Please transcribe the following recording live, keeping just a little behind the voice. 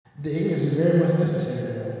The ignorance is very much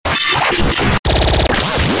necessary.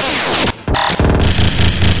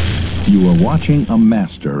 You are watching a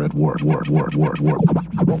master at work.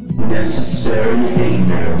 Necessary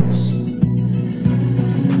ignorance.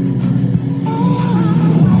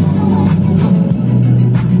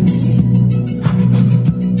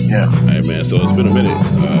 Yeah. Hey man, so it's been a minute.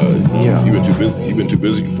 Yeah. You've been too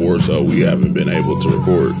busy for it, so we haven't been able to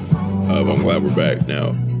record. But I'm glad we're back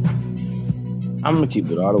now. I'm gonna keep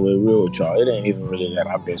it all the way real with y'all. It ain't even really that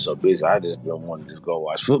I've been so busy. I just been wanting to just go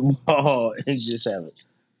watch football and just have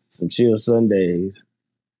some chill Sundays.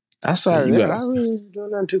 Outside of that, I really ain't doing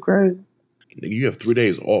nothing too crazy. You have 3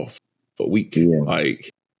 days off a week. Yeah. Like,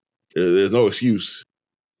 there's no excuse.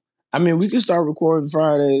 I mean, we can start recording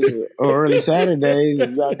Fridays or early Saturdays if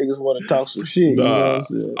y'all niggas want to talk some shit. Nah, you know what I'm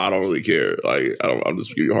saying? I don't really care. Like, I'm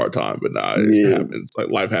just giving you a hard time, but nah, it happens. Like,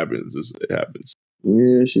 life happens. It happens.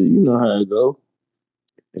 Yeah, shit, you know how it go.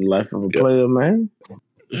 In life of a player, man.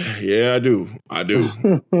 Yeah, I do.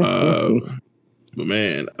 But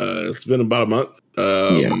man, it's been about a month.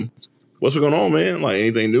 What's going on, man? Like,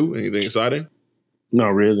 anything new? Anything exciting?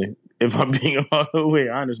 Not really. If I'm being all the way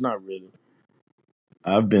honest, not really.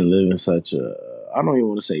 I've been living such a, I don't even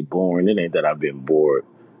want to say boring. It ain't that I've been bored.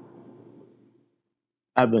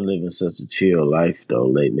 I've been living such a chill life, though,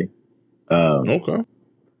 lately. Okay.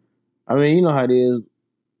 I mean, you know how it is.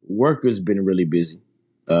 Work has been really busy.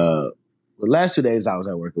 The last 2 days I was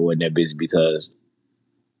at work, it wasn't that busy because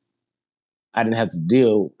I didn't have to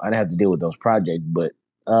deal with those projects. But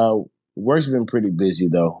work's been pretty busy,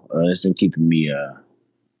 though. It's been keeping me,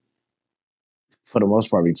 for the most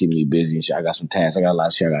part, been keeping me busy. I got some tasks. I got a lot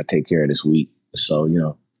of shit I got to take care of this week. So, you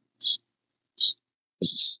know,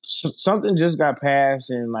 something just got passed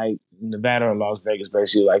in like Nevada or Las Vegas,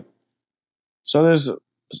 basically. Like, so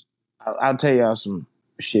I'll tell y'all some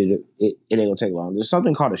shit. It ain't gonna take long. There's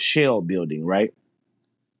something called a shell building, right?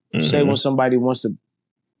 Mm-hmm. Say when somebody wants to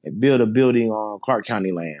build a building on Clark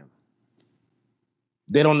County land,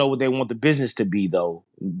 they don't know what they want the business to be, though.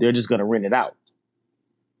 They're just gonna rent it out.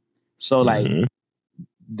 So, like,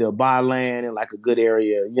 they'll buy land in like a good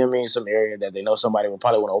area, you know what I mean? Some area that they know somebody will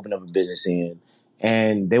probably want to open up a business in.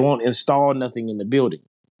 And they won't install nothing in the building.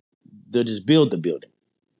 They'll just build the building.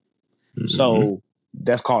 Mm-hmm. So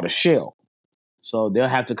that's called a shell. So they'll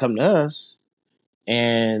have to come to us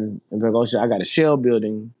and be like, oh, I got a shell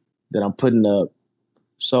building that I'm putting up.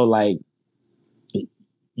 So, like, you know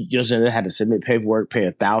what I'm saying? They had to submit paperwork, pay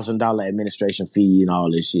 $1,000 administration fee and all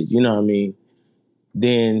this shit. You know what I mean?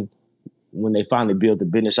 Then when they finally build the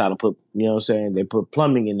business out and put, you know what I'm saying, they put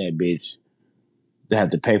plumbing in that bitch, they have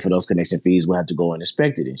to pay for those connection fees. We'll have to go and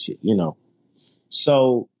inspect it and shit, you know.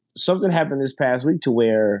 So something happened this past week to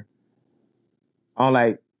where on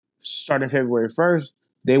like starting February 1st,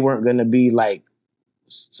 they weren't going to be like,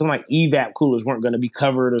 some like evap coolers weren't going to be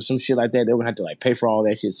covered or some shit like that. They were going to have to like pay for all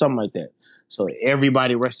that shit, something like that. So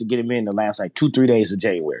everybody rushed to get them in the last like 2-3 days of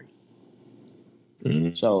January.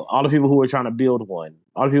 Mm-hmm. So all the people who were trying to build one,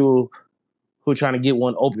 all the people who were trying to get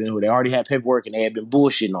one open, who they already had paperwork and they had been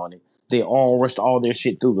bullshitting on it, they all rushed all their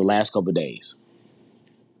shit through the last couple of days.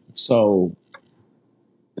 So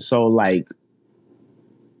like,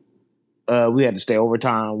 we had to stay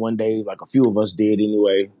overtime one day, like a few of us did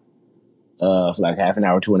anyway, for like half an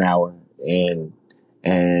hour to an hour. And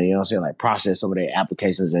you know what I'm saying, like process some of their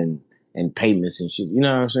applications and payments and shit, you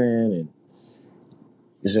know what I'm saying? And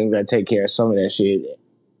just we gotta take care of some of that shit.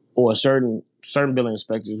 Or certain billing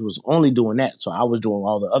inspectors was only doing that. So I was doing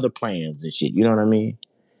all the other plans and shit, you know what I mean?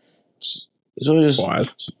 So it's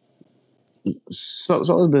it's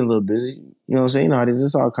been a little busy. You know what I'm saying? You know,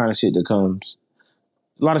 there's all kind of shit that comes.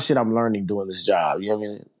 A lot of shit I'm learning doing this job. You know what I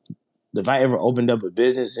mean? If I ever opened up a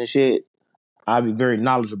business and shit, I'd be very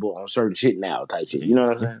knowledgeable on certain shit now type shit. You know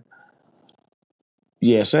what I'm saying?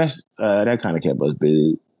 Yeah, so that's that kind of kept us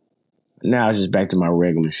busy. Now it's just back to my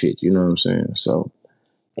regular shit. You know what I'm saying? So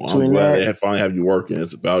I'm glad they finally have you working.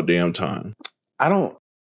 It's about damn time. I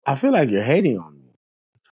feel like you're hating on me.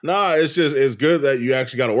 Nah, it's good that you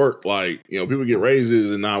actually got to work. Like, you know, people get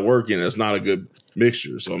raises and not working. That's not a good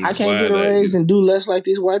mixture. So I can't get a raise and do less like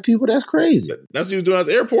these white people. That's crazy. That's what you was doing at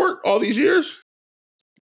the airport all these years?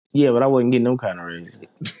 Yeah, but I wasn't getting them kind of raises.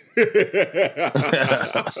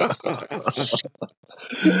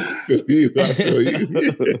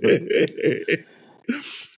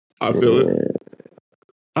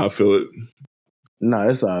 I feel it. No,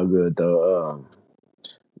 it's all good though.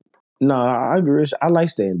 No, I agree. I like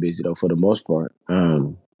staying busy though for the most part.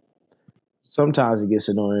 Sometimes it gets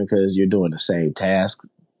annoying because you're doing the same task.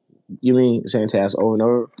 You mean same task over and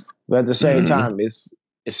over, but at the same time, it's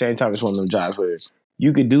one of them jobs where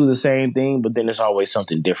you could do the same thing, but then there's always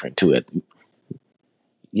something different to it.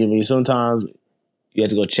 You know what I mean? Sometimes you have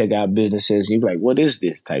to go check out businesses. And you're like, what is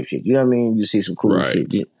this type shit? You know what I mean? You see some cool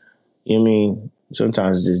shit. You know what I mean?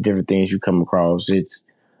 Sometimes there's different things you come across.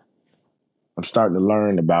 I'm starting to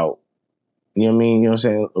learn about, you know what I mean? You know what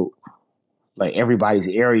I'm saying? Like everybody's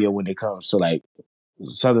area when it comes to like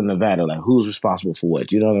Southern Nevada, like who's responsible for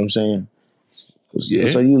what? You know what I'm saying? Yeah.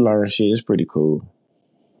 So you learn shit. It's pretty cool.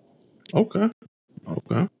 Okay.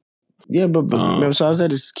 Yeah, but besides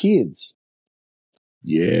that, it's kids.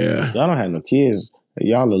 Yeah. Y'all don't have no kids.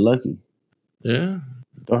 Y'all are lucky. Yeah.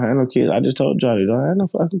 Don't have no kids. I just told Johnny, don't have no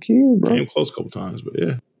fucking kids, bro. Came close a couple times, but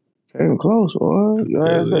yeah. Came close, boy. Your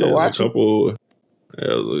ass better watch it.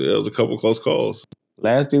 It was a couple close calls.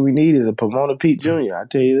 Last thing we need is a Pomona Pete Jr. I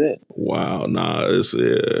tell you that. Wow,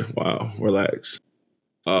 wow. Relax.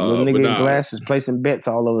 Little nigga in glasses placing bets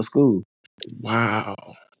all over school. Wow.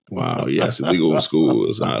 Yeah, it's illegal in school.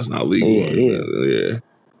 It's not legal. Yeah.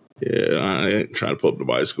 I ain't trying to pull up the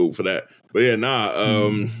body school for that. But yeah,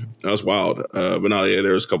 that's wild. But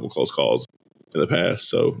there's a couple close calls in the past,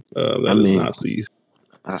 so that is not the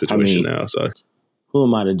situation now. So who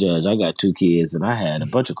am I to judge? I got 2 kids, and I had a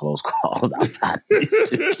bunch of close calls outside of these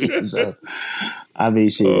 2 kids. So,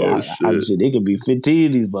 shit. They could be 15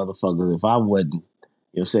 of these motherfuckers if I wasn't. You know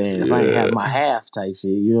what I'm saying? If I ain't have my half type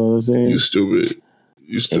shit, you know what I'm saying? You stupid.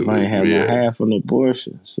 If I ain't have my half on the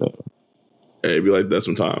abortion, so. Hey, it'd be like that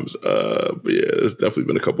sometimes. But yeah, there's definitely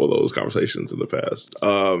been a couple of those conversations in the past.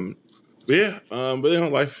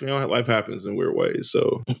 Life happens in weird ways.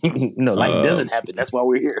 So no, life doesn't happen. That's why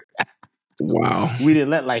we're here. Wow. We didn't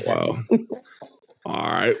let life happen.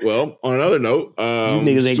 All right. Well, on another note, you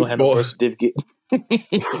niggas ain't gonna have no birth certificate.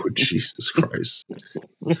 Oh, Jesus Christ.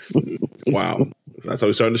 Wow. That's how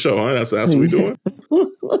we starting the show, huh? That's what we doing?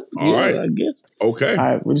 All right. I guess. Okay. All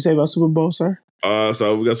right. What'd you say about Super Bowl, sir?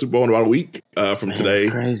 So we got Super Bowl in about a week from today.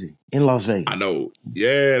 That's crazy. In Las Vegas. I know.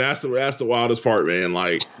 Yeah, that's the wildest part, man.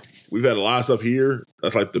 Like, we've had a lot of stuff here.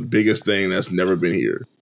 That's like the biggest thing that's never been here.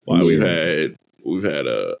 Like we've had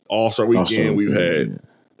a All-Star weekend. We've had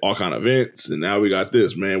all kind of events, and now we got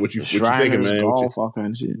this, man. What you thinking, man? Golf, all kind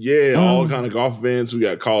of shit. Yeah, all kind of golf events. We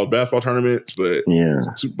got college basketball tournaments, but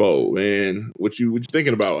Super Bowl, man. What you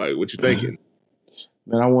thinking about? Like, what you thinking?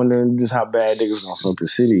 Man, I wonder just how bad niggas gonna fuck the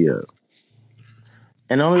city up.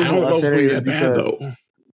 And the only reason I said it is because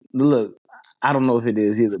look, I don't know if it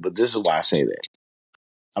is either, but this is why I say that.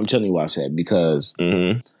 I'm telling you why I say it because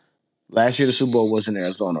last year the Super Bowl was in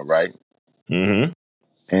Arizona, right? Mm-hmm.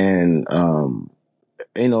 And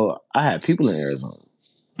I had people in Arizona.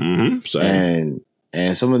 Mm-hmm. Same.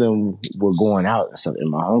 And some of them were going out and stuff. And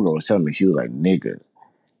my homegirl was telling me, she was like, nigga,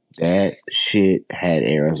 that shit had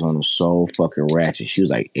Arizona so fucking ratchet. She was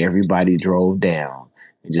like, everybody drove down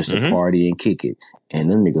just to party and kick it. And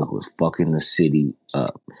them niggas was fucking the city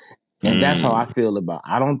up. And that's how I feel about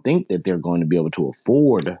I don't think that they're going to be able to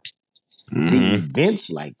afford the events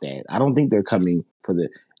like that. I don't think they're coming for the...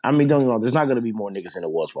 I mean, don't get me wrong, there's not going to be more niggas than there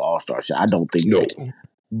was for All-Star shit. I don't think that.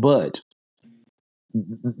 But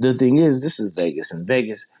the thing is, this is Vegas. And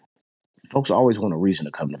Vegas, folks always want a reason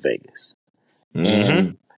to come to Vegas.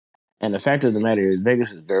 And the fact of the matter is,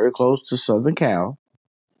 Vegas is very close to Southern Cal,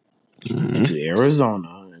 and to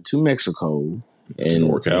Arizona, and to Mexico,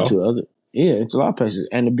 and to other... Yeah, it's a lot of places.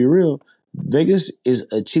 And to be real, Vegas is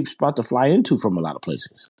a cheap spot to fly into from a lot of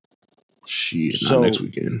places. Shit, not next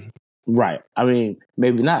weekend. Right. I mean,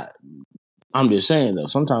 maybe not. I'm just saying, though,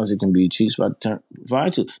 sometimes it can be a cheap spot to fly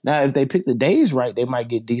to. Now, if they pick the days right, they might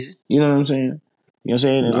get decent. You know what I'm saying? You know what I'm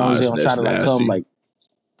saying? As long as they don't try to like come like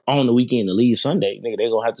on the weekend and leave Sunday, nigga, they're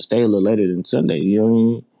going to have to stay a little later than Sunday. You know what I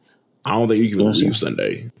mean? I don't think you can even leave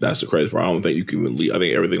Sunday. That's the crazy part. I don't think you can even leave. I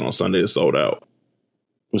think everything on Sunday is sold out.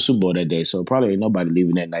 It was Super Bowl that day, so probably ain't nobody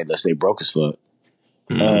leaving that night unless they broke as fuck.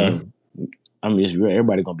 I mean, it's real.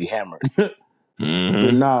 Everybody gonna be hammered. Fuck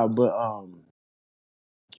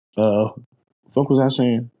was I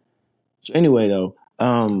saying? So anyway, though,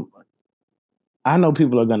 I know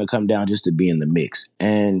people are gonna come down just to be in the mix,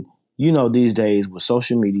 and you know, these days with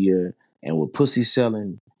social media and with pussy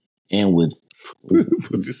selling and with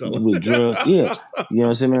drugs, yeah, you know what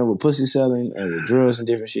I'm saying, man, with pussy selling and with drugs and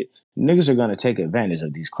different shit, niggas are gonna take advantage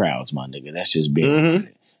of these crowds, my nigga. That's just being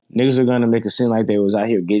niggas are gonna make it seem like they was out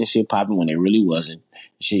here getting shit popping when they really wasn't.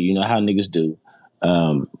 Shit, you know how niggas do. You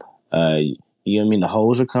know what I mean? The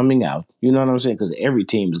hoes are coming out. You know what I'm saying? Because every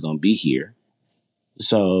team is gonna be here.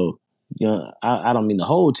 So, you know, I don't mean the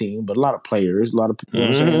whole team, but a lot of players, a lot of you know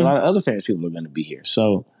what I'm saying, a lot of other famous people are gonna be here.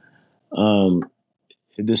 So,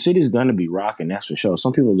 the city's gonna be rocking, that's for sure.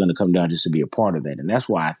 Some people are gonna come down just to be a part of that, and that's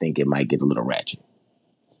why I think it might get a little ratchet.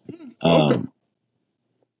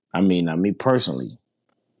 I mean, me personally,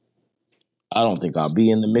 I don't think I'll be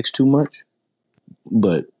in the mix too much,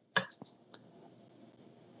 but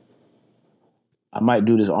I might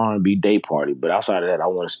do this R&B day party. But outside of that, I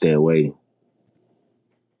want to stay away.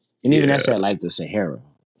 And even that's Yeah. at like the Sahara,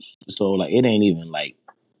 so like it ain't even like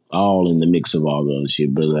all in the mix of all the other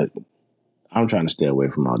shit. But like, I'm trying to stay away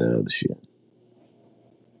from all that other shit.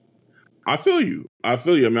 I feel you. I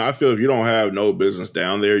mean, I feel if you don't have no business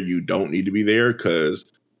down there, you don't need to be there because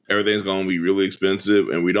everything's going to be really expensive.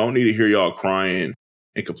 And we don't need to hear y'all crying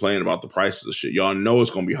and complaining about the prices of shit. Y'all know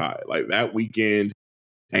it's going to be high. Like that weekend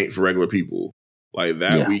ain't for regular people. Like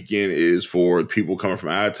that Yeah. weekend is for people coming from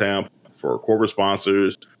out of town, for corporate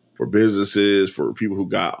sponsors, for businesses, for people who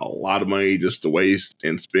got a lot of money just to waste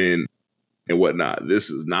and spend and whatnot.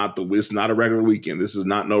 It's not a regular weekend. This is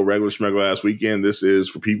not no regular schmegular ass weekend. This is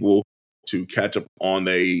for people to catch up on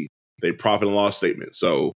they profit and loss statement.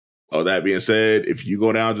 So that being said, if you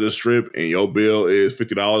go down to the strip and your bill is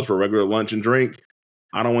 $50 for a regular lunch and drink,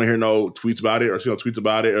 I don't want to hear no tweets about it or see no tweets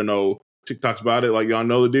about it or no TikToks about it. Like y'all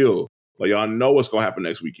know the deal. Like y'all know what's gonna happen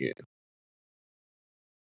next weekend.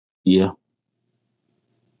 Yeah.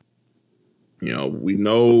 You know, we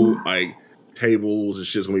know like tables and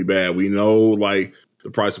shit's gonna be bad. We know like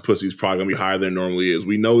the price of pussy is probably gonna be higher than it normally is.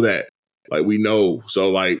 We know that. Like we know.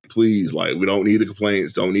 So like please, like we don't need the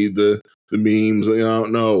complaints, don't need the memes. You know,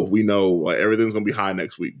 no, we know like everything's gonna be high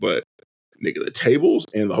next week. But nigga, the tables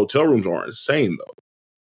and the hotel rooms aren't the same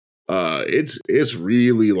though. It's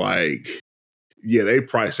really like, yeah, they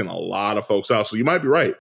pricing a lot of folks out. So you might be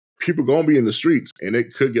right. People gonna be in the streets and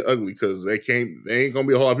it could get ugly because they ain't gonna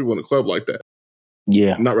be a whole lot of people in the club like that.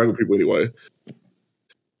 Yeah. Not regular people anyway.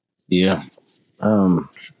 Yeah.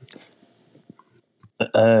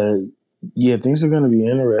 Yeah, things are gonna be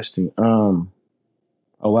interesting. Oh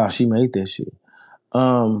wow, she made that shit.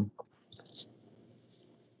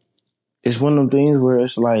 It's one of them things where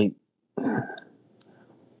it's like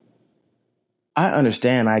I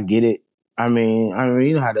understand, I get it. I mean,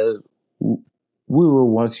 you know how to. We were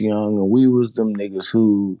once young, and we was them niggas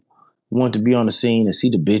who wanted to be on the scene and see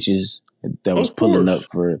the bitches that was Of pulling up course.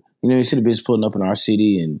 for. You see the bitches pulling up in our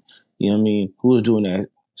city, and you know what I mean. Who was doing that?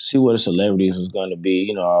 See what the celebrities was going to be.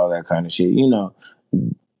 You know, all that kind of shit. You know,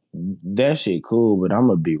 that shit cool. But I'm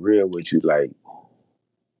gonna be real with you. Like,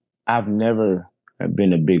 I've never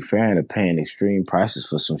been a big fan of paying extreme prices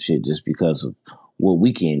for some shit just because of what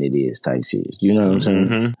weekend it is type shit. You know what I'm saying?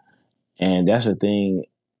 Mm-hmm. And that's the thing.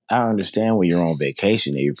 I understand when you're on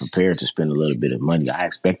vacation and you're prepared to spend a little bit of money. I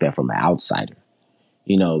expect that from an outsider.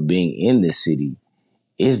 You know, being in this city,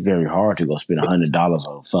 it's very hard to go spend $100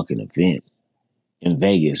 on a fucking event in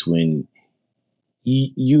Vegas when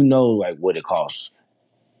you know like what it costs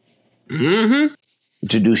Mm-hmm.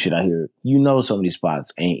 to do shit out here. You know some of these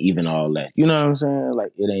spots ain't even all that. You know what I'm saying?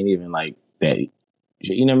 Like it ain't even like that.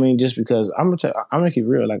 You know what I mean? Just because I'm gonna keep it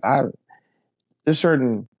real. Like there's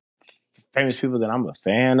certain famous people that I'm a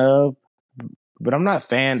fan of, but I'm not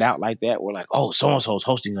fanned out like that. We're like, oh, so and so's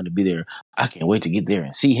hosting going to be there. I can't wait to get there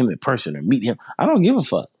and see him in person or meet him. I don't give a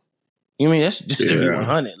fuck. You know what I mean? That's just to be Yeah.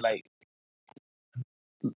 100.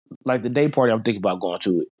 Like the day party, I'm thinking about going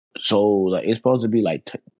to it. So like it's supposed to be like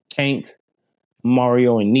Tank,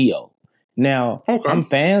 Mario, and Neo. Now Okay. I'm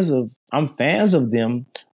fans of them,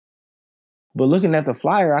 but looking at the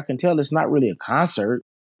flyer, I can tell it's not really a concert.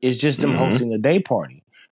 It's just them Mm-hmm. hosting a day party.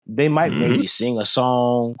 They might Mm-hmm. maybe sing a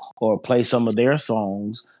song or play some of their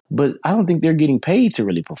songs, but I don't think they're getting paid to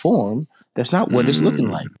really perform. That's not what it's looking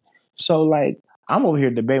like. So, like, I'm over here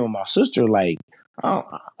debating with my sister, like,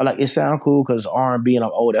 like it sounds cool because R&B and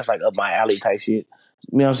I'm old. That's like up my alley type shit.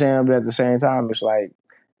 You know what I'm saying? But at the same time, it's like,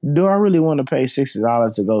 do I really want to pay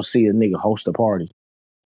 $60 to go see a nigga host a party?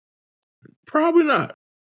 Probably not.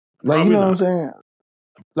 Like, you Probably know what I'm not. saying?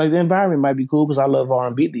 Like the environment might be cool because I love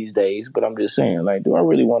R&B these days, but I'm just saying, like, do I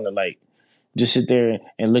really want to like just sit there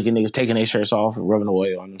and look at niggas taking their shirts off and rubbing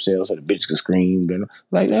oil on themselves so the bitch can scream? And,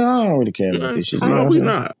 like, I don't really care about this shit. You know what I'm Probably saying?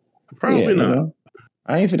 not. Yeah, Probably you not. know,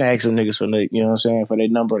 I ain't finna ask some niggas for you know what I'm saying, for their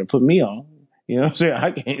number to put me on. You know what I'm saying?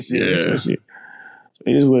 I can't see this Yeah. shit.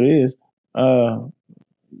 It is what it is.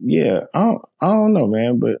 Yeah, I don't know,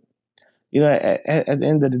 man, but you know, at the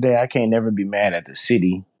end of the day, I can't never be mad at the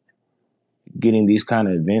city getting these kind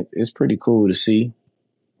of events. It's pretty cool to see.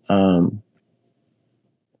 Um,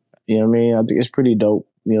 You know what I mean? I think it's pretty dope,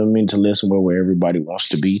 you know what I mean, to live somewhere where everybody wants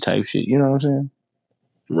to be type shit. You know what I'm saying?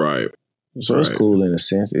 Right. So it's Right. cool in a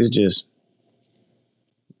sense. It's just,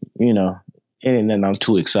 you know, it ain't nothing I'm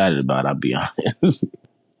too excited about, I'll be honest.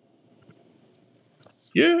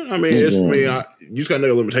 Yeah. I mean, you just gotta know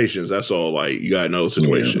your limitations. That's all. Like, you gotta know the Yeah.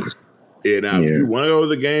 situation. And now, if Yeah. you want to go to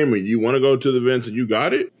the game and you want to go to the events and you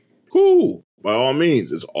got it, cool. By all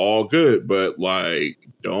means, it's all good. But like,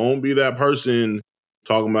 don't be that person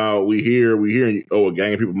talking about we here, and you owe a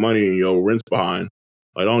gang of people money and your rent's behind.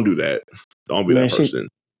 Like, don't do that. Don't be Man, that person.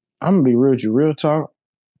 I'm gonna be real with you. Real talk.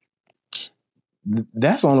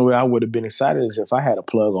 That's the only way I would have been excited is if I had a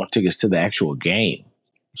plug on tickets to the actual game.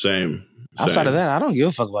 Same. Outside of that, I don't give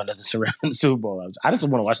a fuck about nothing surrounding the Super Bowl. I just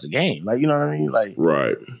want to watch the game. Like, you know what I mean? Like,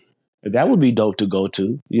 right. that would be dope to go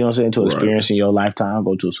to. You know what I'm saying? To experience in your lifetime,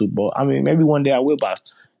 go to a Super Bowl. I mean, maybe one day I will buy, you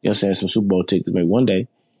know what I'm saying, some Super Bowl tickets, maybe one day.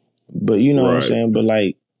 But you know what I'm saying? But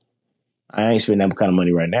like, I ain't spending that kind of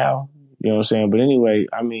money right now. You know what I'm saying? But anyway,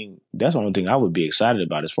 I mean, that's the only thing I would be excited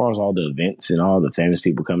about. As far as all the events and all the famous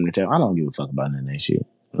people coming to town, I don't give a fuck about none of that shit.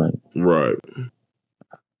 Like, right.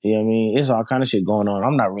 You know what I mean? It's all kind of shit going on.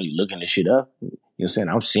 I'm not really looking this shit up. You know what I'm saying?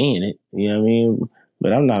 I'm seeing it. You know what I mean?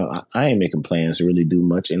 But I ain't making plans to really do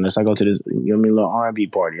much unless I go to this, you know what I mean, little R&B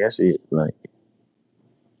party. That's it. Like,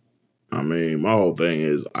 I mean, my whole thing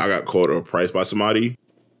is I got quoted a price by somebody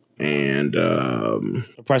and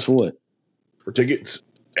the price for what? For tickets.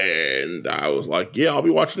 And I was like, yeah, I'll be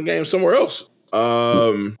watching the game somewhere else.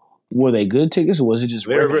 Were they good tickets or was it just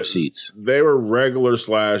regular seats? They were regular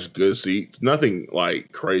 / good seats. Nothing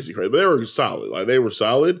like crazy, but they were solid. Like, they were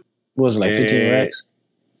solid. What was it, like 15 racks?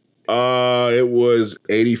 It was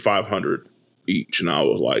 8,500 each, and I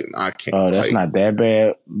was like, I can't. Oh, that's not that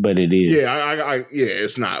bad, but it is. Yeah,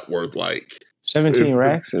 it's not worth like 17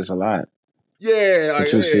 racks is a lot. Yeah,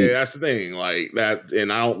 like, that's the thing. Like that,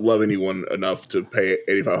 and I don't love anyone enough to pay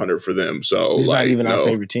 8,500 for them. So it's like, not even our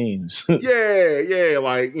favorite teams. yeah,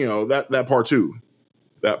 like, you know, that part too,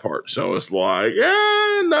 that part. So it's like,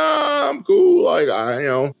 yeah, nah, I'm cool. Like,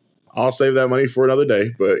 I'll save that money for another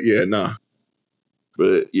day. But yeah, nah.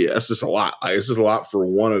 But yeah, it's just a lot. Like, it's just a lot for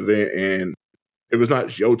one event, and if it's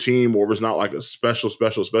not your team or if it's not like a special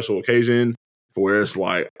occasion, for where it's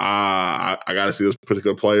like, I got to see this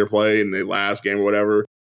particular player play in the last game or whatever.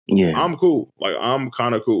 Yeah. I'm cool. Like, I'm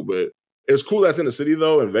kind of cool. But it's cool that's in the city,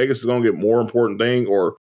 though, and Vegas is going to get more important thing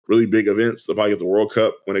or really big events. They'll probably get the World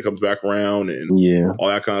Cup when it comes back around and all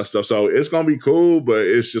that kind of stuff. So it's going to be cool, but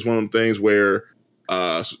it's just one of them things where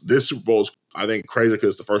this Super Bowl is, I think, crazy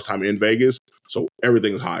because it's the first time in Vegas. So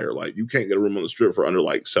everything's higher. Like, you can't get a room on the strip for under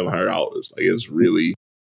like $700. Like, it's really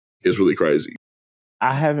crazy.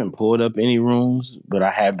 I haven't pulled up any rooms, but I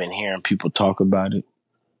have been hearing people talk about it.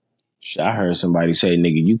 I heard somebody say,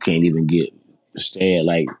 nigga, you can't even stay at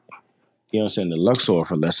like, you know what I'm saying, the Luxor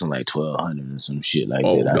for less than like 1,200 or some shit like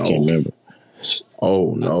that. No. I can't remember.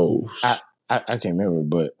 Oh, no. I can't remember,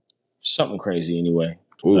 but something crazy anyway.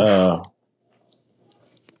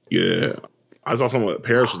 Yeah. I saw someone at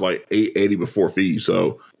Paris was like $880 before fees,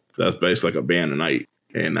 so that's basically like a band a night.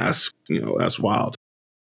 And that's, that's wild.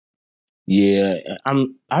 Yeah, I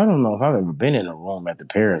don't know if I've ever been in a room at the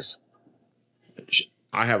Paris.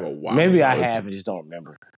 I have a while. Maybe I have and just don't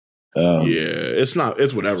remember. It's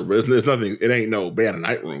whatever, but it's nothing. It ain't no band a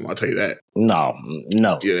night room. I'll tell you that. No.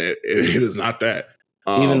 Yeah, it is not that.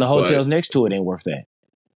 Even the hotels next to it ain't worth that.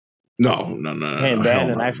 No. Paying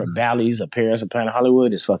band a night for Bally's, a Paris, a Planet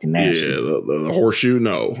Hollywood is fucking nasty. Yeah, the horseshoe,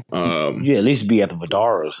 no. Yeah, at least be at the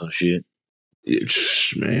Vidara or some shit.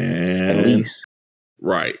 Man, at least.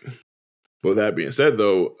 Right. With that being said,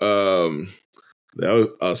 though,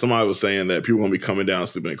 somebody was saying that people gonna be coming down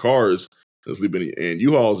sleeping in cars and sleeping in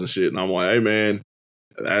U-Hauls and shit, and I'm like, hey man,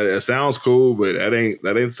 that sounds cool, but that ain't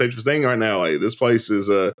the safest thing right now. Like, this place is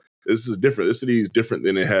this is different. This city is different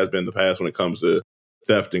than it has been in the past when it comes to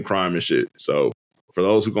theft and crime and shit. So for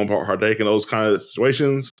those who gonna partake in those kind of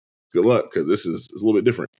situations, good luck, because this is a little bit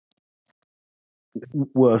different.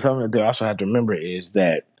 Well, something that they also have to remember is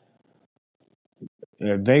that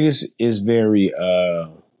Vegas is very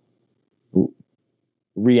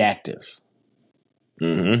reactive,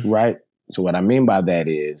 right? So what I mean by that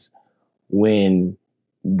is when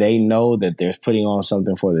they know that they're putting on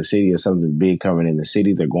something for the city or something big coming in the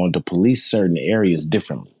city, they're going to police certain areas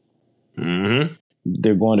differently.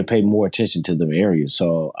 They're going to pay more attention to them areas.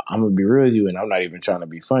 So I'm going to be real with you, and I'm not even trying to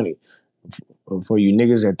be funny. For you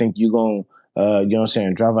niggas that think you going you know what I'm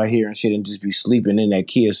saying, drive out here and shit and just be sleeping in that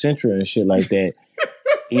Kia Sentra and shit like that.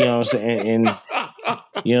 You know what I'm saying? And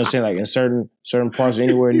you know what I'm saying? Like in certain parts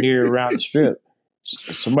anywhere near around the strip,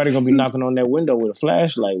 somebody gonna be knocking on that window with a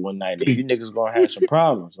flashlight one night. And you niggas gonna have some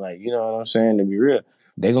problems. Like, you know what I'm saying? To be real,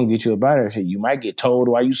 they gonna get you about it. Shit, you might get told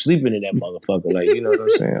while you sleeping in that motherfucker. Like, you know what I'm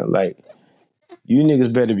saying? Like, you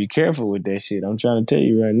niggas better be careful with that shit. I'm trying to tell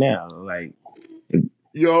you right now. Like,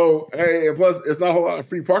 yo, hey, and plus, it's not a whole lot of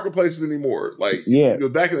free parking places anymore. Like,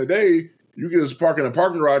 back in the day, you could just park in a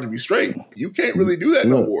parking garage and be straight. You can't really do that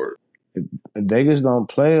no more. Vegas don't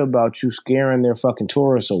play about you scaring their fucking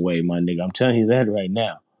tourists away, my nigga. I'm telling you that right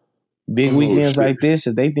now. Big Oh weekends shit. like this,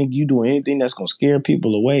 if they think you doing anything that's gonna scare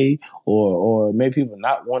people away or make people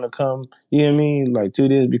not want to come, you know what I mean, like to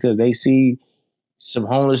this because they see some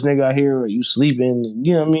homeless nigga out here or you sleeping,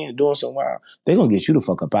 you know what I mean, doing some wild, they gonna get you the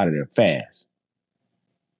fuck up out of there fast.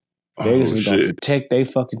 Vegas Oh is gonna shit. protect they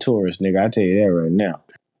fucking tourists, nigga. I tell you that right now.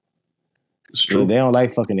 It's true. They don't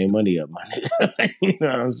like fucking their money up, my nigga. You know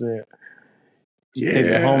what I'm saying? Take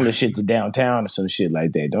the Yeah. homeless shit to downtown or some shit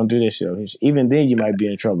like that. Don't do that shit. Even then, you might be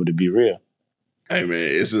in trouble. To be real. Hey man,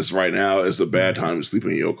 it's just right now. It's a bad time to sleep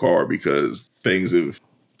in your car because things have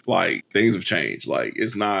changed. Like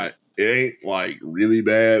it ain't like really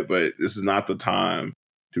bad, but this is not the time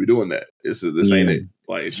to be doing that. This ain't Yeah. it.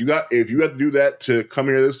 Like if you have to do that to come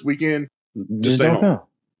here this weekend, just stay don't home. come.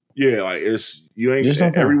 Yeah, like you ain't Just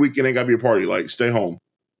don't every come. weekend ain't gotta be a party. Like stay home.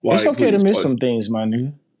 Like It's okay please. to miss Like, some things, my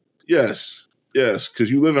nigga. yes,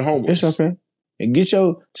 because you live in homeless. It's okay.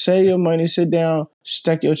 And save your money, sit down,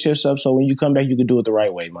 stack your chips up, so when you come back, you can do it the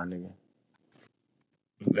right way, my nigga.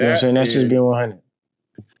 You know what I'm saying? That's just being 100.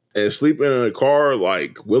 And sleep in a car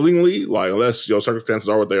like willingly, like unless your circumstances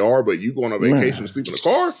are what they are, but you go on a vacation to sleep in a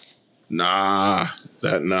car? Nah.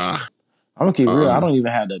 I'm gonna keep real. I don't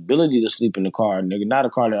even have the ability to sleep in the car, nigga. Not a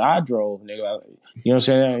car that I drove, nigga. You know what I'm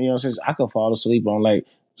saying? You know what I'm saying? I could fall asleep on like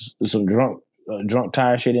some drunk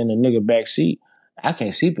tire shit in the nigga back seat. I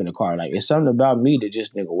can't sleep in the car. Like it's something about me that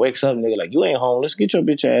just nigga wakes up, nigga. Like you ain't home. Let's get your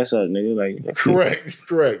bitch ass up, nigga. Like Correct.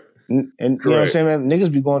 And you know what I'm saying, man?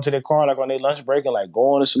 Niggas be going to their car like on their lunch break and like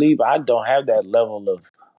going to sleep. I don't have that level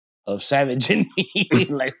of savage in me.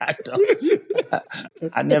 Like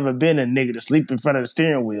I never been a nigga to sleep in front of the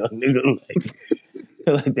steering wheel, nigga.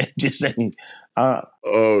 Like that just ain't.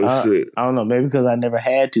 Shit. I don't know. Maybe because I never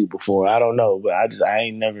had to before. I don't know, but I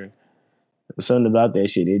ain't never. Something about that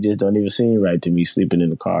shit. It just don't even seem right to me sleeping in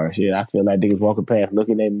the car. Shit, I feel like niggas walking past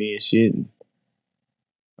looking at me and shit. And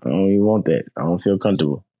I don't even want that. I don't feel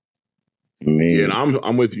comfortable. Yeah, and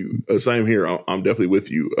I'm with you. Same here. I'm definitely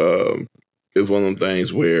with you. It's one of them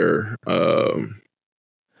things where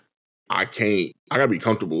I gotta be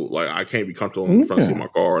comfortable. Like I can't be comfortable in the front seat of my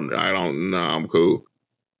car, and I don't. Nah, I'm cool.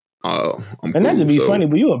 I'm and cool. not to be funny,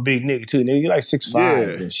 but you a big nigga too, nigga. You like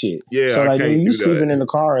 6'5" and shit. Yeah, so like, I can't nigga, you do sleeping that. in the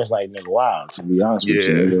car is like, nigga, wow. To be honest with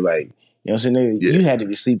you, nigga, like, you know what I'm saying? Nigga, you had to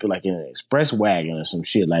be sleeping like in an express wagon or some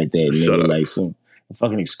shit like that, Shut nigga, up. like some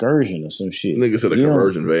fucking excursion or some shit. Nigga said a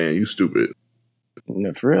conversion van. You stupid.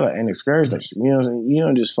 For real, like, an excursion. You know what I'm saying? You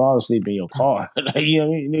don't just fall asleep in your car. Like, you know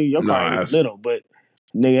what I mean? Nigga, your car ain't little, but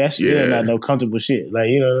nigga, that's still not no comfortable shit. Like,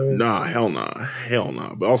 you know what I mean? Nah, hell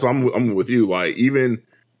nah. But also, I'm with you. Like, even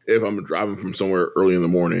if I'm driving from somewhere early in the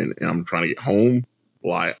morning and I'm trying to get home,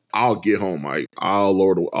 like I'll get home. Like I'll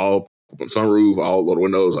I'll open the sunroof, I'll lower the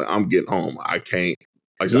windows. Like I'm getting home. I can't.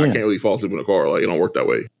 Like I said, I can't really fall asleep in a car. Like it don't work that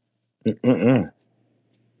way. I'm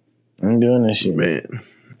doing that shit, man.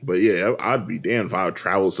 But yeah, I'd be damned if I would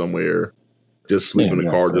travel somewhere, just sleep in the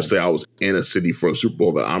car, just say I was in a city for a Super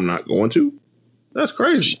Bowl that I'm not going to. That's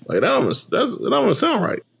crazy. Like that don't sound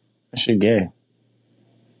right. That shit gay.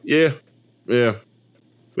 Yeah.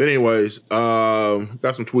 But anyways,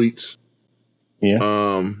 got some tweets.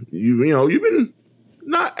 Yeah. You've been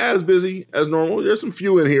not as busy as normal. There's some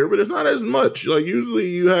few in here, but it's not as much. Like usually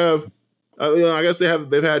you have. I guess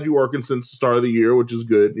they've had you working since the start of the year, which is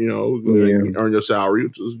good. You earn your salary,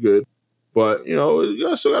 which is good. But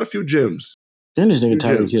you still got a few gyms. Then this nigga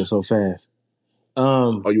Tyreek Hill so fast.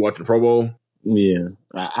 Are you watching Pro Bowl? Yeah,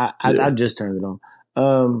 I just turned it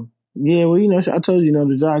on. Yeah, well, I told you,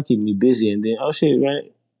 the job keep me busy, and then oh shit, right?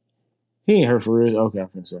 He ain't hurt for real. Okay, I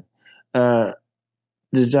think so.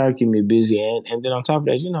 The job keep me busy, and then on top of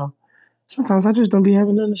that, sometimes I just don't be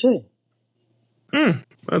having nothing to say.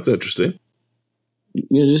 That's interesting. At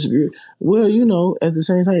the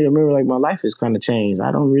same time, remember, like my life has kind of changed.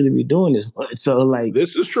 I don't really be doing this much, so like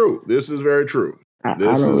this is true. This is very true. I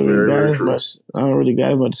don't really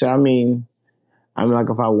got as much to say. I mean, like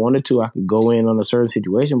if I wanted to, I could go in on a certain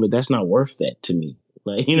situation, but that's not worth that to me.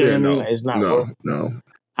 Like what I mean? Like, it's not worth. No.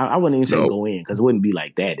 I wouldn't even say go in because it wouldn't be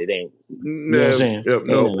like that. It ain't. You know what I'm saying? Yep,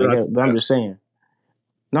 but I'm just saying.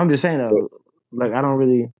 No, I'm just saying though. Like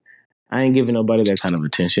I ain't giving nobody that kind of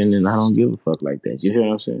attention, and I don't give a fuck like that. You feel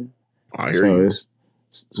what I'm saying? I hear you.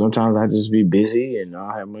 Sometimes I just be busy and I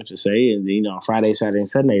don't have much to say. And Friday, Saturday, and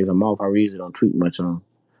Sundays I'm off. I usually don't tweet much on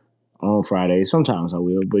Friday. Sometimes I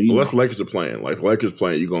will, but unless Lakers are playing,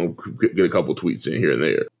 you're gonna get a couple tweets in here and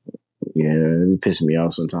there. Yeah, it be pissing me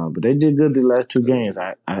off sometimes. But they did good the last two games.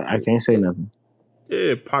 I can't say nothing.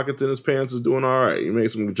 Yeah, pockets in his pants is doing all right. He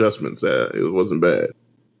made some adjustments. It wasn't bad.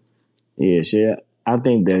 Yeah, shit. I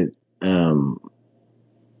think that Um,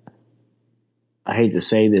 I hate to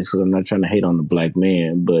say this because I'm not trying to hate on the black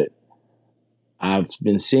man, but I've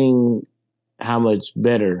been seeing how much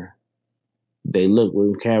better they look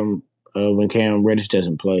when Cam Reddish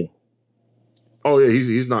doesn't play. Oh yeah,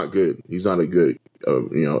 he's not good. He's not a good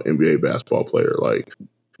NBA basketball player. Like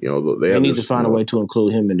they They have need to this. find a way to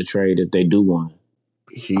include him in the trade if they do one.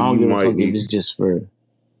 I don't give a fuck if it's just for.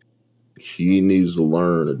 He needs to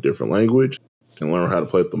learn a different language and learn how to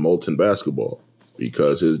play the molten basketball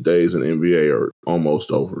because his days in the NBA are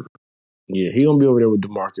almost over. Yeah, he gonna be over there with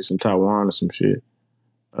DeMarcus in Taiwan or some shit.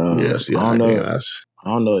 I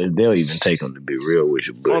don't know if they'll even take him, to be real with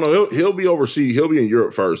you. But he'll be overseas. He'll be in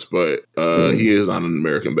Europe first, but he is not an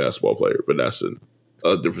American basketball player. But that's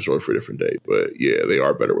a different story for a different day. But yeah, they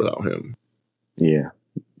are better without him. Yeah,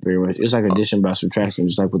 very much. It's like addition by subtraction,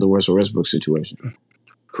 just like with the Russell Westbrook situation.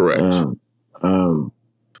 Correct.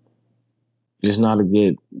 Just not a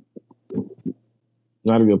good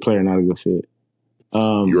player, not a good fit.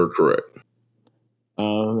 You're correct.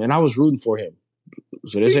 And I was rooting for him.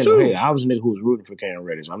 So this ain't no hate. I was a nigga who was rooting for Cam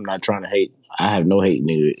Reddish. I'm not trying to hate. I have no hate,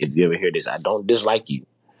 nigga. If you ever hear this, I don't dislike you.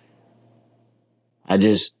 I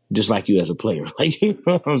just dislike you as a player. Like, you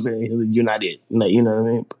know what I'm saying? You're not it. Like, you know what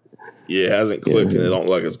I mean? Yeah, it hasn't clicked, and it don't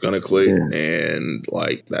look like it's gonna click, and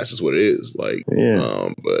like that's just what it is. Like,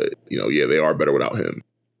 but they are better without him.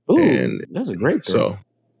 Ooh, and that's a great thing.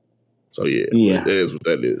 So yeah, it is what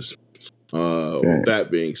that is. With that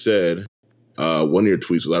being said, one of your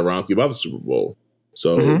tweets was ironically about the Super Bowl.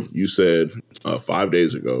 So you said 5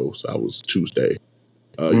 days ago, so that was Tuesday.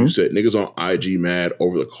 You said niggas on IG mad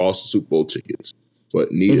over the cost of Super Bowl tickets,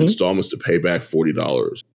 but need installments to pay back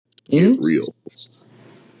 $40. Get real.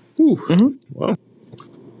 Well,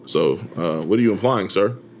 so what are you implying,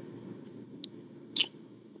 sir?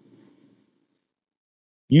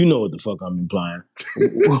 You know what the fuck I'm implying.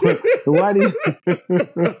 Why do you...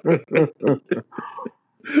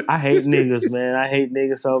 I hate niggas, man. I hate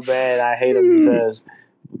niggas so bad. I hate them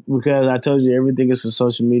because I told you everything is for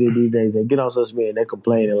social media these days. They get on social media and they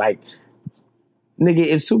complain and like, nigga,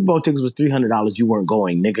 if Super Bowl tickets was $300, you weren't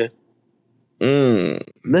going, nigga.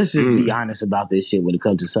 Let's just be honest about this shit when it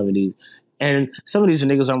comes to some of these. And some of these are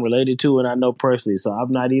niggas I'm related to and I know personally, so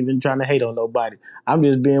I'm not even trying to hate on nobody. I'm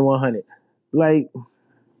just being 100. Like,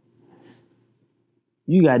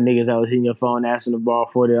 you got niggas that was hitting your phone asking to borrow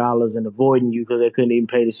 $40 and avoiding you because they couldn't even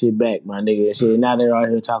pay the shit back, my nigga. And shit. Now they're out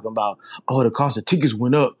here talking about, the cost of tickets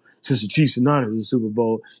went up since the Chiefs and Niners in the Super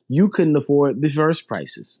Bowl. You couldn't afford the first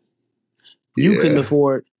prices. You couldn't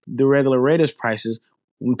afford the regular Raiders prices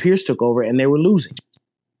when Pierce took over and they were losing.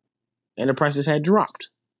 And the prices had dropped.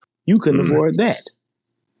 You couldn't afford that.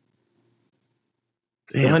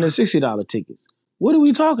 Damn. The $160 tickets. What are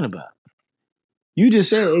we talking about? You just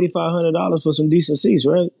said $8,500 for some decent seats,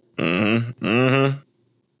 right?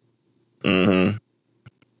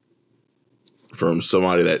 From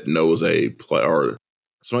somebody that knows a player, or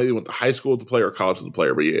somebody that went to high school to play or college to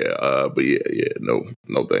play. But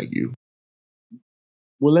no, thank you.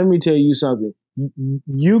 Well, let me tell you something.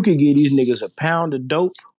 You could get these niggas a pound of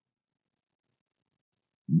dope,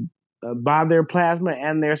 buy their plasma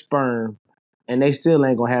and their sperm, and they still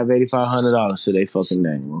ain't gonna have $8,500 to their fucking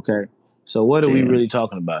name. Okay, so what are we really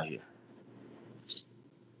talking about here?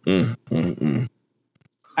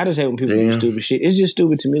 I just hate when people do stupid shit. It's just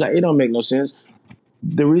stupid to me. Like, it don't make no sense.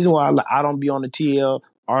 The reason why I don't be on the TL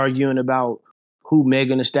arguing about who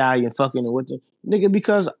Megan Thee Stallion fucking and with them, nigga,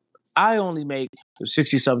 because I only make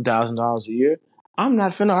 $60,000 a year. I'm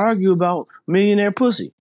not finna argue about millionaire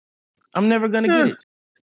pussy. I'm never gonna get it.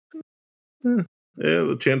 Yeah,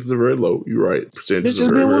 the chances are very low. You're right. Percentages It's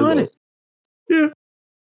just are very, been 100. very low. Yeah.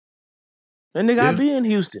 And nigga, I be in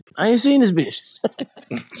Houston. I ain't seen this bitch.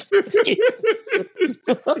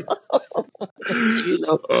 You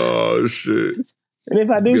know? Oh shit! And if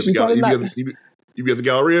I do, she's probably not. You be at the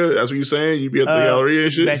Galleria? That's what you're saying? You be at the Galleria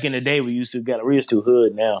and shit? Back in the day, we used to. Galleria's too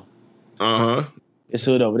hood now. It's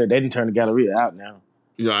hood over there. They didn't turn the Galleria out now.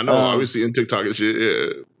 Yeah, I know. Obviously, in TikTok and shit.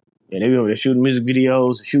 Yeah. Yeah, they be over there shooting music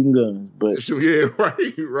videos, shooting guns. But yeah,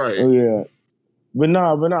 right. Oh yeah, but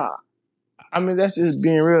nah. I mean, that's just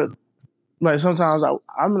being real. Like, sometimes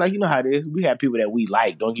I'm like, you know how it is. We have people that we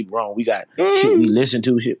like. Don't get me wrong. We got shit we listen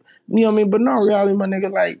to, shit. You know what I mean? But no, reality, my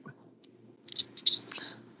nigga, like,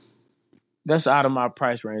 that's out of my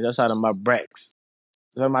price range. That's out of my brackets.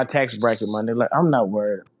 That's out of my tax bracket, my nigga. Like, I'm not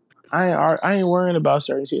worried. I ain't worrying about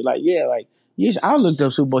certain shit. Like, yes, I looked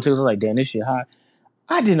up Super Bowl tickets. I was like, damn, this shit high.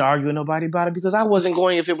 I didn't argue with nobody about it because I wasn't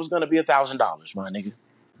going if it was going to be $1,000, my nigga.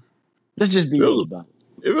 Let's just be real about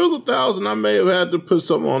it. If it was 1,000, I may have had to put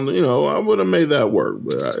something on. I would have made that work,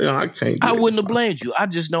 but I can't. I wouldn't have blamed you. I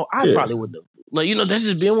just know I probably wouldn't have. That's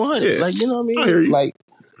just being 100. Yeah. You know what I mean? I hear you.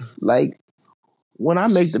 Like when I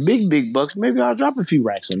make the big bucks, maybe I'll drop a few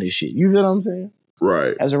racks on this shit. You know what I'm saying?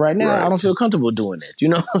 Right. As of right now, I don't feel comfortable doing that. You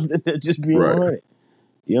know, just being 100.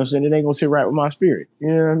 You know what I'm saying? It ain't gonna sit right with my spirit. You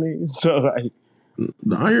know what I mean? So I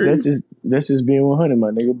hear you. That's just being 100,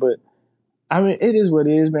 my nigga. But I mean, it is what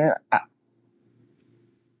it is, man.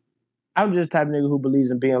 I'm just the type of nigga who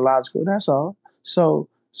believes in being logical. That's all. So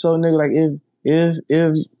nigga, like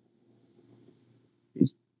if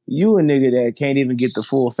you a nigga that can't even get the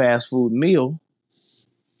full fast food meal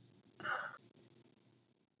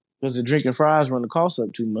because the drinking fries run the cost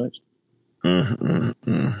up too much.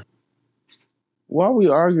 Why are we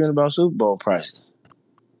arguing about Super Bowl prices?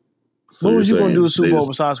 So what was you gonna do with they Super Bowl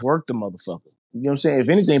besides work the motherfucker? You know what I'm saying? If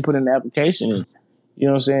anything, put in an application and you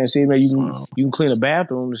know what I'm saying, see maybe you can clean a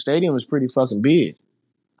bathroom. The stadium is pretty fucking big.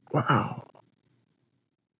 Wow.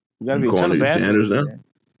 You gotta be a ton of bathrooms now.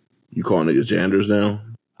 You calling niggas janders now?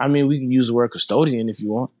 I mean, we can use the word custodian if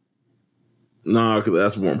you want. Nah, because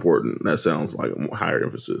that's more important. That sounds like a higher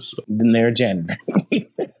emphasis. So. Then they're a janitor.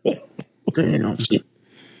 Damn.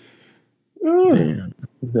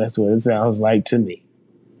 That's what it sounds like to me.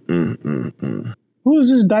 Who is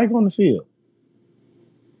this dyke on the field?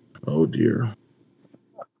 Oh dear.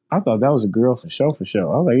 I thought that was a girl for sure. I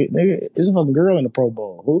was like, nigga, it's a fucking girl in the Pro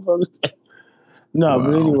Bowl. Who the fuck is that? No, wow.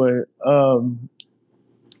 But anyway,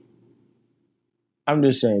 I'm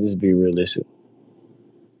just saying, just be realistic.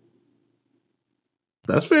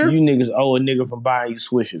 That's fair. You niggas owe a nigga from buying you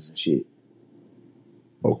swishers and shit.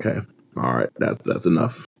 Okay. All right. That's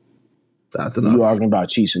enough. That's enough. You arguing about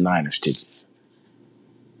Chiefs and Niners tickets.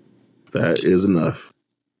 That is enough.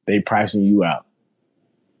 They pricing you out.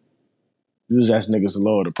 You was asking niggas to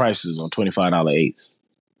lower the prices on $25 eighths.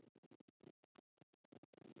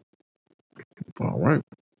 All right.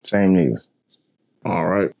 Same niggas. All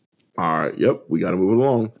right. Yep. We got to move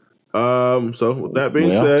along. So with that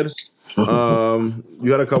being said, you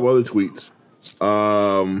got a couple other tweets.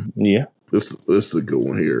 Yeah. This is a good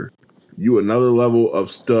one here. You another level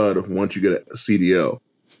of stud once you get a CDL.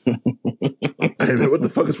 Hey man, what the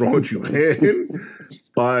fuck is wrong with you, man?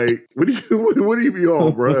 Like, what do you be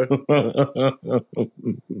on, bro?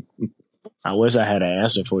 I wish I had an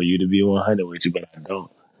answer for you to be 100 with you, but I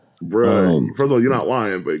don't. Bro, first of all, you're not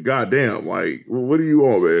lying, but goddamn, like, what are you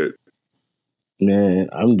on, man? Man,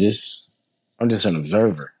 I'm just an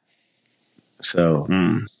observer. So,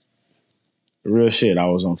 real shit. I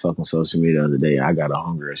was on fucking social media the other day. I got a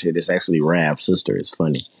hunger shit. It's actually Rav's sister. It's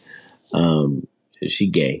funny. She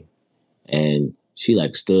gay, and she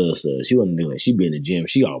like stud. She wasn't like she be in the gym.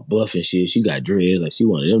 She all buff and shit. She got dreads. Like she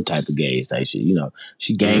one of them type of gays type shit. You know,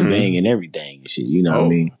 she gang bang and everything and shit. You know what I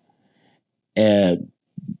mean? And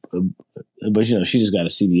but you know, she just got a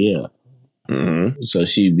CDL. So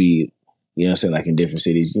she'd be, you know what I'm saying, like in different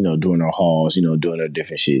cities, you know, doing her hauls, you know, doing her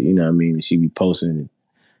different shit. You know what I mean? And she'd be posting,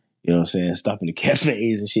 you know what I'm saying, stopping the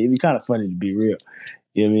cafes and shit. It'd be kind of funny to be real.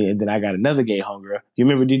 You know what I mean? And then I got another gay homegirl. You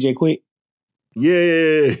remember DJ Quick?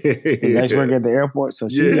 Yeah. Nice work at the airport. So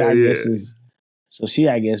she,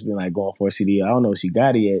 I guess, been like going for a CDL. I don't know if she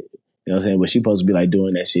got it yet. You know what I'm saying? But she supposed to be like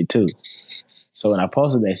doing that shit too. So when I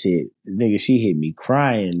posted that shit, nigga, she hit me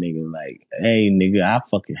crying, nigga, like, hey, nigga, I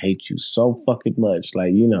fucking hate you so fucking much.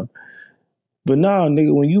 Like, you know. But no,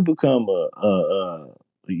 nigga, when you become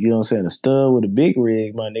you know what I'm saying, a stud with a big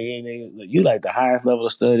rig, my nigga, you like the highest level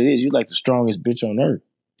of stud it is. You like the strongest bitch on earth.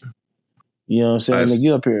 You know what I'm saying? Nigga,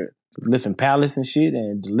 you up here lifting pallets and shit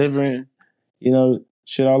and delivering, you know,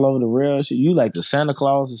 shit all over the rail. Shit. You like the Santa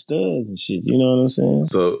Claus of studs and shit. You know what I'm saying?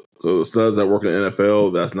 So the studs that work in the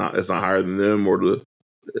NFL, it's not higher than them, or the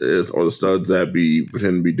studs that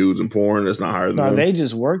pretend to be dudes in porn, that's not higher than them. No, they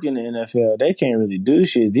just work in the NFL. They can't really do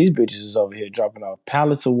shit. These bitches is over here dropping off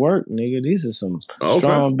pallets of work, nigga. These are some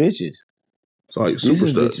strong bitches. So like these super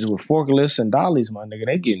are studs. Bitches with forklifts and dollies, my nigga.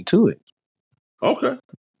 They getting to it. Okay.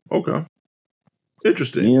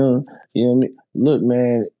 Interesting. You know what I mean? Look,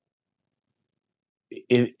 man,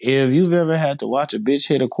 if you've ever had to watch a bitch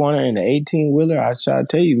hit a corner in an 18-wheeler, I try to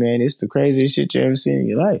tell you, man, it's the craziest shit you ever seen in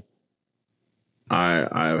your life. I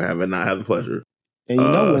haven't not had the pleasure. And you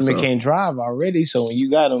know women can't drive already, so when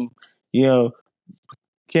you got them, you know,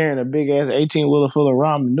 carrying a big ass 18-wheeler full of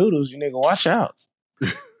ramen noodles, you nigga watch out.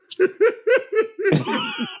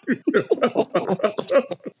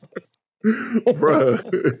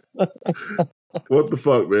 Bruh. What the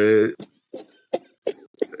fuck, man?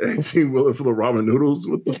 18-wheeler full of ramen noodles?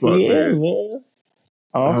 What the fuck, man?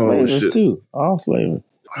 All flavors, too. All flavors.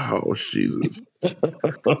 Oh, Jesus.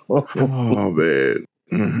 Oh, man.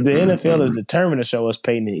 Mm-hmm. The NFL is determined to show us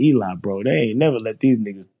Peyton and Eli, bro. They ain't never let these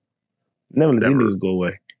niggas go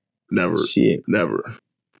away. Never. Shit. Never.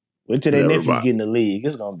 Wait till their Never nephew buy. get in the league.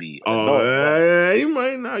 It's gonna be annoying. He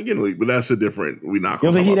might not get in the league, but that's a different. We not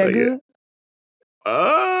You gonna don't talk think he about that that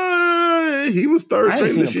good? yet. He was third I ain't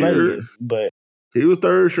string seen this him play year. yet, but He was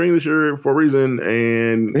third string this year for a reason,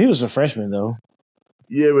 and he was a freshman though.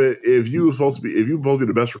 yeah, but if you were supposed to be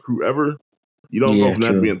the best recruit ever, you don't go Yeah, from that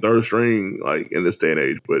to true. being third string like in this day and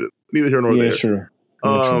age. But neither here nor Yeah, there. true.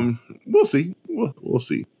 Yeah, true. We'll see. We'll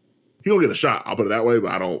see. He gonna get a shot. I'll put it that way,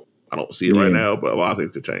 but I don't see it right Yeah. now. But a lot of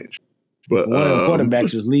things could change. But One of the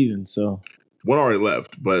quarterbacks is leaving, so one already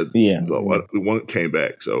left, but yeah, one came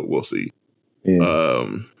back, so we'll see. yeah.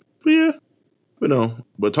 But yeah,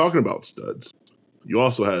 but talking about studs, you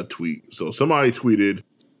also had a tweet. So somebody tweeted,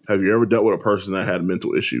 "Have you ever dealt with a person that had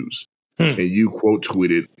mental issues?" And you quote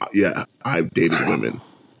tweeted, "Yeah, I've dated women."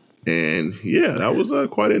 And yeah, that was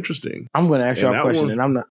quite interesting. I'm going to ask y'all a question, and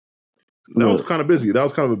I'm not. That was kind of busy. That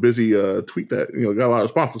was kind of a busy tweet that got a lot of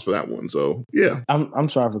responses for that one. So yeah, I'm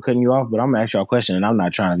sorry for cutting you off, but I'm gonna ask y'all a question, and I'm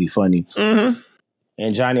not trying to be funny. Mm-hmm.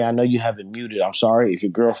 And Johnny, I know you have it muted. I'm sorry if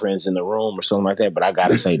your girlfriend's in the room or something like that, but I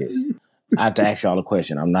gotta say this. I have to ask y'all a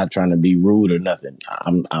question. I'm not trying to be rude or nothing.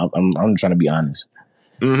 I'm trying to be honest.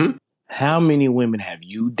 Mm-hmm. How many women have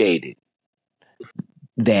you dated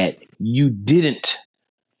that you didn't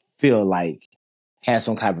feel like had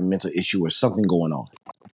some type of mental issue or something going on?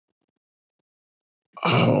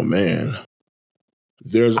 Oh man,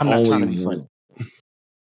 I'm not trying to be funny.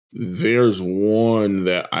 There's one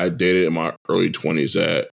that I dated in my early 20s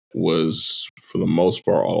that was, for the most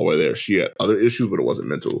part, all the way there. She had other issues, but it wasn't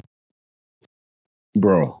mental.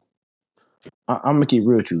 Bro, I'm gonna keep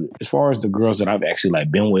real with you. As far as the girls that I've actually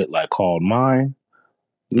been with, called mine,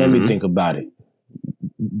 let me think about it.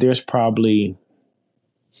 There's probably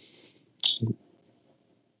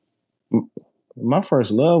my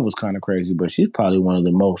first love was kind of crazy, but she's probably one of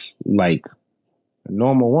the most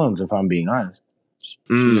normal ones, if I'm being honest.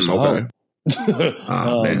 She's just a hoe.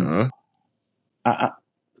 Man, huh?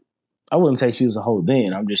 I wouldn't say she was a hoe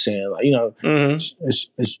then. I'm just saying,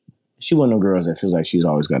 she one of them girls that feels like she's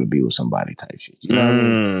always got to be with somebody type shit. You know what I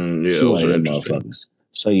mean? Yeah, she one of them motherfuckers.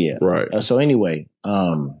 So yeah, right. So anyway,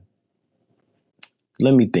 let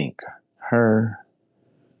me think.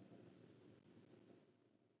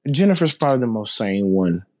 Jennifer's probably the most sane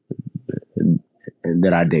one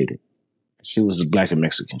that I dated. She was a black and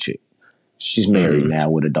Mexican chick. She's married now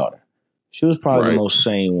with a daughter. She was probably the most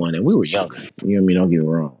sane one, and we were younger. You know what I mean? Don't get me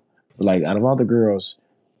wrong. But out of all the girls,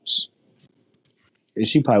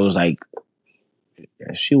 she probably was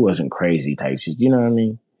she wasn't crazy type shit. You know what I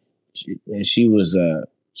mean? She was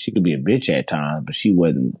she could be a bitch at times, but she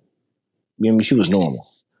wasn't. You know what I mean? She was normal.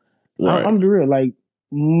 Right. I'm be real.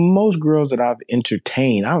 Most girls that I've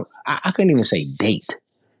entertained, I couldn't even say date.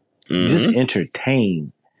 Just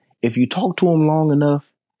entertain. If you talk to them long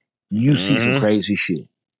enough, you see some crazy shit.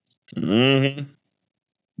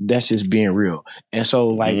 That's just being real. And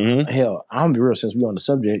so, hell, I'm be real, since we're on the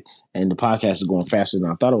subject and the podcast is going faster than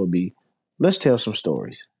I thought it would be, let's tell some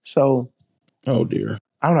stories. So, oh dear.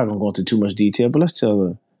 I'm not going to go into too much detail, but let's tell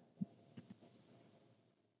Let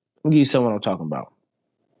me give you something I'm talking about.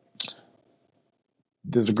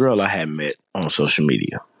 There's a girl I had met on social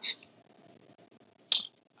media.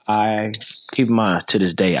 I keep in mind, to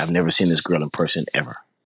this day, I've never seen this girl in person ever.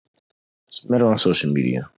 Just met her on social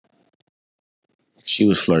media. She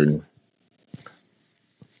was flirting.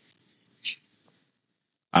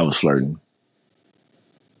 I was flirting.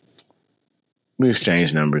 We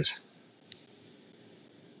exchanged numbers.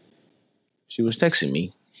 She was texting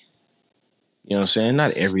me. You know what I'm saying?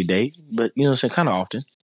 Not every day, but you know what I'm saying, kind of often.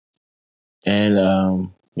 And you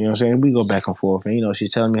know what I'm saying? We go back and forth, and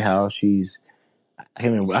she's telling me how she's. I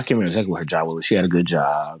can't remember exactly what her job was. She had a good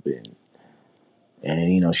job,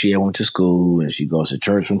 and she went to school, and she goes to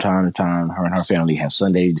church from time to time. Her and her family have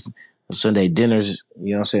Sunday dinners.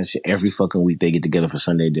 You know what I'm saying? Every fucking week they get together for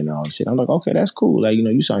Sunday dinner. All this shit. I'm like, okay, that's cool.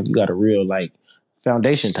 You sound like you got a real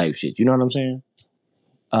foundation type shit. You know what I'm saying?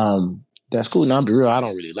 That's cool. Now, I'll be real, I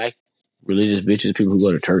don't really like religious bitches, people who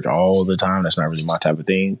go to church all the time. That's not really my type of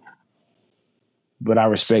thing. But I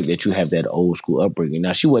respect that you have that old school upbringing.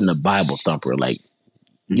 Now, she wasn't a Bible thumper. You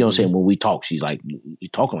know what I'm saying? When we talk, she's you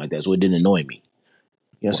talking like that, so it didn't annoy me.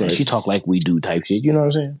 You know what I'm saying? She talked like we do type shit. You know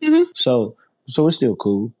what I'm saying? So it's still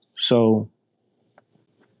cool. So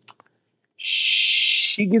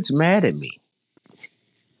she gets mad at me.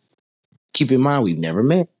 Keep in mind, we've never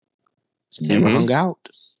met, never hung out,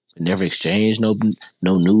 never exchanged no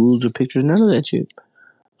nudes or pictures, none of that shit.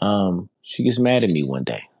 She gets mad at me one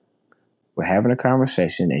day. We're having a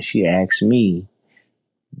conversation, and she asks me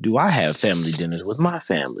do I have family dinners with my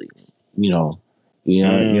family? You know, you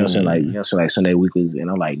know what I'm saying? Like, like Sunday weekly, and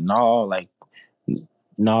I'm like, no, like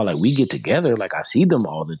we get together, like I see them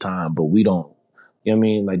all the time, but we don't, you know what I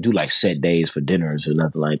mean? Like do like set days for dinners or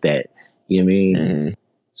nothing like that. You know what I mean? Mm-hmm.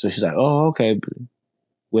 So she's like, oh, okay.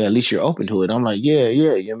 Well, at least you're open to it. I'm like, yeah, you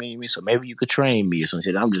know what I mean? So maybe you could train me or some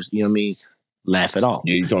shit. I'm just, you know what I mean? Laugh it off.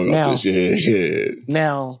 Yeah, you talking about this? Yeah.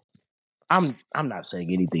 Now, I'm not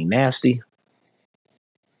saying anything nasty.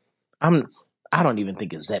 I don't even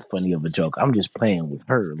think it's that funny of a joke. I'm just playing with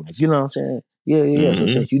her. Like, you know what I'm saying? Yeah. So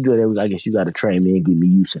since you do it every week, I guess you got to train me and get me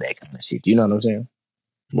used to that kind of shit. You know what I'm saying?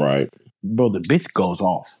 Right. Bro, the bitch goes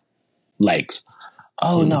off. Like,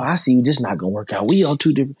 oh no, I see you. This not gonna work out. We on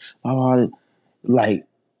two different. Like,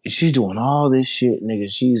 she's doing all this shit,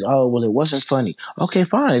 nigga. Well, it wasn't funny. Okay,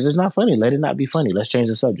 fine. If it's not funny, let it not be funny. Let's change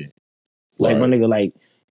the subject. Like, my nigga, like,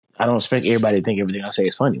 I don't expect everybody to think everything I say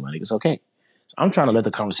is funny, my nigga. It's okay. So I'm trying to let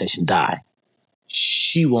the conversation die.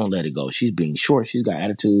 She won't let it go. She's being short. She's got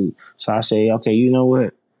attitude. So I say, okay, you know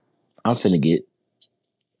what? I'm finna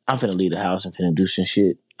leave the house and finna do some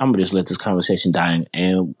shit. I'm gonna just let this conversation die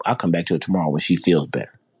and I'll come back to it tomorrow when she feels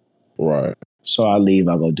better. Right. So I leave,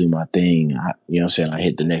 I go do my thing. You know what I'm saying? I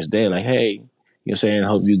hit the next day, like, hey, you know what I'm saying?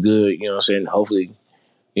 Hope you good. You know what I'm saying? Hopefully,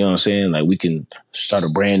 you know what I'm saying? Like, we can start a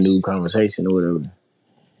brand new conversation or whatever.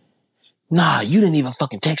 Nah, you didn't even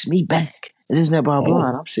fucking text me back. And this and that, blah, blah.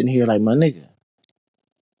 And I'm sitting here like, my nigga,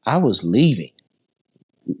 I was leaving,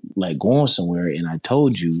 like going somewhere, and I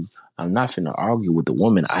told you I'm not finna argue with a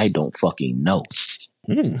woman I don't fucking know.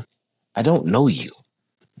 I don't know you.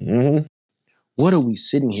 Mm-hmm. What are we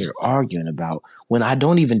sitting here arguing about when I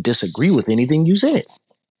don't even disagree with anything you said?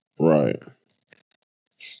 Right.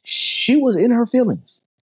 She was in her feelings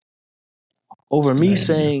over me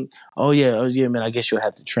saying, oh yeah, man, I guess you'll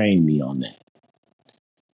have to train me on that.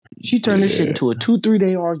 She turned this shit into a 2-3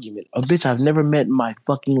 day argument. A bitch I've never met in my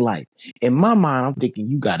fucking life. In my mind, I'm thinking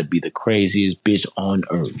you gotta be the craziest bitch on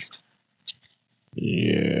earth.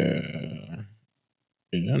 Yeah.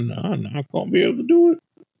 I'm not gonna be able to do it.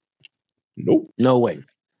 Nope. No way.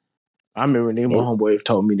 I remember my homeboy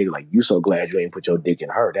told me, nigga, like, you so glad you ain't put your dick in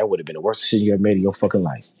her. That would have been the worst decision you ever made in your fucking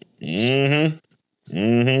life.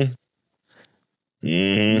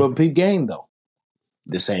 But big game, though.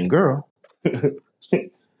 The same girl.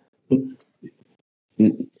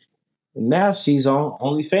 Now she's on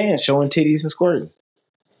OnlyFans showing titties and squirting.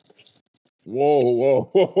 Whoa,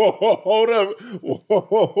 hold up.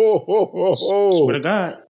 Whoa. Swear to God.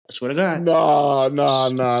 Nah. Swear to God. Nah.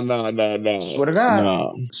 Swear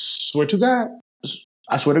to God.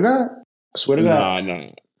 I swear to God. Nah.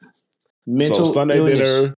 Mental so Sunday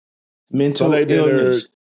illness. dinner,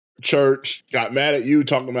 church, got mad at you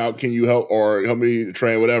talking about can you help me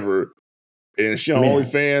train, whatever. And she on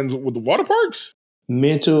OnlyFans with the water parks?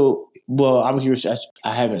 Well, I'm curious.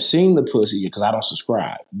 I haven't seen the pussy yet because I don't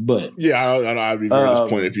subscribe. But yeah, I'd be very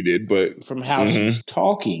disappointed if you did. But from how she's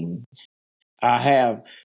talking,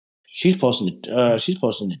 she's posting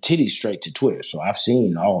the titties straight to Twitter. So I've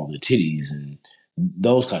seen all the titties and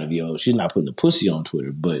those kind of videos. She's not putting the pussy on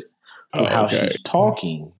Twitter, but from how she's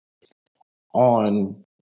talking on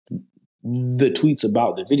the tweets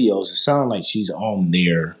about the videos, it sounds like she's on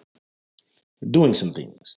there doing some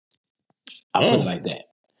things. I'll put it like that.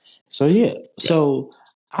 So yeah. So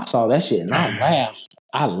I saw that shit and I laughed.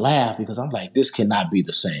 I laughed because I'm like, this cannot be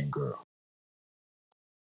the same girl.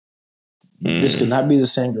 This could not be the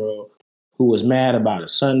same girl who was mad about a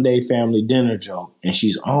Sunday family dinner joke and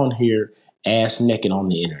she's on here ass naked on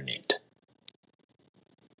the internet.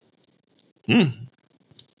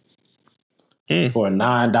 For a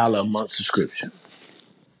 $9 a month subscription.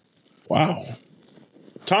 Wow.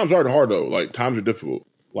 Times are hard though. Like times are difficult.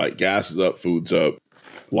 Like gas is up, food's up.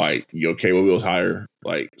 Like your cable bill's higher.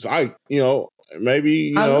 Like so I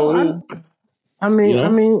maybe I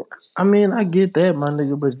get that, my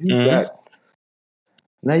nigga, but you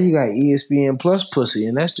got ESPN Plus pussy,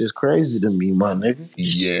 and that's just crazy to me, my nigga.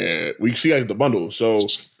 Yeah, she got the bundle. So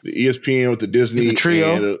the ESPN with the Disney, the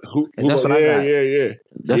trio, and and that's what I got.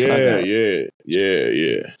 That's what I got.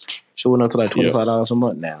 Yeah. She went up to like $25 a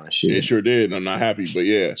month now and shit. It sure did. I'm not happy, but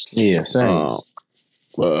yeah. Yeah, same.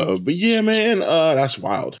 But yeah, man, that's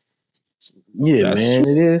wild. Yeah, man,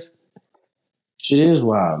 it is. Shit is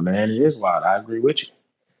wild, man. It is wild. I agree with you.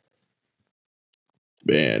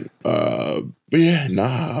 Man, but yeah,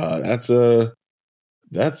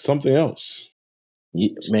 that's something else. Yeah,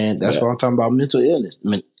 man, that's what I'm talking about, mental illness.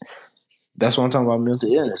 That's what I'm talking about,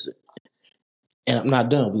 mental illness. And I'm not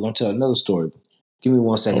done. We're going to tell another story. Give me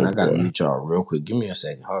 1 second. I got to meet y'all real quick. Give me a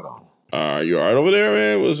second. Hold on. You all right over there,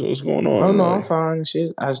 man? What's going on? Oh, no, I'm fine.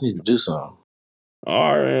 Shit. I just need to do something.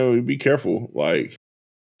 All right, man, be careful. Like,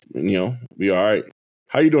 be all right.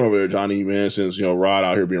 How you doing over there, Johnny, man, since, Rod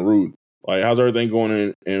out here being rude? Like, how's everything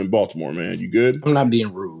going in Baltimore, man? You good? I'm not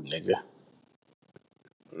being rude, nigga.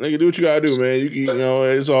 Nigga, do what you gotta do, man.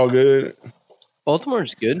 It's all good.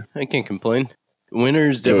 Baltimore's good. I can't complain.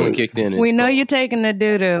 Winter's definitely kicked in. We know cold. you're taking the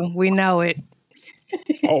doo-doo. We know it.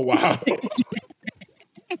 Oh, wow.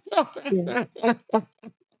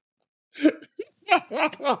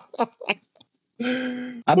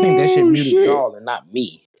 I think that shit muted y'all and not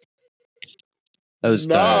me. I was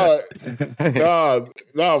tired.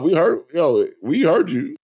 Nah, we heard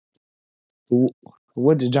you.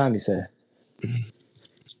 What did Johnny say?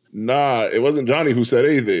 Nah, it wasn't Johnny who said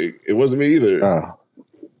anything. It wasn't me either. Oh.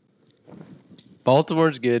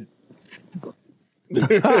 Baltimore's good. Hey,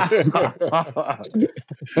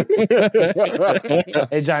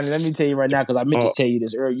 Johnny, let me tell you right now, because I meant to tell you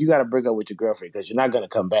this earlier. You got to break up with your girlfriend because you're not going to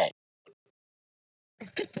come back.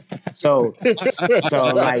 So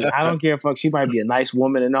like, I don't care. Fuck, she might be a nice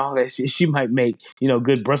woman and all that shit. She might make,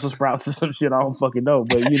 good Brussels sprouts or some shit. I don't fucking know.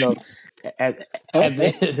 But,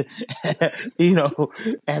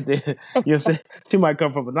 she might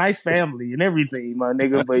come from a nice family and everything, my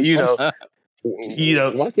nigga. But,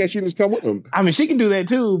 why can't she just come with him? I mean, she can do that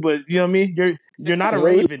too, but you know what I mean? You're not a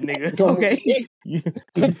raven, nigga. Okay?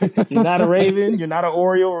 You're not a raven. You're not an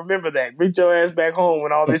Oreo. Remember that. Bring your ass back home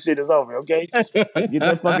when all this shit is over, okay? Get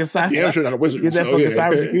that fucking cyber. Yeah, I'm sure not a wizard. Get that fucking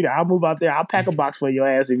cybersecurity. I'll move out there. I'll pack a box for your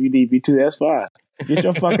ass if you need me to. That's fine. Get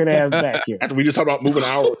your fucking ass back here. After we just talked about moving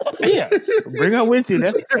out. Yeah. Bring her with you.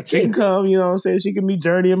 She can come, you know what I'm saying? She can meet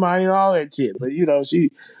Journey and mine and all that shit. But,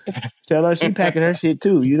 tell her she packing her shit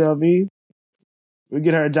too. You know what I mean? We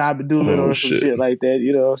get her a job at Doolittle or some shit like that.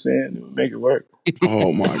 You know what I'm saying? Make it work.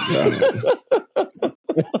 Oh, my God.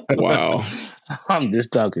 Wow. I'm just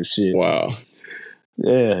talking shit. Wow.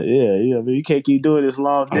 Yeah. I mean, you can't keep doing this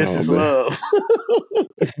long distance love.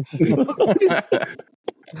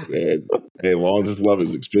 Man, hey, long distance love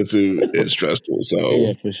is expensive and stressful. So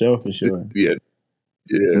yeah, for sure. Yeah.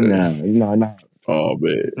 No. Oh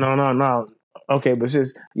man. No. Okay, but so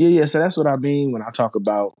that's what I mean when I talk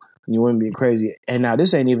about you women being crazy. And now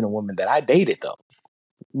this ain't even a woman that I dated though.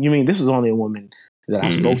 You mean this is only a woman that I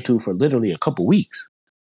spoke to for literally a couple weeks.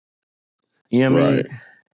 You know what I mean?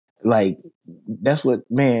 Like, that's what,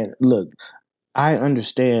 man, look, I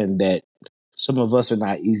understand that some of us are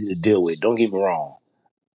not easy to deal with. Don't get me wrong.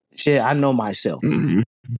 Shit, I know myself. Mm-hmm.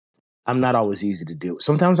 I'm not always easy to deal with.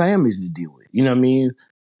 Sometimes I am easy to deal with. You know what I mean?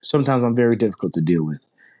 Sometimes I'm very difficult to deal with.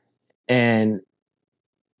 And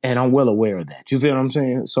I'm well aware of that. You feel what I'm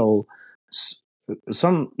saying? So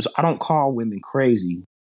I don't call women crazy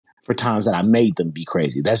for times that I made them be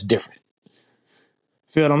crazy. That's different.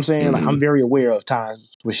 Feel what I'm saying? Mm-hmm. Like, I'm very aware of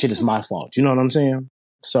times where shit is my fault. You know what I'm saying?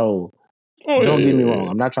 So don't get me wrong.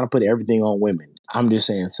 I'm not trying to put everything on women. I'm just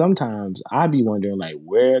saying sometimes I be wondering, like,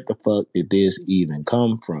 where the fuck did this even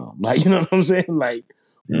come from? Like, you know what I'm saying? Like,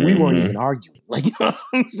 we weren't even arguing. Like, you know what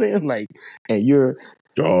I'm saying? Like, and you're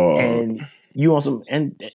and you on some,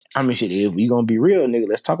 and I mean, shit, if we gonna be real, nigga,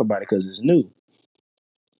 let's talk about it because it's new.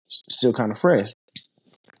 It's still kind of fresh.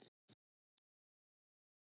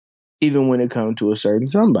 Even when it comes to a certain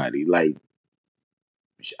somebody, like,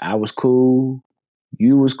 I was cool,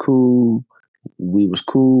 you was cool, we was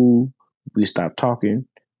cool, we stopped talking,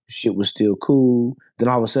 shit was still cool. Then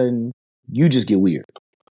all of a sudden, you just get weird.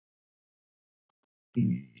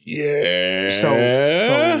 Yeah.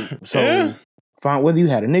 So fine. Whether you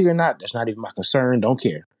had a nigga or not, that's not even my concern. Don't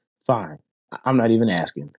care. Fine. I'm not even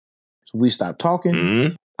asking. So we stop talking.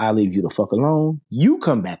 Mm-hmm. I leave you the fuck alone. You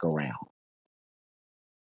come back around.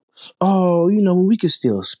 Oh, we could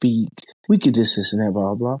still speak. We could this and that,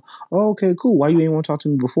 blah, blah. Oh, okay, cool. Why you ain't want to talk to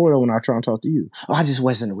me before though when I try and talk to you? Oh, I just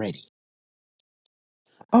wasn't ready.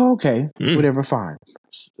 Oh, okay. Whatever, fine.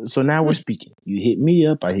 So now we're speaking. You hit me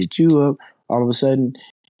up, I hit you up. All of a sudden,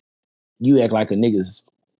 you act like a nigga's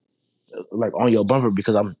like on your bumper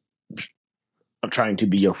because I'm trying to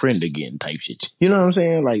be your friend again type shit. You know what I'm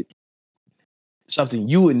saying? Like something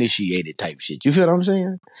you initiated type shit. You feel what I'm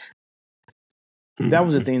saying? That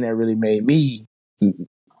was the thing that really made me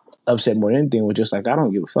upset more than anything, was just like, I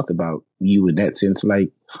don't give a fuck about you in that sense.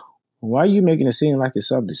 Like, why are you making it seem like it's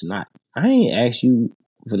something it's not? I ain't asked you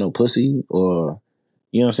for no pussy or,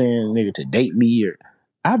 you know what I'm saying, nigga, to date me, or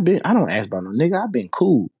I don't ask about no nigga. I've been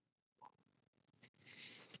cool.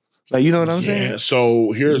 Like, you know what I'm saying? Yeah.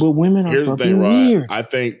 So but women are here's the fucking thing, right? weird. I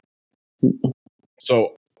think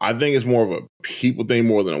it's more of a people thing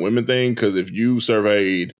more than a women thing, because if you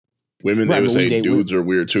surveyed women, they would say dudes are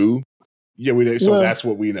weird too. Yeah, so that's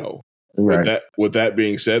what we know. Right. With that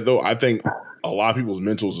being said, though, I think a lot of people's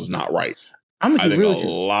mentals is not right. I'm gonna I keep think a real with you.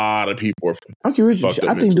 lot of people are I'm keep real with you. fucked up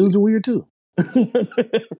I think mentally. dudes are weird too.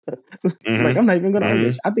 Like I'm not even gonna argue Mhm.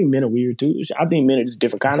 this. I think men are weird too. I think men are just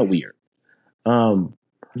different kind of weird.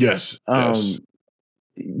 Yes.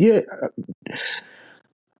 Yeah.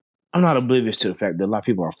 I'm not oblivious to the fact that a lot of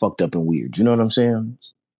people are fucked up and weird. You know what I'm saying?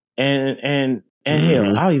 And hell,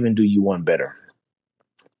 Mhm. I'll even do you one better.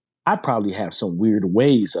 I probably have some weird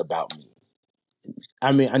ways about me.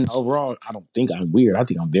 I mean, and overall, I don't think I'm weird. I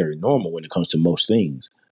think I'm very normal when it comes to most things.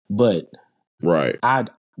 But Right.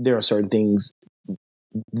 there are certain things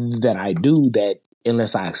that I do that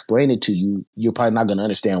unless I explain it to you, you're probably not going to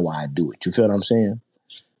understand why I do it. You feel what I'm saying?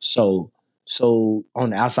 So, so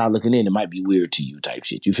on the outside looking in, it might be weird to you, type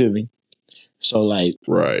shit. You feel me? So like,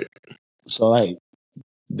 Right. so like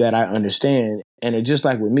that I understand, and it just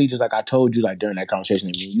like with me, just like I told you, like during that conversation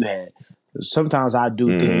that me and you had, sometimes I do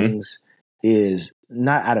Mhm. things is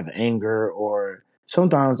not out of anger, or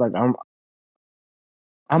sometimes like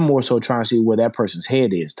I'm more so trying to see where that person's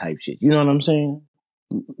head is, type shit. You know what I'm saying?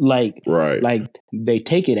 Like, Right. like they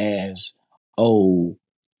take it as, oh,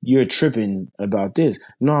 you're tripping about this.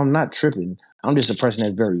 No, I'm not tripping. I'm just a person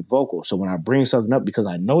that's very vocal. So when I bring something up because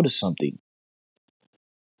I notice something,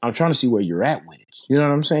 I'm trying to see where you're at with it. You know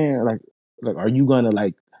what I'm saying? Like, are you gonna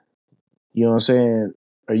like, you know what I'm saying?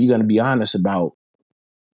 Are you gonna be honest about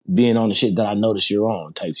being on the shit that I notice you're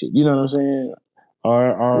on, type shit? You know what I'm saying?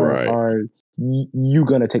 Right. Are you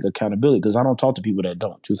gonna take accountability? Because I don't talk to people that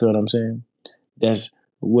don't. You feel what I'm saying? That's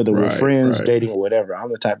whether we're Right. friends, Right. dating, or whatever.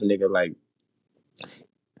 I'm the type of nigga like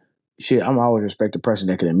shit. I'm always respect the person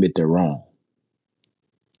that can admit they're wrong.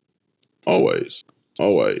 Always.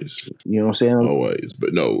 Always. You know what I'm saying? Always.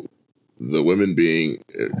 But no, the women being,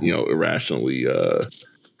 irrationally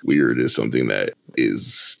weird is something that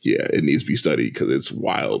is, it needs to be studied because it's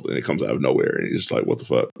wild and it comes out of nowhere and it's just like, what the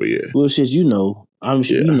fuck? But yeah. Well, shit, you know, I'm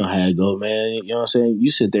sure you Yeah. know how it go, man. You know what I'm saying? You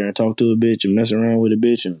sit there and talk to a bitch and mess around with a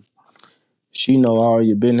bitch, and she know all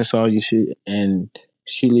your business, all your shit, and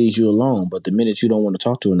she leaves you alone. But the minute you don't want to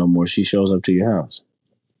talk to her no more, she shows up to your house.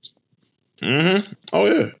 Mm-hmm. Oh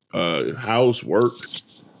yeah. House, work,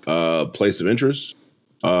 place of interest.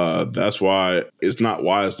 That's why it's not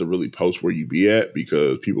wise to really post where you be at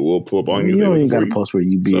because people will pull up on you if You they don't looking even got for to you. post where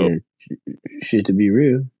you be So at. Shit, to be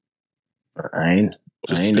real, I ain't. it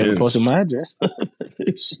I just ain't never posted depends. my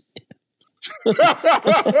address.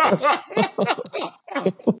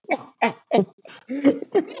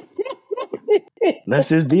 Let's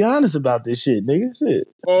just be honest about this shit, nigga. Shit.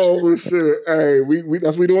 Oh shit! Hey, we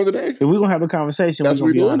that's what we doing today. If we're gonna have a conversation, we're That's what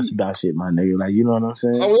gonna we be honest doing. about shit, my nigga. Like, you know what I'm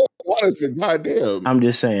saying? Oh, what is it? Goddamn. I'm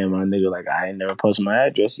just saying, my nigga, like I ain't never posted my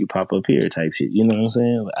address, you pop up here type shit. You know what I'm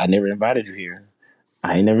saying? Like, I never invited you here.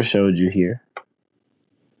 I ain't never showed you here.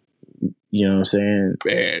 You know what I'm saying?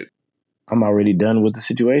 Man. I'm already done with the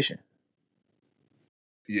situation.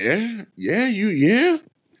 Yeah.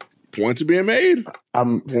 Points are being made.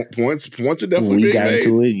 I'm Points are When definitely we being got made.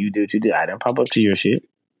 into it, you did what you did. I didn't pop up to your shit.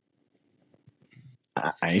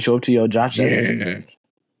 I ain't show up to your job site. Yeah.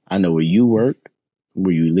 I know where you work,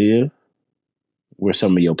 where you live, where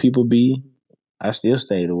some of your people be. I still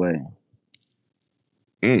stayed away.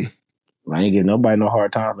 Mm. I ain't give nobody no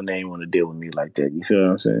hard time when they ain't want to deal with me like that. You feel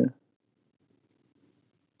what I'm saying?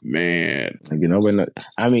 Man. Like, you know,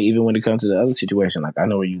 I mean, even when it comes to the other situation, like I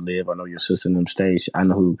know where you live, I know your sister in them states, I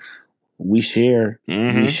know who we share. We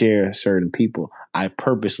Mm-hmm. share certain people. I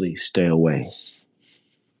purposely stay away,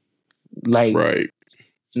 like Right.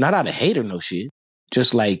 not out of hate or no shit.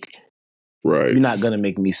 Just like Right. you're not gonna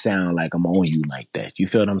make me sound like I'm on you like that. You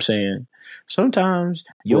feel what I'm saying? Sometimes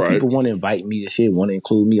your Right. people want to invite me to shit, want to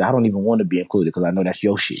include me. I don't even want to be included because I know that's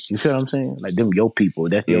your shit. You feel what I'm saying? Like them your people.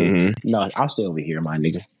 That's your. Mm-hmm. No, I'll stay over here, my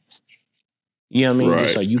nigga. You know what I mean? Just Right.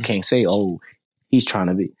 so you can't say, oh, he's trying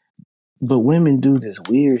to be. But women do this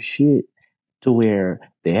weird shit to where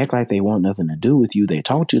they act like they want nothing to do with you. They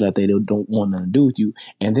talk to you like they don't want nothing to do with you.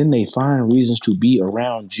 And then they find reasons to be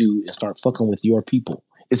around you and start fucking with your people.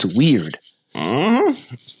 It's weird.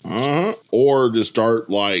 Or to start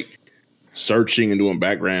like searching and doing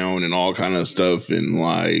background and all kind of stuff and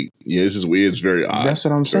like, yeah, it's just weird. It's very odd. That's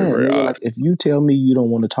what I'm It's very, saying, very nigga. odd. Like if you tell me you don't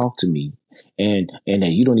want to talk to me and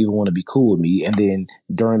that you don't even want to be cool with me, and then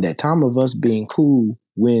during that time of us being cool,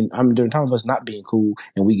 during the time of us not being cool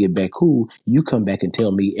and we get back cool, you come back and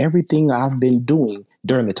tell me everything I've been doing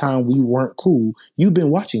during the time we weren't cool, you've been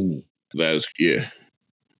watching me. That is, yeah.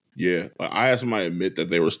 Yeah. Like, I had somebody admit that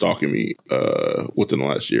they were stalking me within the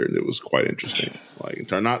last year and it was quite interesting.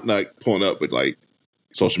 Like, not like pulling up, but like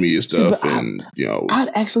social media See, but stuff and, I'd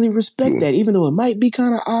actually respect doing, that, even though it might be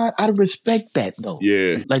kind of odd. I'd respect that though.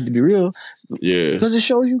 yeah. Like to be real, Yeah. because it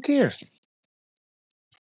shows you care.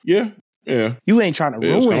 Yeah. Yeah. You ain't trying to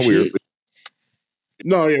Yeah, it's ruin kind of weird. shit.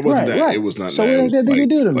 No, it wasn't Right, that. right. It was not So that. what It ain't was that big a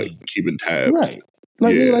deal to like me? keeping tabs. Right.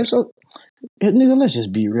 Like, nigga, Yeah. like, so, nigga, let's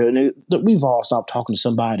just be real. Nigga. Look, we've all stopped talking to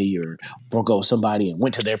somebody or broke up with somebody and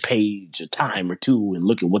went to their page a time or two and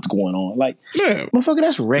look at what's going on. Like, Yeah. motherfucker,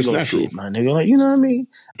 that's It's regular natural. shit, my nigga. Like, you know what I mean?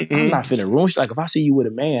 I'm not Mm-hmm. finna ruin shit. Like, if I see you with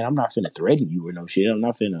a man, I'm not finna threaten you or no shit. I'm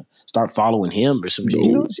not finna start following him or some shit.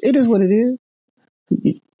 You No. know, it is what it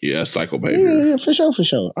is. Yeah, psycho behavior. Yeah, for sure, for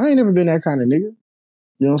sure. I ain't never been that kind of nigga.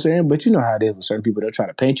 You know what I'm saying? But you know how it is with certain people. They'll try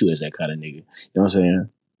to paint you as that kind of nigga. You know what I'm saying?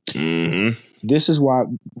 Mm-hmm. This is why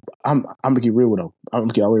I'm gonna keep real with them. I'm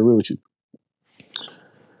gonna keep all the way real with you.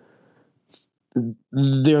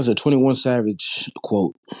 There's a 21 Savage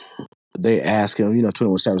quote. They ask him,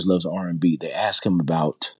 21 Savage loves R&B. They ask him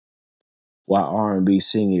about why R&B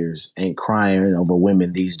singers ain't crying over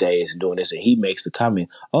women these days and doing this, and he makes the comment,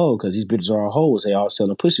 "Oh, because these bitches are all hoes. They all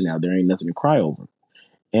selling pussy now. There ain't nothing to cry over."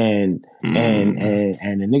 And the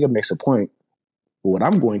nigga makes a point. What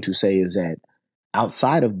I'm going to say is that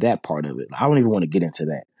outside of that part of it, I don't even want to get into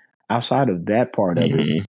that. Outside of that part of it,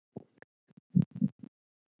 Mm-hmm.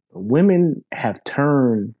 women have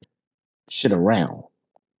turned shit around.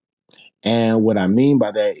 And what I mean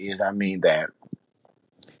by that is, I mean that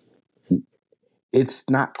it's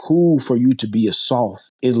not cool for you to be a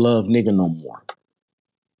soft, in love nigga no more.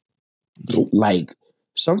 Nope. Like,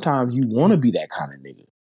 sometimes you want to be that kind of nigga.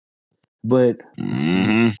 But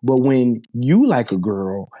Mm-hmm. but when you like a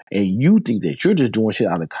girl and you think that you're just doing shit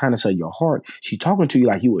out of the kindness of your heart, she talking to you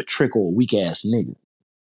like you a trick or a weak ass nigga.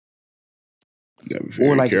 You gotta be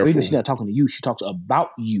Or very even careful. she's not talking to you, she talks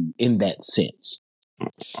about you in that sense.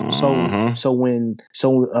 So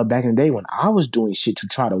Uh-huh. back in the day when I was doing shit to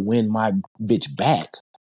try to win my bitch back,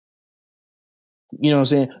 you know what I'm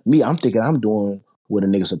saying? Me, I'm thinking I'm doing what a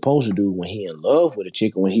nigga supposed to do when he in love with a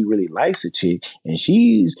chick or when he really likes a chick, and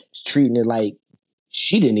she's treating it like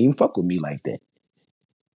she didn't even fuck with me like that.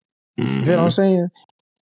 You feel what I'm Mm-hmm. saying?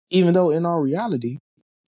 Even though in our reality,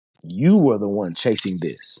 you were the one chasing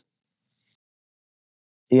this.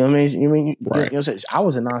 You know what I mean? You know Right. what I'm saying? I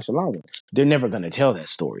was a nonchalant one. They're never gonna tell that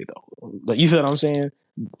story though. Like, you feel what I'm saying?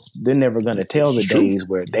 They're never gonna tell This the is true. days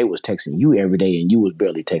where they was texting you every day and you was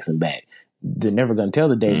barely texting back. They're never gonna tell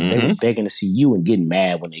the days when they were Mm-hmm. begging to see you and getting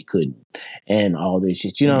mad when they couldn't, and all this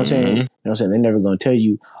shit. You know what I'm saying? You Mm-hmm. know what I'm saying? They're never gonna tell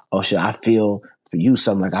you, "Oh shit, I feel for you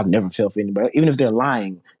something like I've never felt for anybody." Even if they're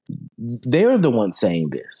lying, they're the ones saying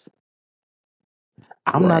this.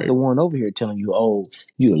 I'm not Right. the one over here telling you, "Oh,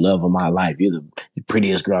 you're the love of my life. You're the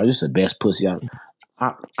prettiest girl. You're the best pussy."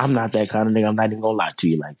 I'm not that kind of nigga. I'm not even gonna lie to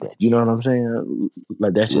you like that. You know what I'm saying?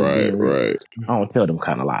 Like, that's just Right. being real. Right. I don't tell them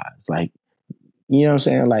kind of lies. Like, you know what I'm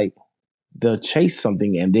saying? Like, they'll chase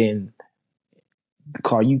something and then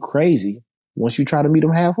call you crazy once you try to meet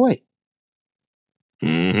them halfway.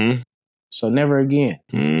 Mm-hmm. So never again.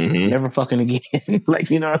 Mm-hmm. Never fucking again. Like,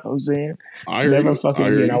 you know what I'm saying? I hear Never you. fucking I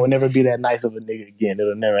hear again. I you. would never be that nice of a nigga again.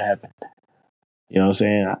 It'll never happen. You know what I'm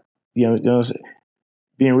saying? You know what I'm saying?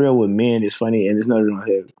 Being real with men is funny, and it's not in my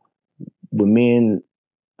head. With men,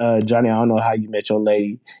 Johnny, I don't know how you met your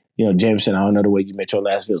lady. You know, Jameson, I don't know the way you met your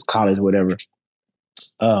last, if it was college, whatever.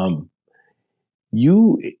 Um,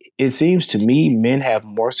 it seems to me, men have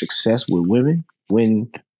more success with women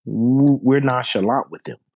when we're nonchalant with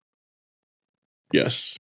them.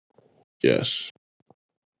 Yes. Yes.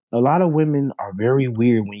 A lot of women are very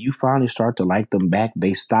weird. When you finally start to like them back,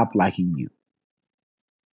 they stop liking you.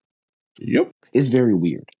 Yep. It's very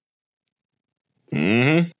weird.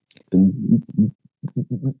 Mm-hmm.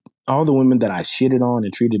 All the women that I shitted on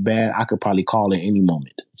and treated bad, I could probably call at any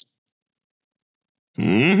moment.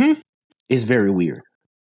 Mm-hmm. It's very weird.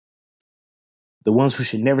 The ones who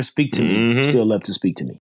should never speak to me Mm-hmm. still love to speak to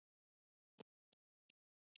me.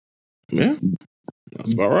 Yeah.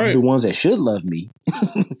 That's about right. The ones that should love me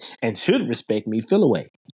and should respect me feel away.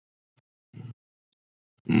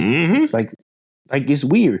 Mm-hmm. Like it's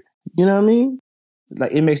weird. You know what I mean?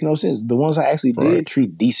 Like, it makes no sense. The ones I actually Right. did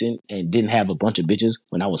treat decent and didn't have a bunch of bitches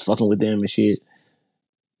when I was fucking with them and shit,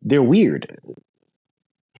 they're weird.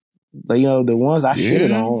 Like, you know, the ones I shitted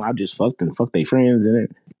Yeah. on, I just fucked and fucked their friends and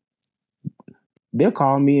it. They'll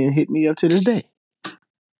call me and hit me up to this day.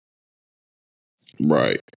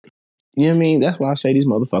 Right. You know what I mean? That's why I say these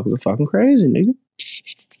motherfuckers are fucking crazy, nigga.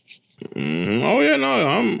 Mm-hmm. Oh yeah, no,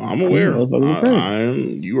 I'm These aware. motherfuckers are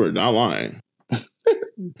crazy. You are not lying.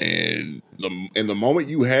 And the moment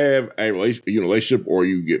you have a relationship or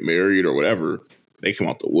you get married or whatever, they come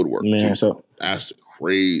out the woodwork Man, too. so That's the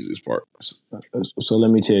craziest part.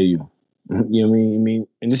 let me tell you. You know what I mean?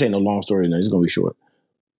 And this ain't no long story, no, it's gonna be short.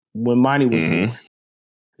 When Monty was Mm-hmm. born,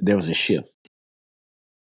 there was a shift.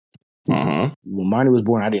 When Monty was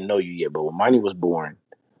born, I didn't know you yet, but when Monty was born,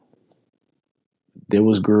 there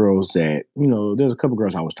was girls that, there was a couple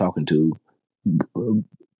girls I was talking to.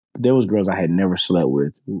 There was girls I had never slept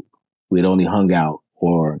with. We'd only hung out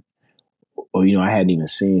or I hadn't even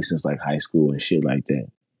seen since like high school and shit like that.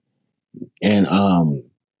 And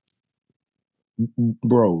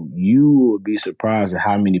bro, you would be surprised at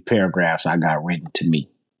how many paragraphs I got written to me.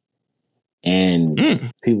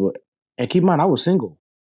 And people, and keep in mind, I was single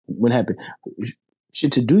when it happened.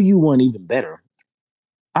 Shit, to do you one even better,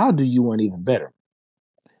 I'll do you one even better.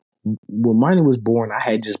 When Miney was born, I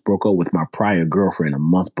had just broke up with my prior girlfriend a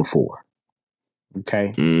month before.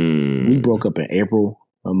 Okay? We broke up in April.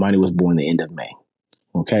 Miney was born the end of May.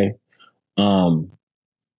 Okay?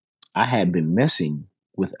 I had been messing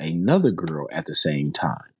with another girl at the same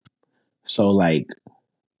time. So, like,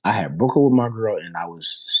 I had broke up with my girl and I was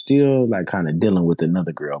still, like, kind of dealing with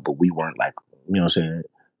another girl, but we weren't, like, you know what I'm saying?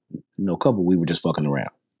 No couple, we were just fucking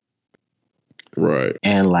around. Right.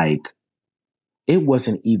 And, like, it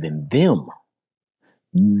wasn't even them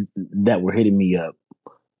that were hitting me up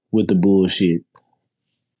with the bullshit.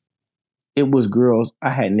 It was girls I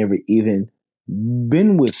had never even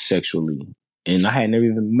been with sexually. And I had never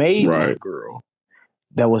even made my girl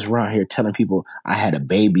that was around here telling people I had a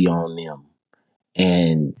baby on them.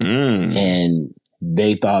 And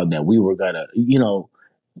they thought that we were gonna,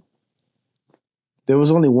 there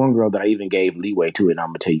was only one girl that I even gave leeway to, and I'm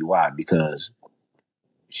gonna tell you why, because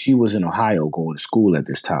she was in Ohio going to school at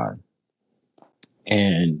this time.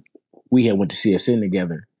 And we had went to CSN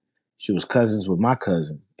together. She was cousins with my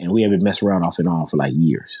cousin, and we had been messing around off and on for like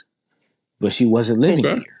years. But she wasn't living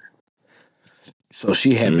here. So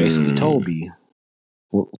she had basically told me,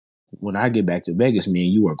 well, when I get back to Vegas, me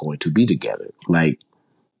and you are going to be together. Like,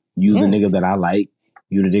 you the nigga that I like,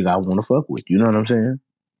 you the nigga I want to fuck with. You know what I'm saying?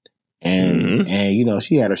 And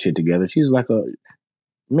she had her shit together. She's like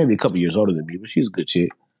maybe a couple years older than me, but she's a good shit.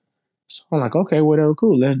 So I'm like, okay, whatever,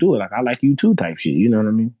 cool, let's do it. Like, I like you too type shit. You know what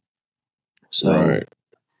I mean? So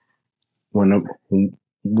when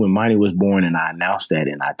Miney was born and I announced that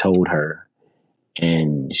and I told her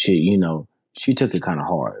and shit, she took it kind of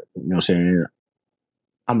hard. You know what I'm saying?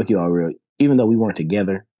 I'm gonna keep all real. Even though we weren't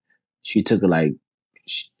together, she took it like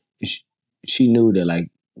she knew that,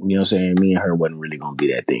 like, you know what I'm saying, me and her wasn't really gonna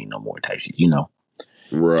be that thing no more type shit,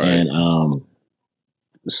 Right. And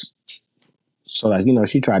so like,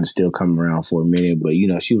 she tried to still come around for a minute, but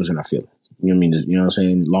she was in her feelings. You know what I mean? You know what I'm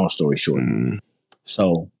saying? Long story short.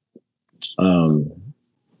 So so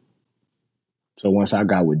once I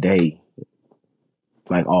got with Day,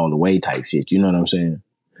 like all the way type shit, you know what I'm saying?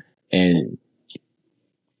 And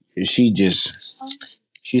she's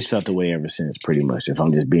felt the way ever since, pretty much, if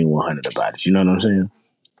I'm just being 100 about it. You know what I'm saying?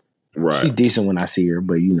 Right. She's decent when I see her,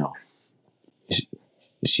 but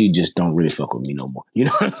she just don't really fuck with me no more. You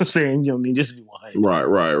know what I'm saying? You know what I mean? Just be 100.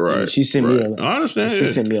 Right. And she sent me I understand. She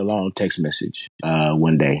sent me a long text message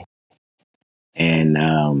one day.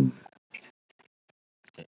 And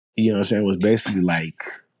you know what I'm saying? It was basically like,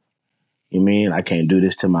 you mean I can't do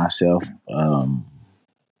this to myself?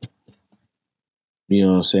 You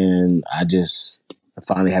know what I'm saying? I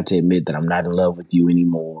finally have to admit that I'm not in love with you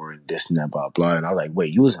anymore, and this and that, blah, blah. And I was like,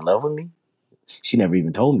 wait, you was in love with me? She never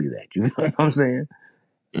even told me that. You know what I'm saying?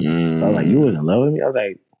 So I was like, you was in love with me? I was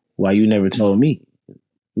like, why you never told me?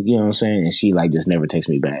 You know what I'm saying? And she like just never texts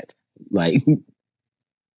me back. Like, you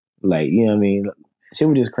know what I mean? She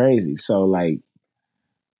was just crazy. So like,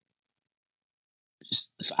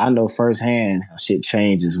 I know firsthand how shit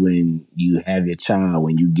changes when you have your child,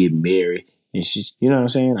 when you get married. And she's, you know what I'm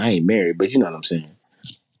saying? I ain't married, but you know what I'm saying?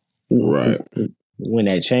 Right. When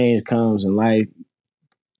that change comes in life,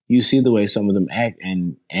 you see the way some of them act,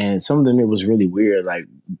 and some of them, it was really weird, like,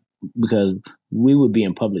 because we would be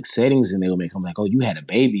in public settings and they would make them like, oh, you had a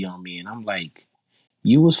baby on me. And I'm like,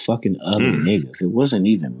 you was fucking other niggas. It wasn't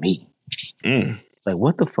even me. Like,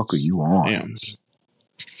 what the fuck are you on? Damn.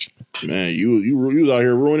 Man, you was out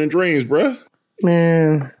here ruining dreams, bruh.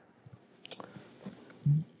 Man,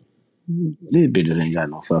 these bitches ain't got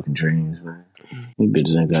no fucking dreams, man. These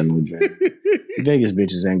bitches ain't got no dreams. Vegas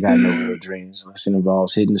bitches ain't got no real dreams. I seen the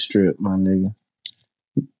balls hitting the strip, my nigga.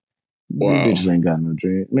 Wow. These bitches ain't got no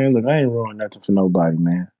dreams. Man, look, I ain't ruining nothing for nobody,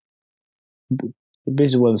 man. The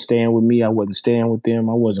bitches wasn't staying with me. I wasn't staying with them.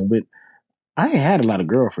 I ain't had a lot of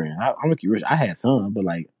girlfriends. I'm looking rich. I had some, but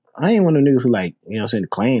like, I ain't one of the niggas who, like, you know what I'm saying,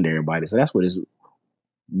 claimed everybody. So that's what is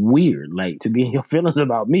weird. Like, to be in your feelings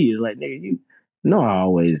about me is like, nigga, you know, I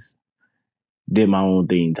always did my own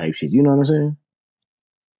thing type shit. You know what I'm saying?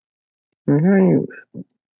 Like,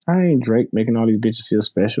 I ain't Drake making all these bitches feel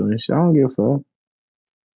special and shit. I don't give a fuck.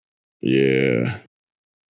 Yeah.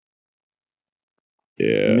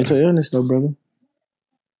 Yeah. Mental illness, though, brother.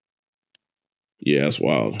 Yeah, that's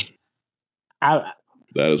wild. That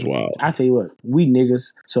is wild. I tell you what, we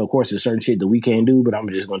niggas. So of course, there's certain shit that we can't do, but I'm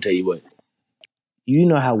just gonna tell you what. You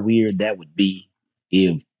know how weird that would be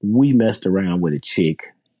if we messed around with a chick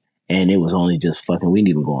and it was only just fucking. We didn't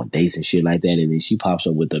even go on dates and shit like that, and then she pops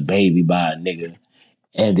up with a baby by a nigga,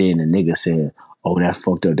 and then the nigga said, "Oh, that's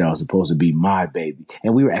fucked up. That was supposed to be my baby,"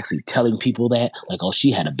 and we were actually telling people that, like, "Oh, she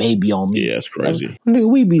had a baby on me." Yeah, that's crazy. Like, nigga,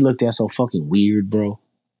 we be looked at so fucking weird, bro.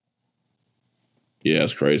 Yeah,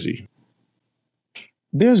 that's crazy.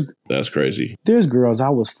 That's crazy. There's girls I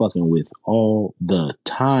was fucking with all the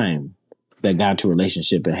time that got into a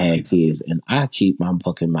relationship and had kids, and I keep my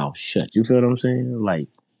fucking mouth shut. You feel what I'm saying? Like,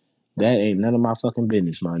 that ain't none of my fucking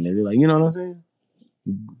business, my nigga. Like, you know what I'm saying?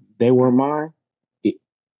 They weren't mine. It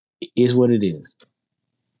is what it is.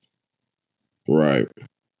 Right.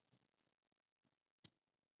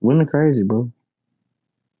 Women crazy, bro.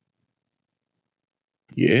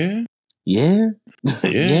 Yeah. Yeah.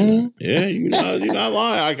 Yeah. Yeah. You're not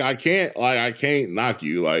lying. I can't knock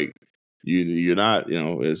you. Like, you're not,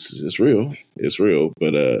 it's real. It's real.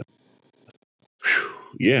 But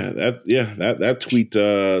that tweet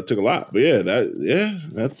took a lot. But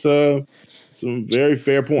that's some very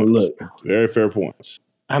fair points. Look, very fair points.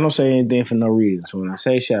 I don't say anything for no reason. So when I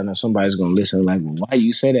say shit, I know somebody's gonna listen. Like, well, why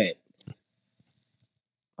you say that?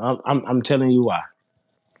 I'm telling you why.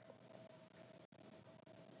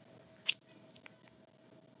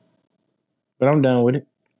 But I'm done with it.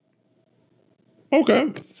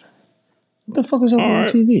 Okay. What the fuck is over on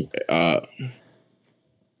TV?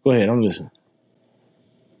 Go ahead, I'm listening.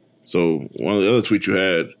 So one of the other tweets you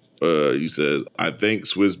had, you said, "I think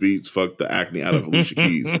Swizz Beatz fucked the acne out of Alicia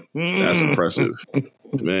Keys. That's impressive,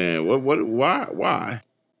 man. What? Why? Why?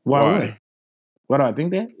 What? Why do I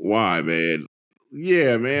think that? Why, man?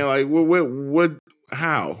 Yeah, man. Like, what?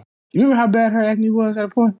 How? You remember how bad her acne was at a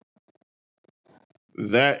point?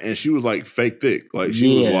 That, and she was like fake thick. Like,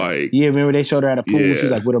 she was like, yeah. Remember they showed her at a pool. She was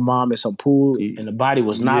like with her mom at some pool, and the body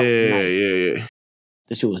was not nice. Yeah.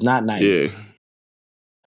 The shit was not nice. Yeah.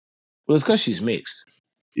 Well, it's because she's mixed.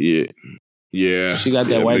 Yeah. She got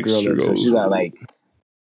that white girl, so she got like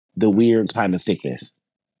the weird kind of thickness.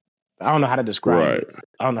 I don't know how to describe it.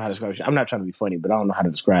 I don't know how to describe it. I'm not trying to be funny, but I don't know how to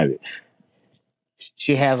describe it.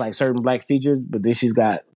 She has like certain black features, but then she's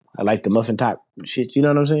got like the muffin top shit. You know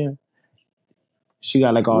what I'm saying? She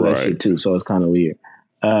got like all that shit too, so it's kind of weird.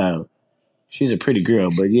 She's a pretty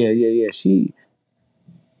girl, but yeah. She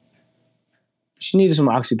needed some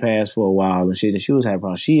oxypads for a while and shit, and she was having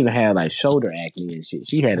problems. She even had like shoulder acne and shit.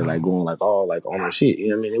 She had it like going like all like on her shit. You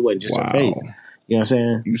know what I mean? It wasn't just her face. You know what I'm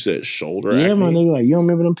saying? You said shoulder acne? Yeah, my nigga. Like, you don't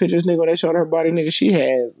remember them pictures, nigga, when they showed her body, nigga? She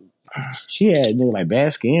had nigga like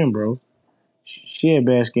bad skin, bro. She had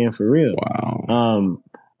bad skin for real. Wow.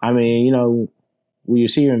 I mean, when you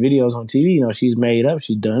see her in videos on TV, she's made up,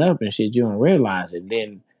 she's done up and shit. You don't realize it.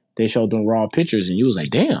 Then they showed them raw pictures, and you was like,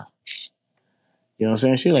 damn. You know what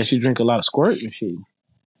I'm saying? She drink a lot of squirt and shit.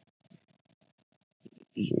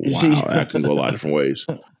 Wow, that can go a lot of different ways.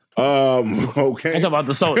 Okay. I'm talking about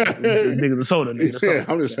the soda. The soda. Yeah,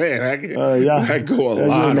 I'm just saying, that go a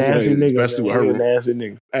lot of ways, nigga, especially with her. Nasty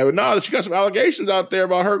nigga. Hey, but now she got some allegations out there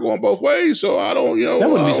about her going both ways, so I don't, that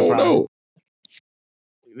wouldn't be surprising.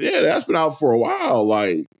 Yeah, that's been out for a while.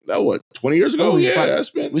 Like, that 20 years ago? Yeah,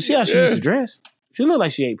 that's been. We see how she used to dress. She looked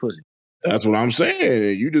like she ate pussy. That's what I'm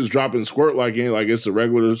saying. You just dropping squirt like it's a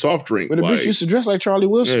regular soft drink. But the bitch used to dress like Charlie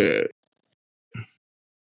Wilson. Yeah.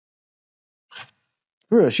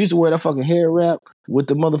 Real, she used to wear that fucking hair wrap with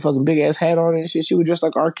the motherfucking big ass hat on and shit. She was dressed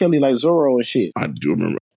like R. Kelly, like Zorro and shit. I do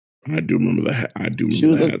remember that. I do remember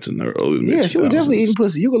that in the early mid-2000s. Yeah, she was definitely eating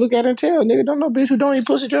pussy. You can look at her and tell, nigga, don't know bitch who don't eat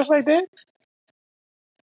pussy dressed like that.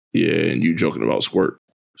 Yeah, and you joking about squirt.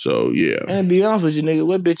 So, yeah. And to be honest with you, nigga,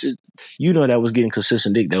 what bitches, that was getting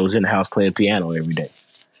consistent dick that was in the house playing piano every day?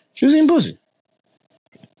 She was eating pussy.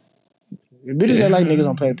 Bitches that like niggas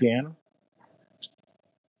don't play the piano.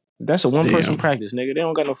 That's a one-person practice, nigga. They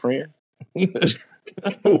don't got no friend. They don't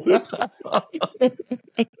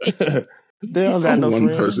got no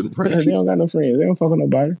friends. They don't got no friends. They don't fuck with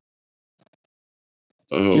nobody.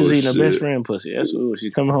 Oh, she was eating her best friend pussy. That's what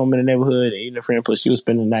she coming home in the neighborhood and eating her friend pussy. She was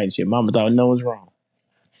spending the night and shit. Mama thought no one's wrong.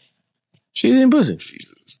 She's eating pussy.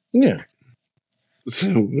 Jesus. Yeah. It's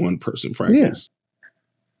a one-person practice.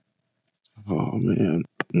 Yeah. Oh, man.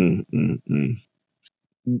 And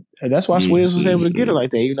that's why Swizz was able to get her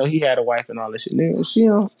like that. Even though he had a wife and all that shit.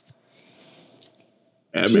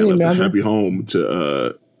 That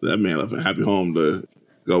man left a happy home to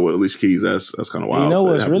go with Alicia Keys. That's kind of wild. You know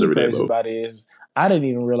what's really crazy about it is I didn't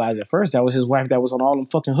even realize at first that was his wife that was on all them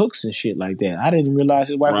fucking hooks and shit like that. I didn't realize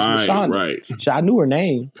his wife was Mashonda. Right. So I knew her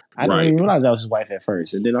name. I didn't Right. even realize that was his wife at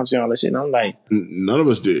first. And then I'm seeing all this shit, and I'm like, None of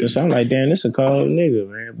us did. so I'm like, damn, this a cold nigga,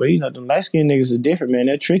 man. But you know, them light skinned niggas are different, man.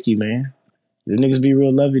 They're tricky, man. The niggas be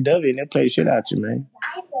real lovey dovey and they play shit out you, man.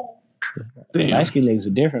 Damn. Light skinned niggas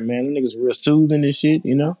are different, man. Them niggas are real soothing and shit,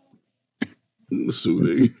 you know?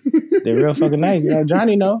 Soothing. They're real fucking nice. You know,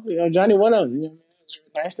 Johnny know. You know, Johnny one of them. You know,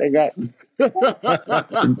 nice. They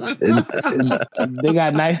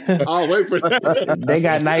got nice. I'll wait for that. They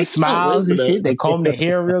got nice smiles and shit. They comb their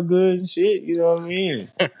hair real good and shit. You know what I mean?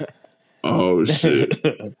 Oh shit.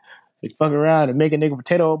 They fuck around and make a nigga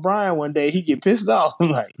Potato O'Brien one day. He get pissed off.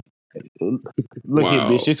 Like, look here,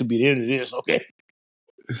 bitch. It could be the end of this, okay?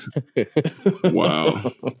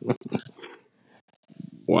 Wow.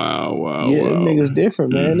 Yeah, them niggas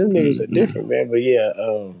different, man. Them niggas are different, man. But yeah,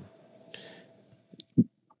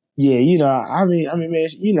 yeah, you know, I mean, man,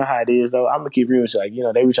 you know how it is, though. I'm gonna keep real with you. Like, you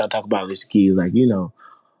know, they were trying to talk about this kids, like, you know,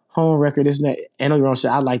 home record, this and that. And on your own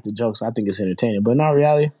shit, I like the jokes. I think it's entertaining. But in all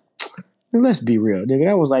reality, let's be real, nigga.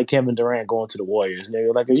 That was like Kevin Durant going to the Warriors,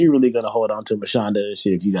 nigga. Like, are you really gonna hold on to Mashonda and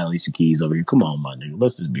shit if you got Alicia Keys over here? Come on, my nigga.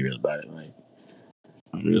 Let's just be real about it. Like,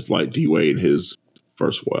 I mean, it's like D-Wade, his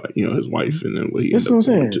first wife, you know, his wife, and then what he that's ended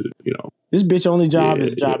what up I'm saying. going to, you know. This bitch only job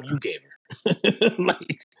is the job you gave her.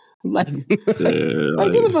 like, get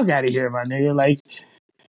the fuck out of here, my nigga. Like,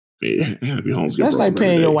 yeah, be home that's like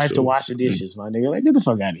paying your wife to wash the dishes, my nigga. Like, get the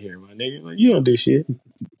fuck out of here, my nigga. Like, you don't do shit. Get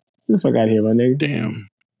the fuck out of here, my nigga. Damn.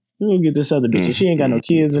 You gonna get this other bitch, and she ain't got no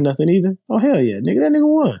kids or nothing either. Oh hell yeah, nigga, that nigga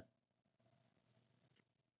won.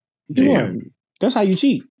 He won. That's how you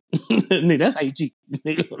cheat. Nigga, that's how you cheat.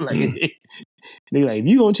 Nigga, like, nigga, like, if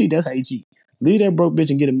you gonna cheat, that's how you cheat. Leave that broke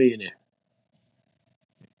bitch and get a millionaire.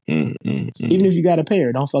 Even if you gotta pay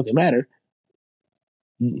her, don't fucking matter.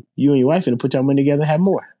 You and your wife finna put your money together and have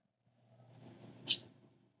more.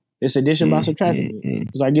 It's addition by subtraction.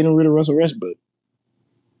 It's like getting rid of Russell Westbrook.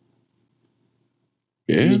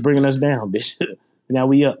 Yeah. He's bringing us down, bitch. Now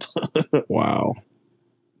we up. Wow.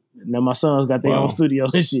 Now my sons got their own studio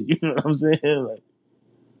and shit. You know what I'm saying? Like,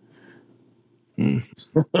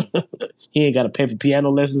 he ain't got to pay for piano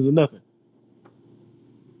lessons or nothing.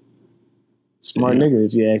 Smart nigga,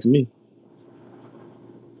 if you ask me.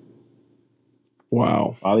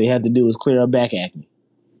 Wow. All he had to do was clear up back acne.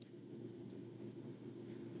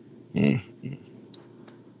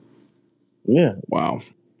 Yeah. Wow.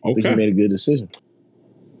 I think he made a good decision.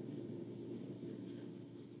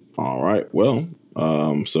 All right. Well,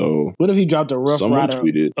 so what if he dropped a Rough Rider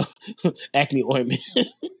tweeted acne ointment?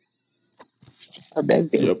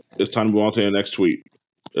 Yep. It's time to move on to the next tweet.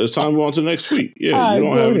 It's time to move on to the next tweet. Yeah, you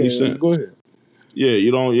don't have any sense. Go ahead. Yeah,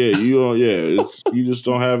 you don't. Yeah, you don't. Yeah, you just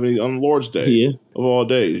don't have any on Lord's Day of all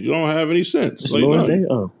days. You don't have any sense. It's like, Lord's Day.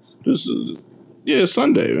 Oh, this is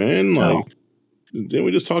Sunday, man. Like, didn't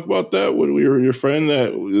we just talk about that? What your friend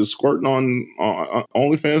that is squirting on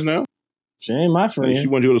OnlyFans now? She ain't my friend. Like, she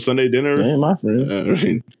went to go to Sunday dinner. She ain't my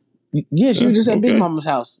friend. Yeah, she was just at Big Mama's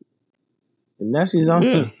house, and now she's on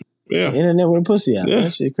the internet with a pussy out.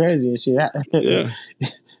 That shit crazy and shit. Yeah.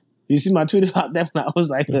 You see my tweet about that when I was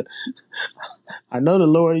like, I know the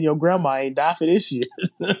Lord and your grandma ain't die for this shit.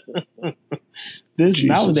 This is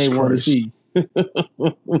not what they want to see.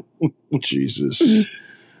 Jesus.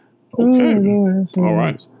 Okay. All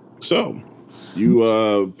right. So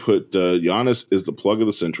you put Giannis is the plug of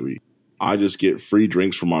the century. I just get free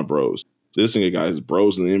drinks from my bros. This nigga got his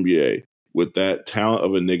bros in the NBA with that talent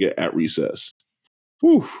of a nigga at recess.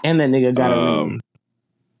 Whew. And that nigga got a ring.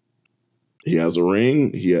 He has a ring.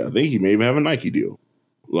 I think he may even have a Nike deal.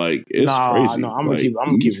 Like, it's crazy. No, I'm gonna keep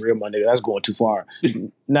it real, my nigga. That's going too far.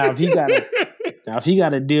 Now, if he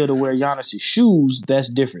got a deal to wear Giannis' shoes, that's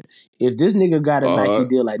different. If this nigga got a Nike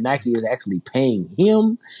deal, like Nike is actually paying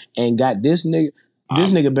him and got this nigga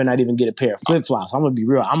better not even get a pair of flip flops. I'm gonna be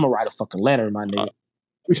real. I'm gonna write a fucking letter, my nigga.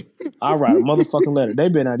 I'll write a motherfucking letter. They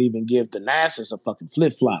better not even give the Nasus a fucking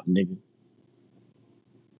flip flop, nigga.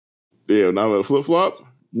 Yeah, not a flip flop.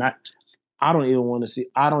 I don't even want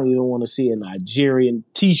to see a Nigerian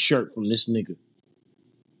T-shirt from this nigga.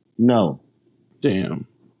 No. Damn.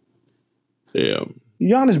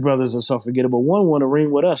 Giannis brothers are so forgettable. One won a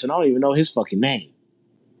ring with us, and I don't even know his fucking name.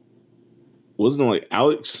 Wasn't it like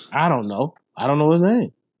Alex? I don't know. I don't know his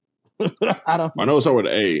name. I know it's over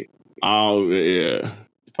with A. Oh yeah.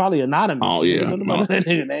 Probably anonymous. Oh yeah. That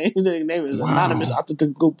nigga name. His name is Anonymous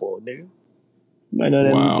Antetokounmpo, nigga. You might know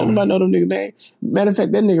that. Nobody know them nigga name. Matter of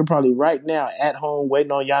fact, that nigga probably right now at home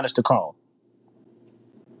waiting on Giannis to call.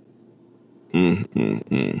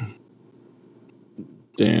 Damn.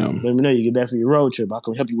 Damn. Let me know you get back from your road trip. I'll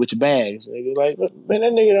come help you with your bags. Nigga, like, man,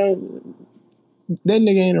 that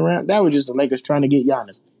nigga ain't around. That was just the Lakers trying to get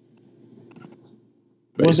Giannis.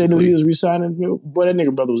 Once they knew he was resigning, boy, that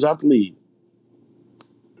nigga brother was out the league.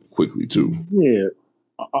 Quickly, too. Yeah.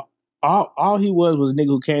 All he was a nigga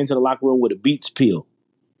who came to the locker room with a Beats pill.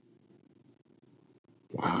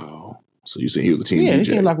 Wow. So you saying he was a team Yeah, DJ? he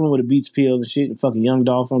came to the locker room with a Beats pill and shit, and fucking Young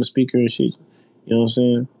Dolph on the speaker and shit. You know what I'm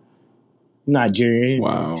saying? Nigerian.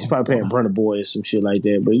 Wow. He's probably playing Burna Boy or some shit like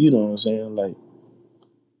that, but you know what I'm saying? Like,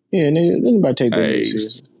 yeah, nigga, anybody take that nigga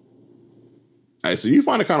seriously. Hey, so you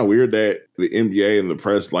find it kind of weird that the NBA and the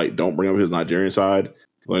press like don't bring up his Nigerian side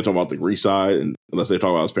when they talk about the Greece side, and unless they talk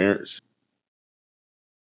about his parents?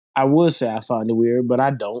 I would say I find it weird, but I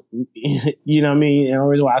don't. You know what I mean? And the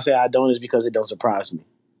reason why I say I don't is because it don't surprise me.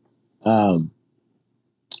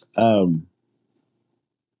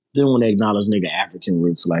 Didn't want to acknowledge nigga African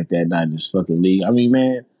roots like that, not in this fucking league. I mean,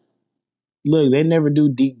 man, look, they never do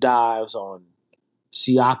deep dives on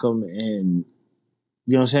Siakam and,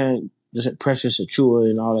 you know what I'm saying, just Precious Achua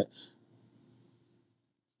and all that.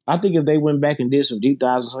 I think if they went back and did some deep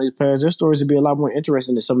dives on some of these players, their stories would be a lot more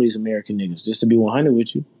interesting than some of these American niggas, just to be 100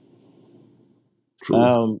 with you.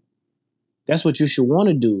 True. That's what you should want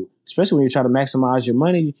to do, especially when you're trying to maximize your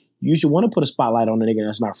money. You should want to put a spotlight on the nigga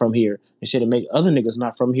that's not from here instead of make other niggas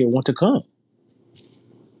not from here want to come.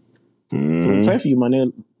 Come play for you, my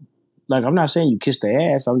nigga. Like, I'm not saying you kiss their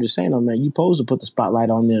ass. I'm just saying, man, you supposed to put the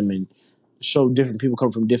spotlight on them and show different people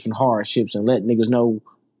come from different hardships and let niggas know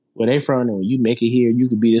where they from. And when you make it here, you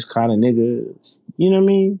could be this kind of nigga. You know what I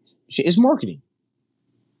mean? It's marketing.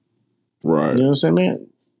 Right. You know what I'm saying, man?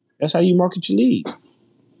 That's how you market your league.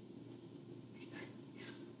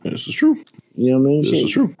 This is true. You know what I mean? This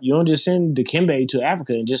is true. You don't just send Dikembe to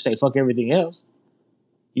Africa and just say fuck everything else.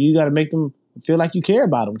 You got to make them feel like you care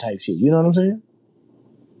about them type shit. You know what I'm saying?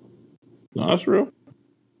 No, that's real.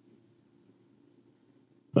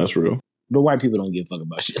 That's real. But white people don't give a fuck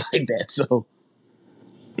about shit like that. So,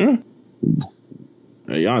 Hey,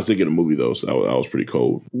 Giannis did get a movie though, so that was pretty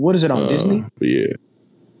cold. What is it on Disney? But yeah.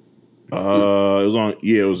 It was on.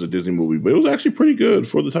 Yeah, it was a Disney movie, but it was actually pretty good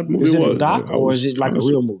for the type of movie is it it was. A doc or is it like a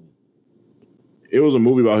real movie? It was a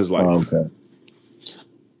movie about his life. Oh, okay.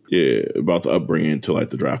 Yeah, about the upbringing to like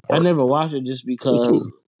the draft part. I never watched it just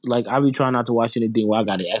because, like, I be trying not to watch anything where I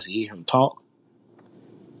got to actually hear him talk.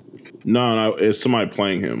 No, it's somebody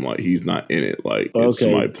playing him. Like he's not in it. Like it's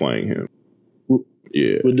somebody playing him.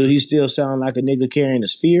 Yeah. But do he still sound like a nigga carrying a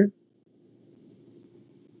sphere?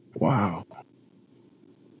 Wow.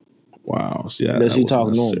 See, does he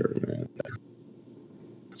talk normal? Man.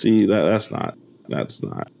 See, that's not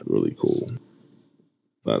really cool.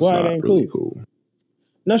 That's not really cool.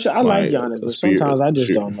 No, sure, I like Giannis, but sometimes I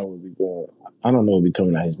just don't know what be going. I don't know what be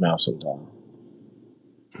coming out his mouth sometimes.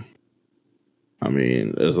 I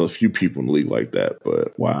mean, there's a few people in the league like that,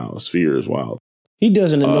 but wow, Sphere is wild. He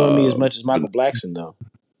doesn't annoy me as much as Michael Blackson, though.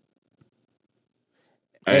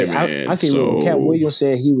 Hey, man, I can't remember. Cat Williams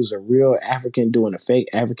said he was a real African doing a fake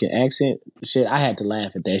African accent. Shit, I had to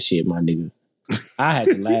laugh at that shit, my nigga. I had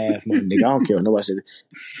to laugh, my nigga. I don't care what nobody said.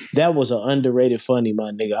 That was an underrated funny,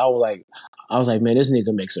 my nigga. I was like, man, this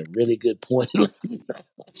nigga makes a really good point. You know what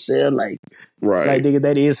I'm saying? Like, nigga,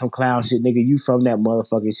 that is some clown shit, nigga. You from that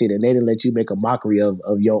motherfucking shit, and they didn't let you make a mockery of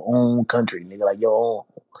your own country, nigga. Like your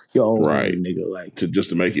own right, home, nigga. Like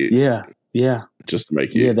just to make it, just to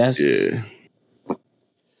make it, that's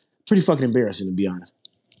pretty fucking embarrassing, to be honest.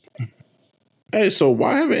 Hey, so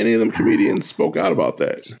why haven't any of them comedians spoke out about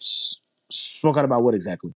that? Spoke out about what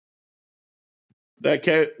exactly? That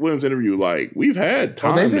Cat Williams interview. Like, we've had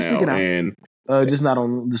time they've been now, speaking out. And just not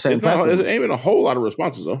on the same platform. There ain't been a whole lot of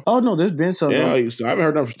responses, though. Oh, no, there's been some. Yeah, I haven't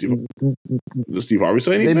heard nothing from Steve. Does Steve Harvey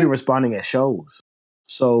say anything? They've been responding at shows.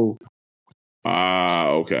 So,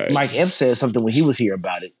 okay. Mike Epps said something when he was here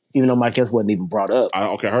about it, even though Mike Epps wasn't even brought up.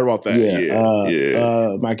 I heard about that.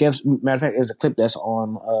 Yeah. Mike Epps, matter of fact, there's a clip that's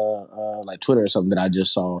on like Twitter or something that I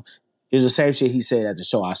just saw. It's the same shit he said at the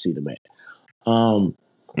show I see them at.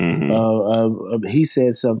 He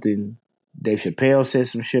said something. Dave Chappelle said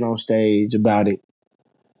some shit on stage about it.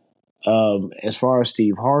 As far as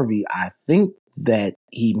Steve Harvey, I think that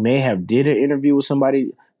he may have did an interview with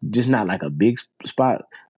somebody, just not like a big spot.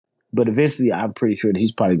 But eventually, I'm pretty sure that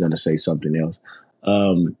he's probably going to say something else.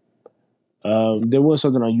 There was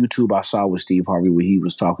something on YouTube I saw with Steve Harvey where he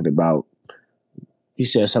was talking about. He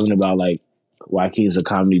said something about like why Kings of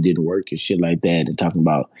Comedy didn't work and shit like that, and talking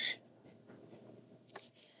about.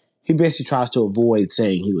 He basically tries to avoid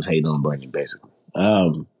saying he was hating on Bernie, basically.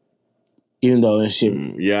 Even though and shit,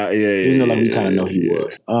 even though like we kind of know he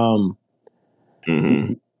was.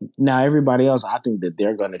 Now, everybody else, I think that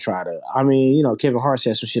they're going to try to. I mean, Kevin Hart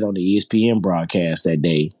said some shit on the ESPN broadcast that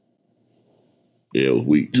day. Yeah, it was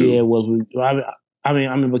weak too. Yeah, it was weak.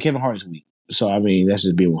 But Kevin Hart is weak. So, I mean, that's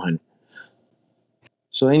just being 100.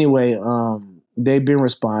 So, anyway, they've been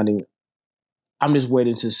responding. I'm just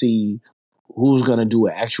waiting to see who's going to do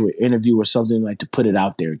an actual interview or something like to put it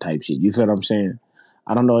out there type shit. You feel what I'm saying?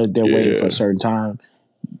 I don't know if they're waiting for a certain time.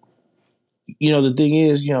 The thing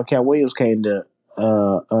is, Cat Williams came to,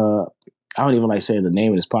 I don't even like saying the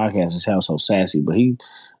name of this podcast. It sounds so sassy, but he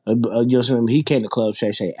came to Club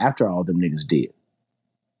Shay Shay after all them niggas did.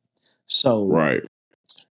 So, right.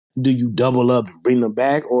 Do you double up and bring them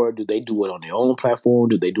back, or do they do it on their own platform?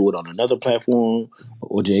 Do they do it on another platform,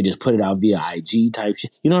 or do they just put it out via IG type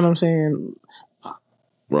shit? You know what I'm saying?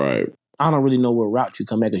 Right. I don't really know what route you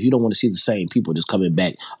come back because you don't want to see the same people just coming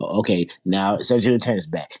back. Okay, now Cedric Entertainer's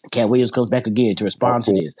back. Cat Williams comes back again to respond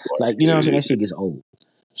to this. Like, you know what I'm saying? That shit gets old.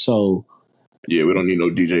 So. Yeah, we don't need no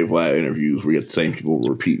DJ Vlad interviews where you get the same people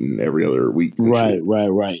repeating every other week. Right.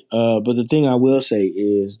 But the thing I will say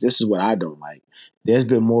is this is what I don't like. There's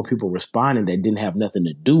been more people responding that didn't have nothing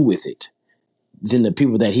to do with it than the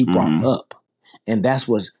people that he brought up. And that's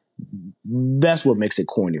what makes it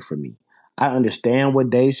corny for me. I understand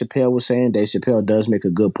what Dave Chappelle was saying. Dave Chappelle does make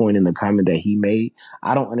a good point in the comment that he made.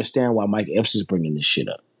 I don't understand why Mike Epps is bringing this shit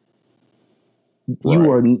up.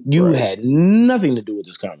 You had nothing to do with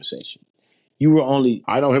this conversation. You were only.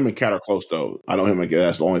 I know him and Cat are close though. I know him and Cat.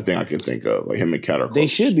 That's the only thing I can think of. Like him and Cat are close. They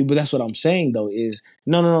should be, but that's what I'm saying though. Is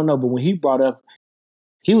no. But when he brought up,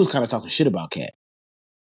 he was kind of talking shit about Cat.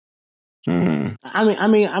 Mm-hmm.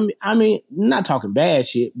 I mean, not talking bad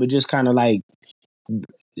shit, but just kind of like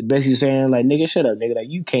basically saying like, nigga, shut up, nigga.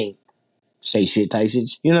 Like you can't say shit type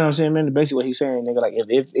shit. You know what I'm saying, man? Basically what he's saying, nigga. Like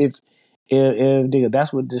if nigga,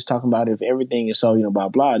 that's what this talking about. If everything is so blah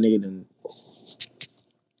blah, nigga, then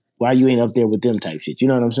why you ain't up there with them type shit? You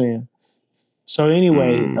know what I'm saying? So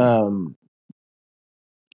anyway,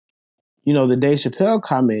 the Dave Chappelle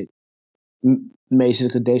comment made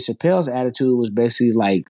sense because Dave Chappelle's attitude was basically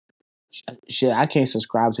like, shit, I can't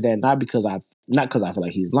subscribe to that. Not because I feel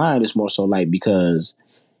like he's lying. It's more so like because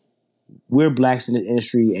we're blacks in the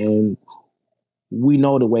industry and we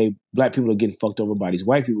know the way black people are getting fucked over by these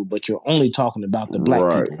white people, but you're only talking about the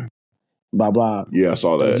black people. Blah blah. Yeah, I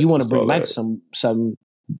saw that. If you want to bring light to some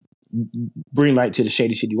bring light to the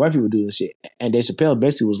shady shit you white people do and shit. And Dave Chappelle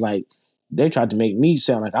basically was like, they tried to make me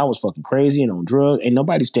sound like I was fucking crazy and on drugs. Ain't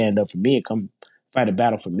nobody stand up for me and come fight a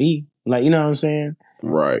battle for me. Like, you know what I'm saying?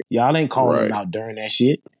 Right. Y'all ain't calling them out during that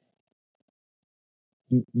shit.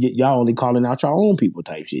 Y'all only calling out your own people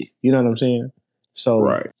type shit. You know what I'm saying? So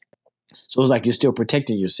it's like you're still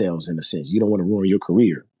protecting yourselves in a sense. You don't want to ruin your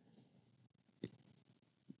career.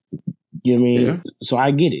 You know what I mean? Yeah. So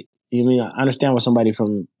I get it. You know what I mean? I understand why somebody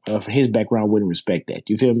from his background wouldn't respect that.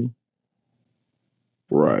 You feel me?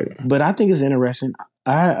 Right. But I think it's interesting.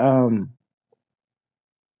 I've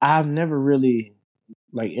never really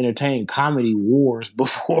like entertained comedy wars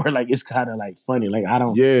before. Like it's kind of like funny. Like I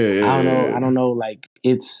don't know. I don't know. Like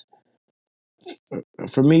it's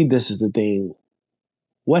for me. This is the thing.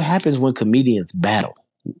 What happens when comedians battle?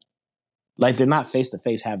 Like they're not face to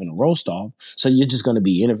face having a roast off. So you're just going to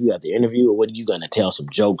be interview after interview, or what are you going to tell some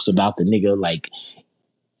jokes about the nigga? Like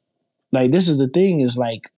this is the thing. Is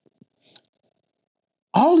like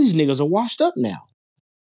all these niggas are washed up now.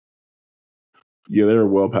 Yeah, they're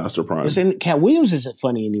well past their prime. Listen, Cat Williams isn't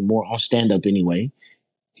funny anymore on stand up anyway.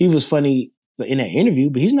 He was funny in that interview,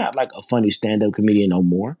 but he's not like a funny stand up comedian no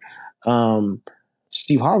more.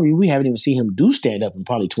 Steve Harvey, we haven't even seen him do stand up in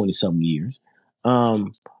probably 20 something years.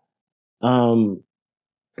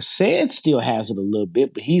 Said still has it a little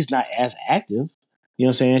bit, but he's not as active, you know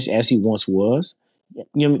what I'm saying, as he once was.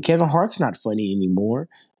 Kevin Hart's not funny anymore.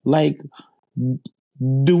 Like,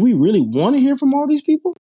 do we really want to hear from all these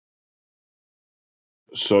people?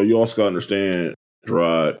 So you also got to understand,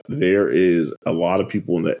 Gerard, there is a lot of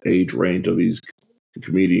people in the age range of these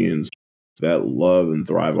comedians that love and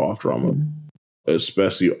thrive off drama,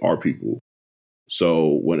 especially our people.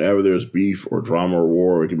 So whenever there's beef or drama or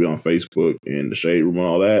war, it could be on Facebook and the shade room and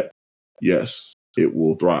all that. Yes, it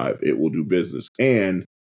will thrive. It will do business. And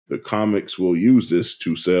the comics will use this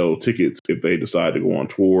to sell tickets if they decide to go on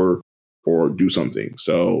tour or do something.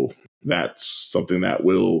 So that's something that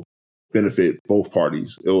will benefit both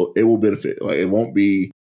parties. It will benefit. Like it won't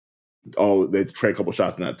be, oh, they trade a couple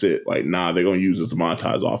shots and that's it. Like, nah, they're going to use this to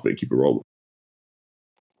monetize off it and keep it rolling.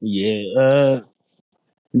 Yeah.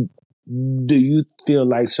 Do you feel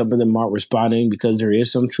like some of them aren't responding because there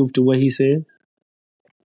is some truth to what he said?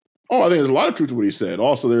 Oh, I think there's a lot of truth to what he said.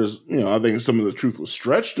 Also, there's, I think some of the truth was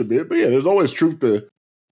stretched a bit, but yeah, there's always truth to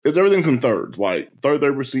it's everything's in thirds, like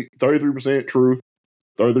 33% truth,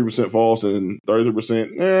 33% false, and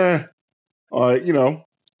 33%,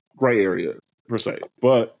 gray area per se.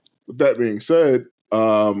 But with that being said,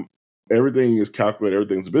 everything is calculated.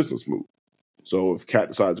 Everything's a business move. So if Cat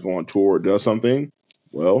decides to go on tour or does something,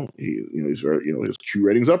 well, he's very, his Q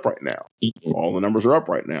rating's up right now. All the numbers are up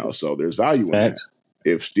right now. So there's value in that.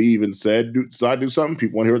 If Steve and decide to do something,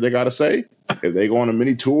 people want to hear what they got to say. If they go on a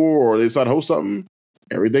mini tour or they decide to host something,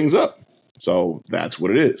 everything's up. So that's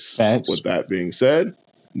what it is. Facts. With that being said,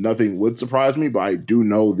 nothing would surprise me, but I do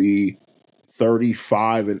know the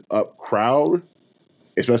 35 and up crowd,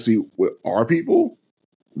 especially with our people,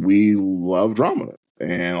 we love drama.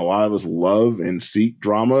 And a lot of us love and seek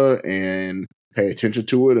drama and pay attention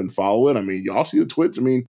to it and follow it. I mean, y'all see the Twitch. I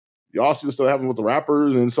mean, y'all see the stuff happening with the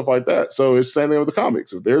rappers and stuff like that. So it's the same thing with the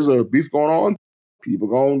comics. If there's a beef going on, people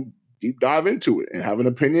going to deep dive into it and have an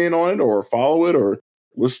opinion on it or follow it or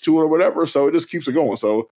listen to it or whatever. So it just keeps it going.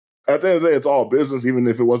 So at the end of the day, it's all business, even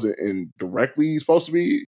if it wasn't directly supposed to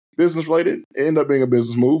be business related. It ended up being a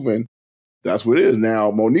business move, and that's what it is. Now,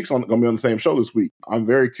 Monique's going to be on the same show this week. I'm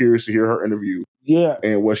very curious to hear her interview. Yeah.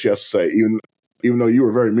 And what she has to say. Even though you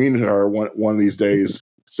were very mean to her one of these days,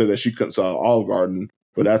 said that she couldn't sell Olive Garden,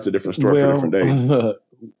 but that's a different story for a different day.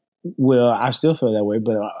 Well, I still feel that way,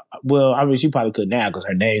 but I mean, she probably could now because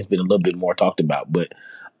her name's been a little bit more talked about. But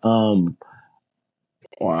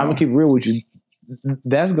Wow. I'm gonna keep it real with you.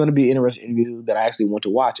 That's going to be an interesting interview that I actually want to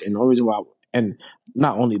watch, and the only reason why, and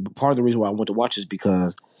not only, but part of the reason why I want to watch is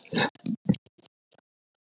because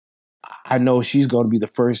I know she's going to be the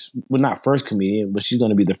first, well, not first comedian, but she's going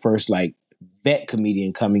to be the first like vet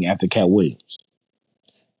comedian coming after Cat Williams.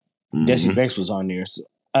 Mm-hmm. Desi Bex was on there. So,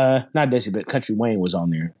 not Desi, but Country Wayne was on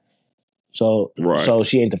there. So, right. So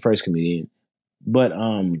she ain't the first comedian, but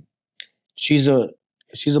she's a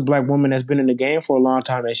black woman that's been in the game for a long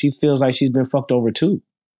time, and she feels like she's been fucked over too.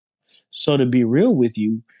 So to be real with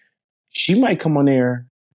you, she might come on there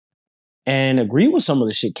and agree with some of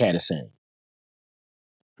the shit Cat is saying.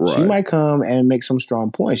 Right. She might come and make some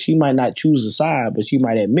strong points. She might not choose a side, but she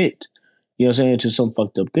might admit, you know what I'm saying, to some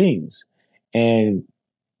fucked up things. And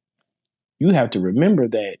you have to remember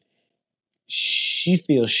that she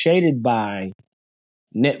feels shaded by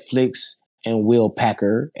Netflix and Will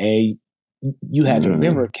Packer. And you have to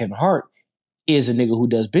remember Kevin Hart is a nigga who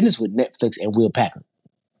does business with Netflix and Will Packer.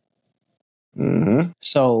 Mm-hmm.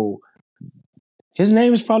 So his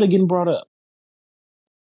name is probably getting brought up.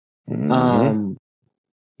 Mm-hmm.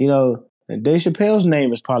 Dave Chappelle's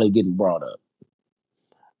name is probably getting brought up.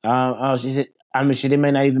 She said, I mean, shit, it may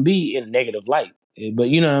not even be in a negative light, but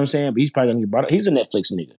you know what I'm saying? But he's probably gonna get brought up. He's a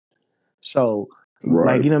Netflix nigga. So,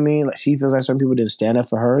 like, you know what I mean? Like, she feels like some people didn't stand up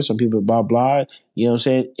for her, some people blah, blah, you know what I'm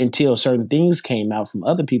saying? Until certain things came out from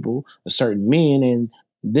other people, certain men, and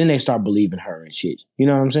then they start believing her and shit. You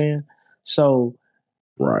know what I'm saying? So,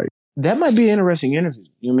 right. That might be an interesting interview.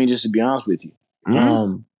 You know what I mean? Just to be honest with you.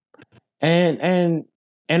 Mm-hmm. And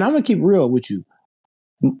I'm gonna keep real with you.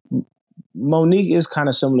 Monique is kind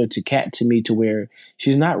of similar to Kat to me, to where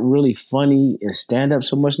she's not really funny in stand up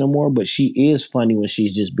so much no more, but she is funny when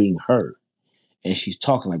she's just being heard and she's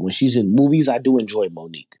talking. Like when she's in movies, I do enjoy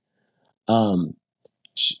Monique.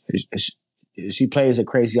 She plays a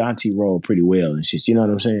crazy auntie role pretty well, and she's, you know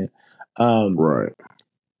what I'm saying? Right.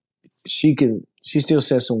 She still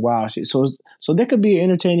says some wild shit. So that could be an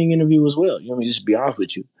entertaining interview as well. You know what I mean? Just to be honest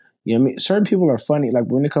with you. You know what I mean? Certain people are funny. Like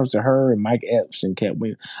when it comes to her and Mike Epps and Cat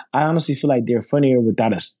Williams, I honestly feel like they're funnier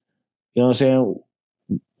without us. You know what I'm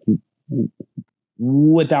saying?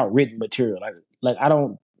 Without written material. Like I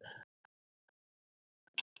feel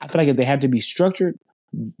like if they have to be structured,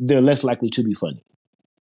 they're less likely to be funny.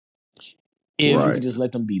 If you can just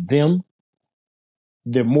let them be them,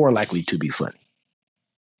 they're more likely to be funny.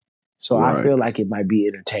 So I feel like it might be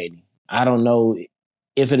entertaining. I don't know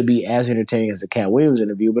if it'll be as entertaining as the Cat Williams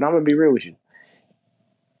interview, but I'm going to be real with you.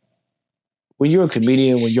 When you're a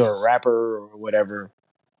comedian, when you're a rapper or whatever,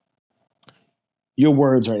 your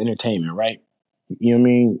words are entertainment, right? You know what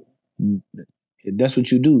I mean? That's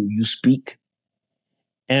what you do. You speak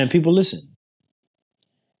and people listen.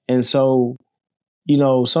 And so,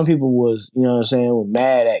 some people was, were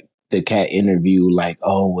mad at the Cat interview, like,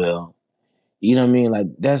 oh, well, you know what I mean? Like,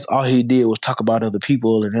 that's all he did was talk about other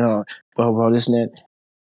people and blah, blah, blah, this and that.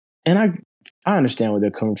 And I understand where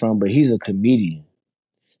they're coming from, but he's a comedian.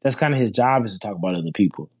 That's kind of his job, is to talk about other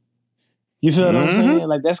people. You feel what I'm saying?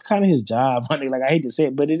 Like, that's kind of his job. Like, I hate to say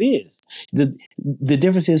it, but it is. The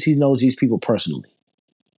difference is he knows these people personally.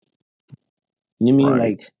 You know what I mean?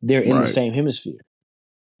 Like, they're in the same hemisphere.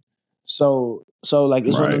 So like,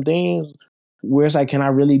 it's one of them things where it's like, can I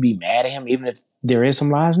really be mad at him even if there is some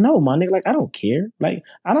lies? No, my nigga, like I don't care. Like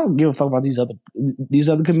I don't give a fuck about these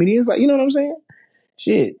other comedians. Like, you know what I'm saying?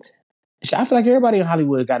 Shit. I feel like everybody in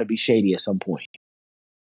Hollywood got to be shady at some point.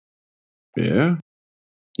 Yeah.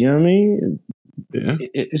 You know what I mean? Yeah.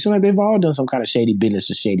 It seems like they've all done some kind of shady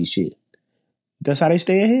business or shady shit. That's how they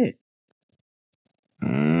stay ahead.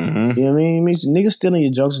 Mm-hmm. You know what I mean? It means niggas stealing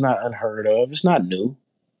your jokes is not unheard of. It's not new.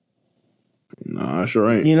 Nah, sure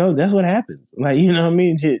ain't. You know, that's what happens. Like, you know what I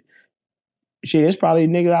mean? Shit, it's probably a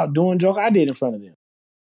nigga out doing joke I did in front of them.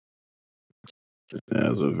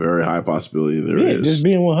 That's a very high possibility there is. Just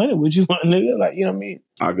being 100 with you, nigga. Like, you know what I mean?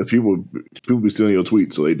 Because people be stealing your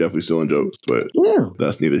tweets, so they definitely stealing jokes. But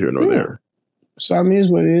that's neither here nor there. So I mean, it's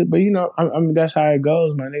what it is. But you know, I mean, that's how it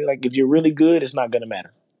goes, my nigga. Like, if you're really good, it's not gonna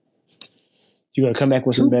matter. You're gonna come back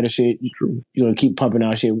with some better shit. True. You're gonna keep pumping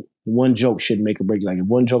out shit. One joke shouldn't make or break. Like, if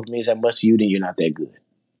one joke means that much to you, then you're not that good.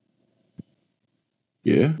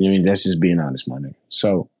 Yeah. You know what I mean? That's just being honest, my nigga.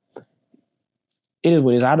 So it is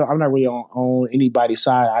what it is. I'm not really on anybody's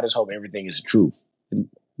side. I just hope everything is the truth.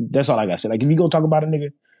 That's all I gotta say. Like, if you go talk about a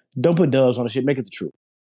nigga, don't put dubs on the shit. Make it the truth.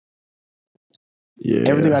 Yeah.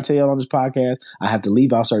 Everything I tell y'all on this podcast, I have to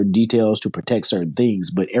leave out certain details to protect certain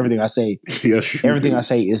things. But everything I say, I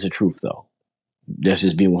say is the truth, though. That's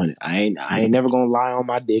just being 100. I ain't never gonna lie on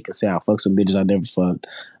my dick and say I fuck some bitches I never fucked.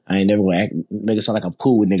 I ain't never gonna make it sound like I'm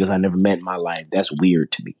cool with niggas I never met in my life. That's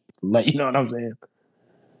weird to me. Like, you know what I'm saying?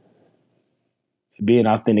 Being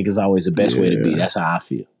authentic is always the best way to be. That's how I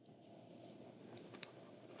feel.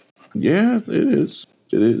 Yeah, it is.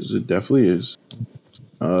 It is. It definitely is.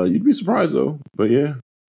 You'd be surprised though, but yeah.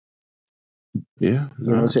 Yeah. You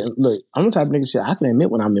know what I'm saying? Look, I'm the type of nigga shit I can admit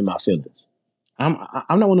when I'm in my feelings. I'm not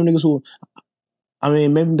one of them niggas who, I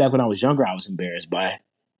mean, maybe back when I was younger, I was embarrassed by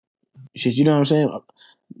shit. You know what I'm saying?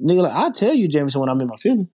 Nigga, like, I'll tell you, Jameson, when I'm in my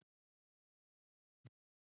feelings.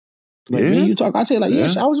 Like, you talk, I tell you,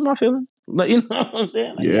 like, I was in my feelings. Like, you know what I'm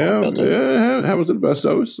saying? Like, it happens to the best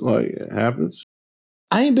of us. Like, it happens.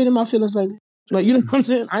 I ain't been in my feelings lately. Like, you know what I'm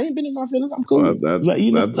saying? I ain't been in my feelings. I'm cool. That's like,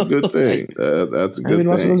 you know, a good thing. That's a good thing. I ain't been in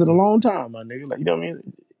my feelings in a long time, my nigga. Like, you know what I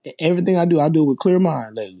mean? Everything I do with clear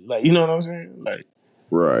mind lately. Like, you know what I'm saying? Like,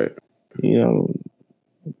 right. You know.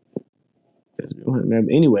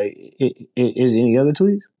 Anyway, is any other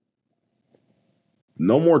tweets?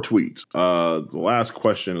 No more tweets. The last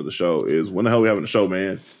question of the show is, when the hell are we having a show,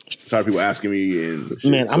 man? I'm tired of people asking me and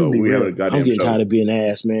shit. Man, I'm gonna be real. I'm getting tired of being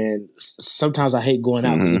asked, man. Sometimes I hate going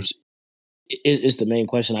out because it's the main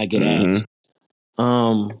question I get asked.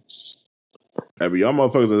 Hey, but y'all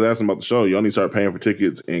motherfuckers that's asking about the show, y'all need to start paying for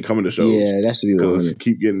tickets and coming to shows. Yeah, that's to be 100.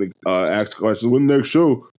 Keep getting asked questions. When the next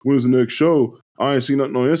show? When's the next show? I ain't seen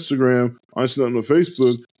nothing on Instagram. I ain't seen nothing on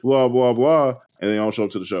Facebook. Blah blah blah. And they don't show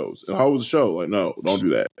up to the shows. How was the show? Like, no, don't do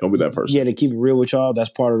that. Don't be that person. Yeah, to keep it real with y'all, that's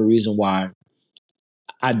part of the reason why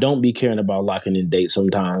I don't be caring about locking in dates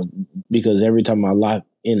sometimes, because every time I lock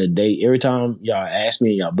in a date, every time y'all ask me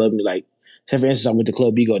and y'all bug me, like, say for instance, I went to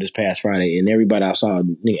Club Bigo this past Friday and everybody I saw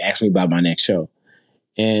asked me about my next show.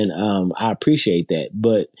 And I appreciate that.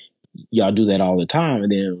 But y'all do that all the time.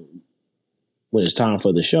 And then when it's time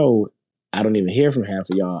for the show, I don't even hear from half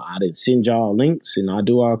of y'all. I didn't send y'all links and I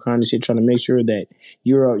do all kinds of shit trying to make sure that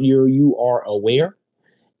you are aware.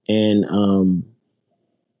 And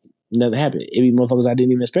nothing happened. It be motherfuckers I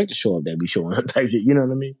didn't even expect to show up that be showing up type shit. You know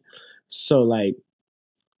what I mean? So like,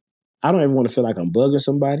 I don't ever want to feel like I'm bugging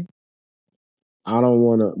somebody. I don't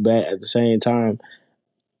want to, but at the same time,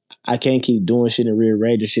 I can't keep doing shit and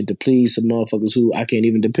rearranging shit to please some motherfuckers who I can't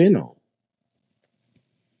even depend on.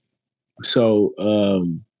 So,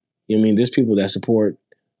 I mean, there's people that support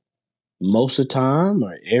most of the time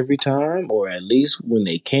or every time or at least when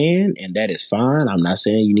they can, and that is fine. I'm not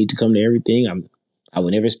saying you need to come to everything. I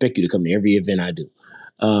would never expect you to come to every event I do.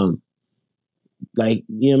 Like,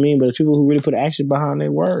 you know what I mean? But the people who really put action behind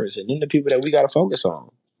their words, and then the people that we got to focus on.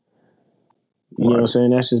 You know what I'm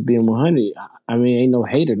saying? That's just being 100. I mean, ain't no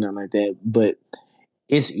hate or nothing like that, but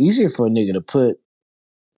it's easier for a nigga to put,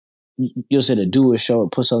 you'll say, to do a show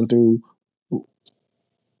and put something through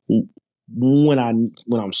when I'm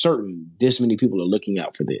certain this many people are looking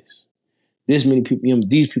out for this. This many people, you know,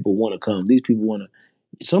 these people want to come. These people want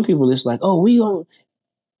to. Some people, it's like, oh, we on.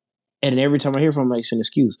 And every time I hear from them, like, it's an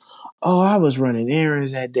excuse. Oh, I was running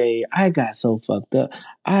errands that day. I got so fucked up.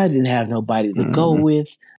 I didn't have nobody to go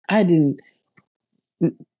with. I didn't.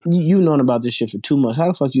 You known about this shit for 2 months. How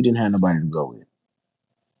the fuck you didn't have nobody to go with?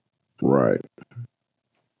 Right.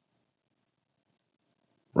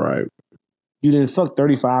 Right. You didn't fuck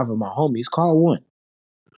 35 of my homies. Call one.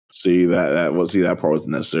 See that part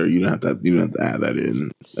wasn't necessary. You didn't have to add that in.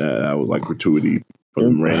 That was like gratuity. for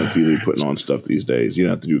them random feely putting on stuff these days. You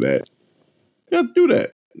don't have to do that. You have to do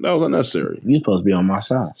that. That was unnecessary. You're supposed to be on my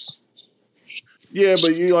side. Yeah,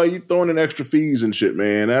 but you throwing in extra fees and shit,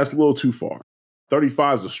 man. That's a little too far.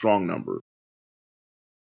 35 is a strong number.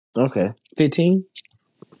 Okay. 15?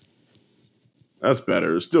 That's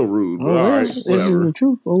better. It's still rude, but Oh, all well, right, it's whatever. the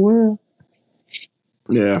truth. Oh, well.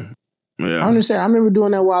 Yeah. I'm just saying, I remember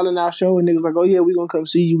doing that Wild 'N Out show and niggas like, oh, yeah, we gonna come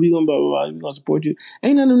see you. We gonna blah, blah, blah. We gonna support you.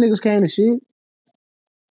 Ain't none of them niggas came to shit.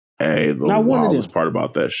 Hey, the Not one of wildest them. part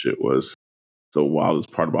about that shit was the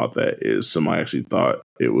wildest part about that is somebody actually thought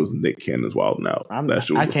it was Nick Cannon's Wild 'N Out. That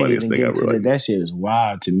shit was I the can't funniest even thing get ever. into that. Like, That shit is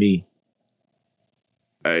wild to me.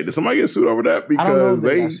 hey, did somebody get sued over that? I don't know if Because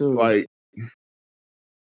they got they sued.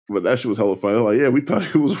 but that shit was hella funny. Like, yeah, we thought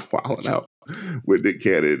it was Wild 'N Out with Nick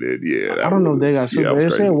Cannon, and I don't know if they got that sued. was They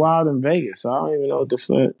said crazy. Wild in Vegas, so I don't even know what the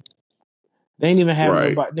fuck. They ain't even have Right.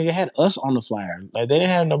 nobody. Nigga had us on the flyer. Like, they didn't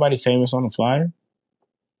have nobody famous on the flyer.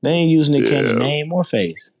 They ain't using Nick Cannon name or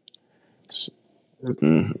face. It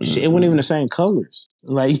wasn't even the same colors.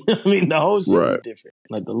 Like, I mean, the whole shit was different.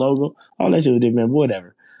 Like the logo, all that shit was different. But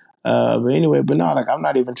whatever. But anyway, but no, like I'm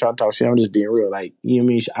not even trying to talk shit. I'm just being real. Like, you know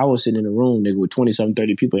what I mean? I was sitting in a room, nigga, with 27,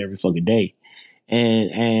 30 people every fucking day.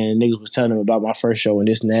 And niggas was telling them about my first show and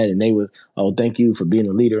this and that, and they was, oh, thank you for being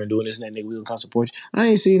a leader and doing this and that, nigga. We gonna come support you. I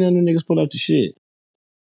ain't seen none of them niggas pull up the shit.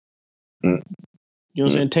 You know what I'm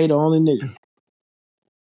saying? Tay the only nigga.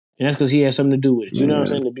 And that's because he had something to do with it. You know what I'm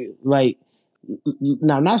saying? To be like,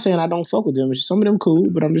 now I'm not saying I don't fuck with them. Some of them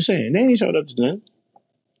cool, but I'm just saying they ain't showed up to them.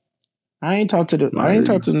 I ain't talked to the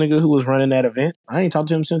nigga who was running that event. I ain't talked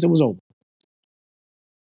to him since it was over.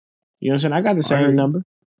 You know what I'm saying? I got the same number,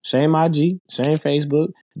 same IG, same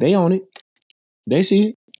Facebook. They own it. They see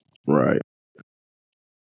it. Right.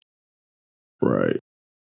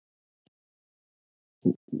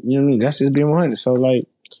 You know what I mean? That's just being 100. So like,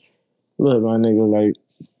 look, my nigga, like,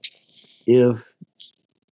 if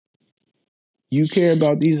you care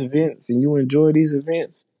about these events and you enjoy these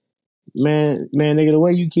events, man, nigga, the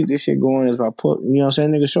way you keep this shit going is by you know what I'm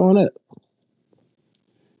saying, nigga, showing up.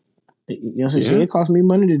 You know what I'm saying? Shit, it costs me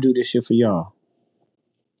money to do this shit for y'all.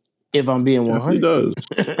 If I'm being 100.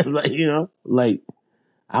 Definitely does. Like, you know, like,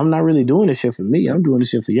 I'm not really doing this shit for me. I'm doing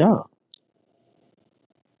this shit for y'all.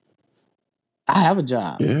 I have a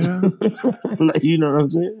job. Yeah. Like, you know what I'm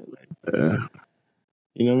saying? Like, Yeah.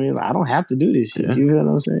 you know what I mean? Like, I don't have to do this shit. Yeah. You know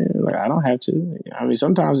what I'm saying? Like, I don't have to. I mean,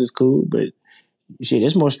 sometimes it's cool, but shit,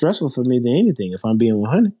 it's more stressful for me than anything if I'm being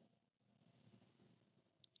 100.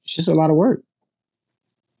 It's just a lot of work.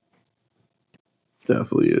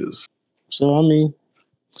 Definitely is. So, I mean,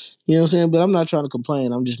 you know what I'm saying? But I'm not trying to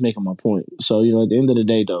complain. I'm just making my point. So, you know, at the end of the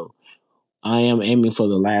day, though, I am aiming for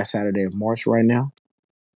the last Saturday of March right now.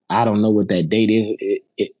 I don't know what that date is.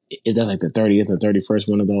 If that's like the 30th or 31st,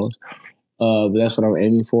 one of those. But that's what I'm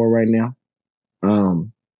aiming for right now.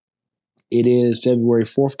 It is February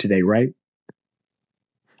 4th today, right?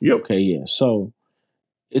 Yep. Okay, yeah. So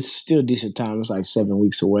it's still decent time. It's like 7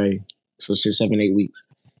 weeks away. So it's just 7, 8 weeks.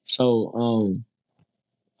 So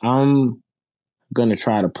I'm gonna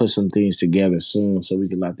try to put some things together soon so we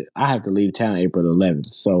can like I have to leave town April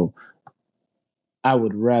 11th. So I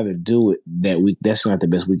would rather do it that week. That's not the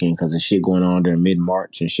best weekend because there's shit going on during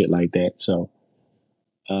mid-March and shit like that. So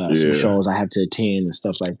some shows I have to attend and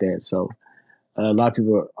stuff like that. So a lot of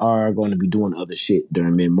people are going to be doing other shit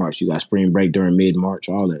during mid-March. You got spring break during mid-March,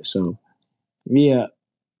 all that. So yeah,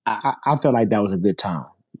 I felt like that was a good time.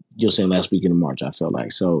 You'll say last weekend of March, I felt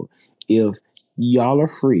like. So if y'all are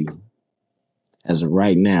free as of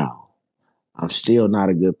right now, I'm still not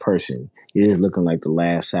a good person. It is looking like the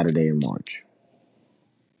last Saturday in March.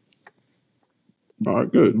 All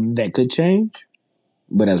right, good. That could change,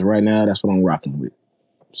 but as of right now, that's what I'm rocking with.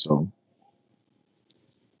 So,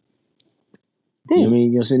 cool. You know what I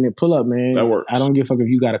mean? You're sitting there, pull up, man. That works. I don't give a fuck if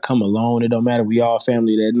you got to come alone. It don't matter. We all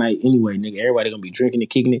family that night anyway, nigga. Everybody gonna be drinking and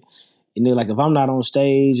kicking it. And then, like, if I'm not on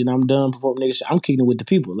stage and I'm done performing, nigga, I'm kicking it with the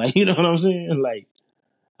people. Like, you know what I'm saying? Like,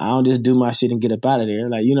 I don't just do my shit and get up out of there.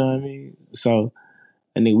 Like, you know what I mean? So,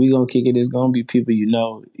 and then we gonna kick it. It's gonna be people you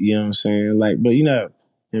know. You know what I'm saying? Like, but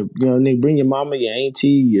nigga, bring your mama, your auntie,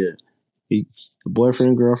 your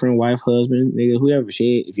boyfriend, girlfriend, wife, husband, nigga, whoever.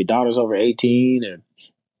 Shit, if your daughter's over 18 or you know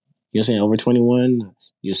what I'm saying, over 21,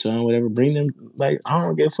 your son, whatever, bring them. Like, I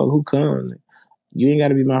don't give a fuck who comes. You ain't got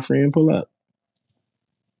to be my friend. Pull up.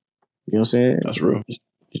 You know what I'm saying? That's real.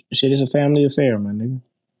 Shit is a family affair, my nigga.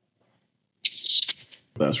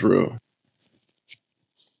 That's real.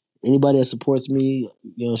 Anybody that supports me,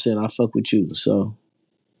 you know what I'm saying, I fuck with you. So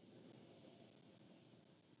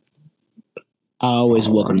I always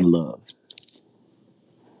welcome the love.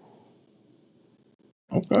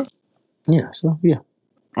 Okay. Yeah, so yeah.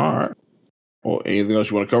 All right. Well, anything else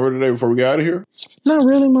you want to cover today before we get out of here? Not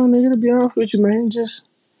really, my nigga, to be honest with you, man. Just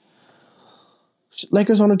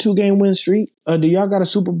Lakers on a 2-game win streak. Do y'all got a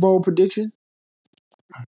Super Bowl prediction?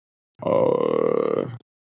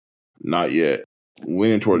 Not yet.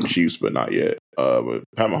 Leaning toward the Chiefs, but not yet. But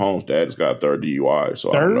Pat Mahomes' dad has got a third DUI,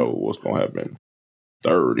 so I don't know what's going to happen.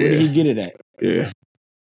 Third, Where did he get it at? Yeah.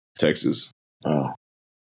 Texas. Oh.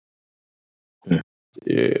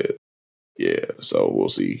 Yeah. So we'll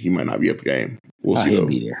see. He might not be at the game. We'll see. He'll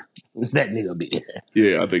be there. That nigga will be there.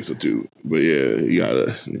 Yeah, I think so too. But yeah, you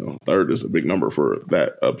got third is a big number for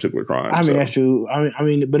that particular crime. I mean, that's true. I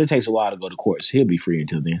mean, but it takes a while to go to court, so he'll be free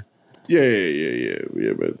until then. Yeah.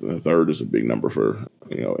 But the third is a big number for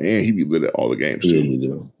and he be lit at all the games too. Yeah, he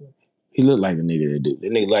do. He looked like a nigga that do. The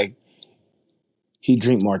nigga like he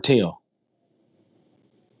drink Martell.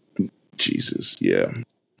 Jesus, yeah.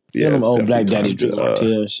 Them old black daddies drink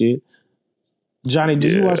Martell and shit. Johnny, do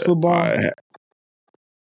you watch football?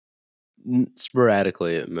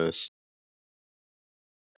 Sporadically at most.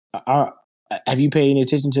 Have you paid any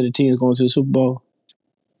attention to the teams going to the Super Bowl?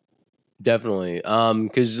 Definitely.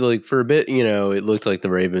 Because like for a bit, it looked like the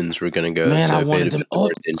Ravens were going to go. Man, so I wanted them. Oh,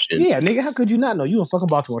 attention. yeah, nigga. How could you not know? You a fucking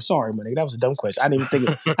Baltimore. Sorry, my nigga. That was a dumb question. I didn't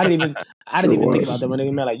even think. I didn't even think about that, my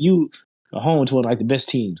nigga. Man, like you are home to one like the best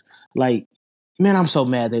teams. Like, man, I'm so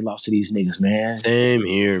mad they lost to these niggas, man. Same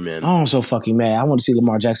here, man. Oh, I'm so fucking mad. I want to see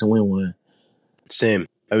Lamar Jackson win one. Same.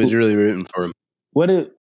 I was really rooting for him. What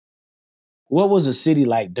was the city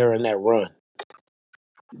like during that run?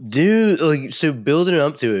 Dude, like, so building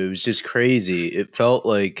up to it was just crazy. It felt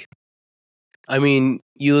like, I mean,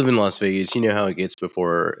 you live in Las Vegas, you know how it gets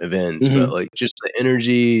before events, but like just the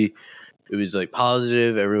energy, it was like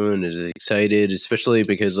positive. Everyone is excited, especially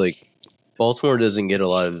because like Baltimore doesn't get a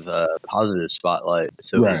lot of positive spotlight.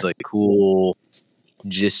 So it was like cool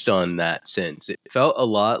just on that sense. It felt a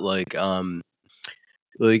lot like that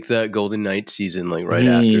Golden Knights season, like right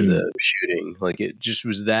after the shooting. Like it just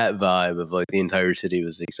was that vibe of like the entire city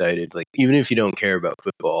was excited. Like even if you don't care about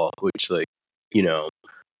football, which like, I'm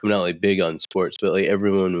not like big on sports, but like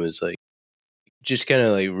everyone was like just kind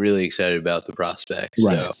of like really excited about the prospects.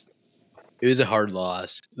 Right. So it was a hard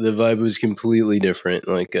loss. The vibe was completely different,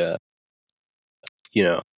 like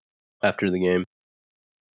after the game.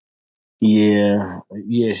 Yeah,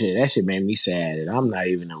 shit. That shit made me sad. And I'm not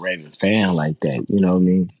even a Raven fan like that. You know what I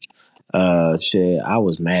mean? Shit, I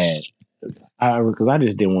was mad. Because I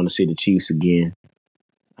just didn't want to see the Chiefs again.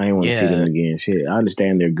 I didn't want to see them again. Shit, I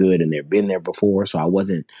understand they're good and they've been there before, so I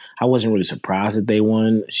wasn't really surprised that they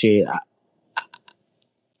won. Shit, I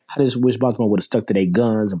just wish Baltimore would have stuck to their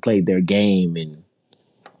guns and played their game and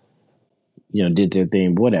did their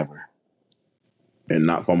thing, whatever. And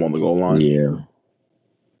not fumble on the goal line. Yeah.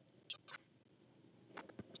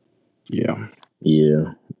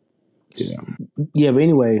 But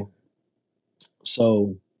anyway,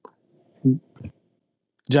 so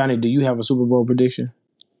Johnny, do you have a Super Bowl prediction?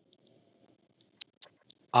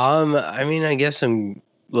 I mean, I guess I'm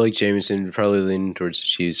like Jameson, probably leaning towards the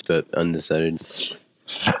Chiefs, but undecided.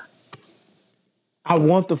 I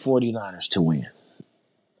want the 49ers to win.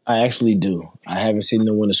 I actually do. I haven't seen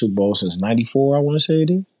them win a Super Bowl since '94, I want to say it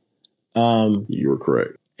is. You were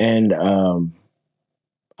correct. And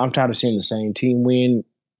I'm tired of seeing the same team win.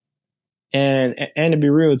 And to be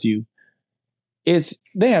real with you,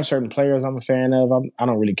 they have certain players I'm a fan of. I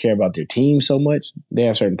don't really care about their team so much. They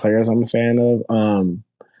have certain players I'm a fan of.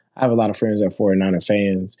 I have a lot of friends that are 49er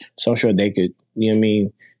fans, so I'm sure they could,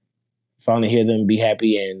 finally hear them be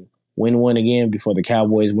happy and win one again before the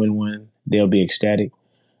Cowboys win one. They'll be ecstatic.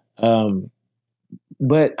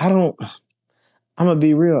 But I'm going to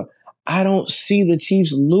be real. I don't see the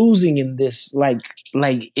Chiefs losing in this. Like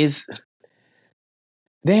they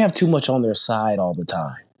have too much on their side all the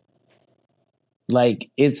time. Like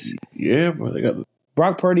it's but they got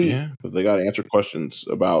Brock Purdy. Yeah, but they got to answer questions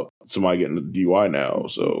about somebody getting the DUI now.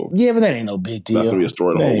 So but that ain't no big deal. That's gonna be a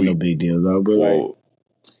story the whole week. No big deal though. But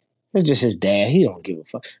it's just his dad. He don't give a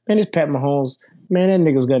fuck. Man, this Pat Mahomes. Man, that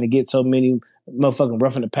nigga's gonna get so many motherfucking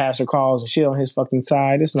roughing the passer calls and shit on his fucking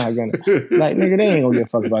side. It's not gonna like nigga. They ain't gonna give a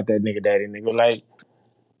fuck about that nigga daddy nigga. Like.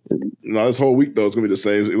 No, this whole week though it's gonna be the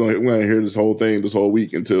same. We're gonna hear this whole thing this whole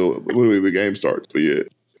week until literally the game starts. But yeah.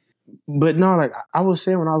 But no, like I was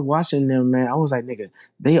saying when I was watching them, man, I was like, nigga,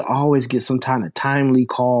 they always get some kind of timely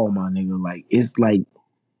call, my nigga. Like it's like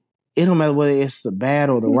it don't matter whether it's the bad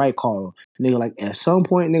or the right call, nigga. Like at some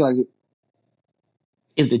point, nigga, like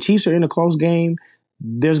if the Chiefs are in a close game,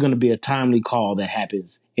 there's gonna be a timely call that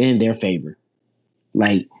happens in their favor.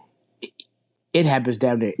 Like it happens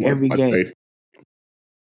down there every game.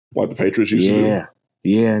 Like the Patriots used to do.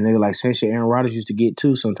 Yeah, nigga, like same shit Aaron Rodgers used to get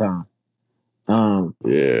too sometimes.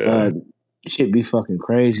 Yeah. Shit be fucking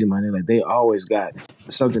crazy, man. Like they always got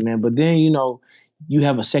something, man. But then you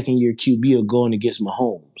have a second year QB going against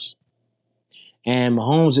Mahomes, and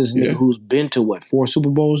Mahomes is a nigga Yeah. who's been to what 4 Super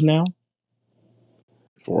Bowls now.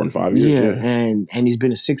 4 and 5 years. Yeah. and he's been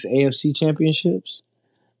to 6 AFC championships,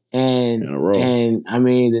 and In a row. and I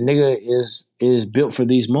mean the nigga is built for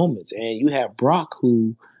these moments. And you have Brock,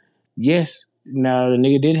 who, yes, now the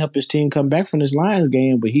nigga did help his team come back from this Lions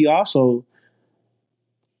game, but he also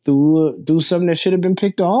threw something that should have been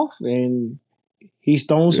picked off, and he's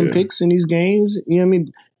thrown some picks in these games. You know what I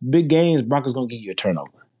mean? Big games, Brock is gonna give you a turnover.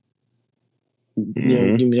 You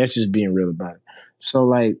know, I mean, that's just being real about it. So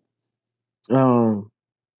like, I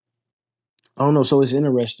don't know. So it's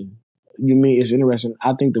interesting. You mean it's interesting?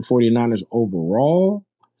 I think the 49ers overall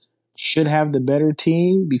should have the better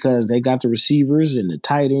team because they got the receivers and the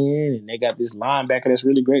tight end, and they got this linebacker that's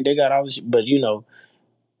really great. They got all this, but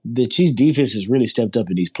the Chiefs defense has really stepped up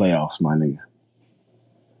in these playoffs, my nigga.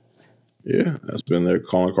 Yeah, that's been their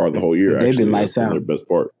calling card the whole year. They've been lights out. Their best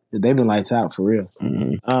part. They've been lights out for real.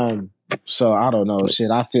 Mm-hmm. So I don't know. Shit,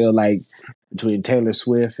 I feel like between Taylor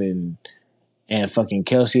Swift and fucking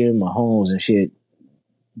Kelsey and Mahomes and shit,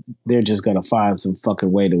 they're just gonna find some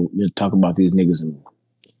fucking way to talk about these niggas. And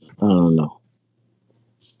I don't know.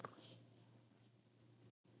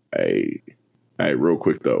 Hey, real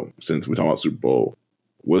quick though, since we're talking about Super Bowl,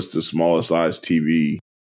 what's the smallest size TV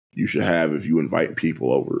you should have if you invite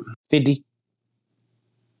people over? 50.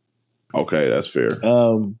 Okay, that's fair.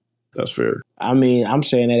 That's fair. I mean, I'm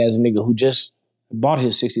saying that as a nigga who just bought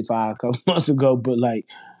his 65 a couple months ago, but like,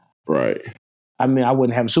 right. I mean, I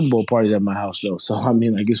wouldn't have Super Bowl parties at my house though, so I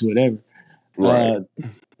mean, like, it's whatever. Right.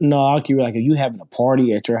 No, I'll keep it like if you having a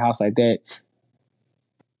party at your house like that,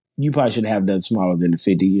 you probably should have done smaller than the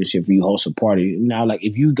 50 year shit for you host a party. Now, like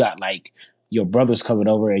if you got like your brothers coming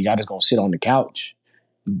over and y'all just gonna sit on the couch,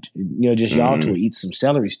 just y'all two eat some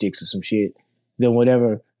celery sticks or some shit, then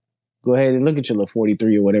whatever, go ahead and look at your little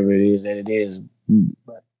 43 or whatever it is that it is.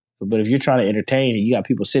 But if you're trying to entertain and you got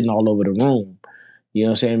people sitting all over the room, you know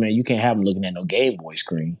what I'm saying, man, you can't have them looking at no Game Boy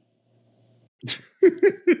screen.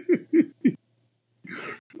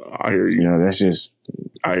 I hear you. That's just.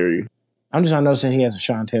 I hear you. I'm just not noticing he has a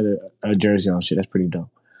Sean Taylor jersey on shit. That's pretty dope.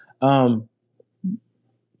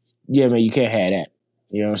 Yeah, man, you can't have that.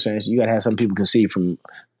 You know what I'm saying? So you gotta have some people can see from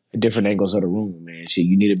different angles of the room, man. Shit,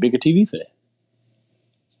 you need a bigger TV for that.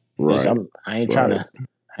 Right. I ain't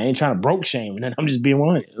trying to broke shame, and then I'm just being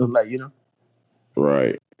one. Like,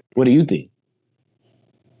 Right. What do you think?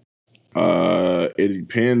 It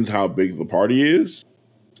depends how big the party is.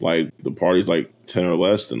 Like the party's like 10 or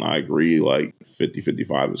less, then I agree, like 50,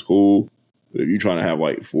 55 is cool. But if you're trying to have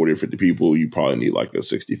like 40 or 50 people, you probably need like a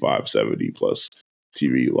 65, 70 plus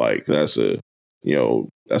TV. Like that's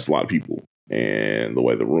that's a lot of people. And the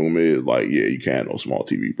way the room is, like, yeah, you can't have no small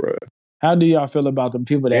TV, bro. How do y'all feel about the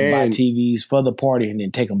people that buy TVs for the party and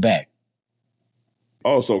then take them back?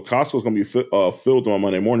 Oh, so Costco's going to be filled on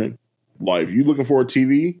Monday morning. Like, if you're looking for a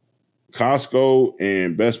TV, Costco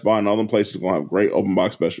and Best Buy and all them places are going to have great open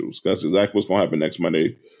box specials. That's exactly what's going to happen next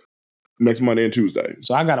Monday and Tuesday.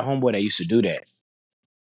 So I got a homeboy that used to do that.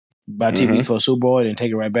 Buy TV for a Super Bowl and then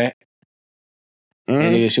take it right back.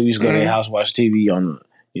 And then so we used to go to their house, watch TV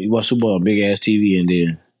watch Super Bowl on big ass TV, and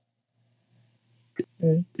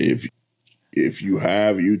then if you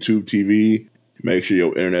have YouTube TV, make sure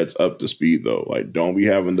your internet's up to speed though. Like, don't be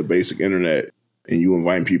having the basic internet and you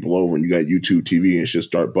inviting people over and you got YouTube TV and shit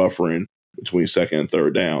start buffering between second and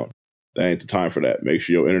third down. That ain't the time for that. Make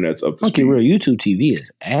sure your internet's up to speed. Okay, real YouTube TV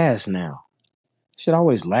is ass now. Shit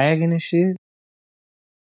always lagging and shit.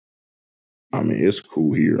 I mean, it's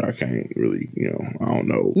cool here. I can't really, I don't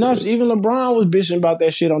know. No, even LeBron was bitching about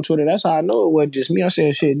that shit on Twitter. That's how I know it wasn't just me. I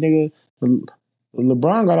said, shit, nigga,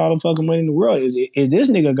 LeBron got all the fucking money in the world. If this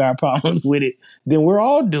nigga got problems with it, then we're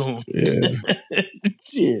all doomed. Yeah.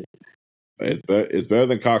 Shit. It's better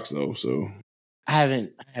than Cox though. So I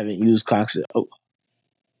haven't used Cox. I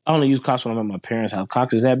only use Cox when I'm at my parents' house.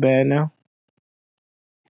 Cox is that bad now?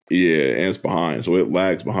 Yeah, and it's behind, so it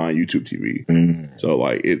lags behind YouTube TV. So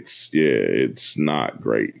like, it's not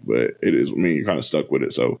great, but it is. I mean, you're kind of stuck with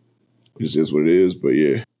it, so it just is what it is. But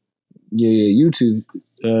yeah, YouTube,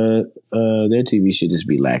 their TV should just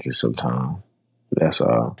be lacking sometimes. That's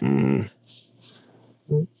all.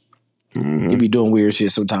 It be doing weird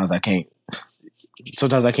shit. Sometimes I can't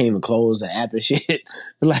even close the app and shit.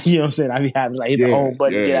 Like, you know what I'm saying? I be having hit the home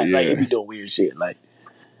button, get out. Like, it be doing weird shit. Like,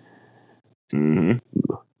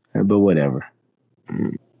 but whatever.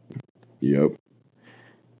 Yep.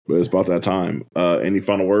 But it's about that time. Any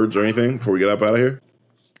final words or anything before we get up out of here?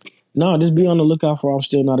 No, just be on the lookout for I'm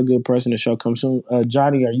Still Not a Good Person. The show comes soon.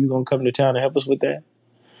 Johnny, are you going to come to town and help us with that?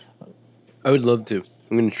 I would love to.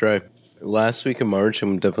 I'm going to try. Last week of March,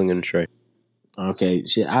 I'm definitely going to try. Okay,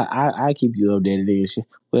 shit. I keep you updated and shit.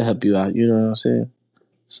 We'll help you out. You know what I'm saying?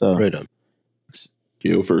 So right on.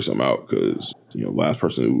 You'll figure something out because last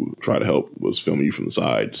person who tried to help was filming you from the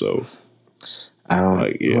side. So I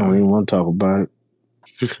don't even want to talk about it.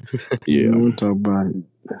 Yeah, I don't want to talk about it.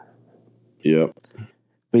 Yep.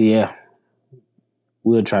 But yeah,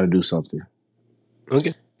 we'll try to do something.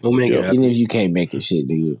 Okay, we'll make it happen. Even if you can't make it, shit,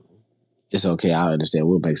 dude, it's okay. I understand.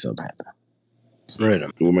 We'll make something happen. Right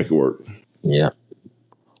on. We'll make it work. Yeah.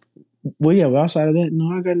 Well, yeah. But outside of that,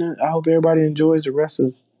 no, I hope everybody enjoys the rest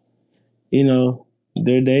of,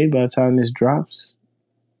 their day. By the time this drops,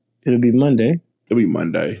 it'll be Monday. It'll be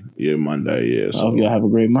Monday. Yeah, Monday. Yeah. I hope y'all have a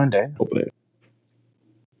great Monday. Hope that.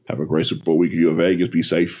 Have a great Super Bowl week. If you're in Vegas, be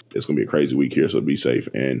safe. It's going to be a crazy week here, so be safe.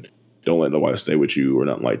 And don't let nobody stay with you or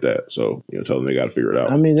nothing like that. So, tell them they got to figure it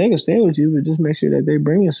out. I mean, they can stay with you, but just make sure that they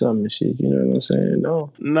bringing something and shit. You know what I'm saying?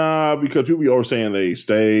 No. Nah, because people be always saying they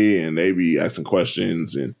stay and they be asking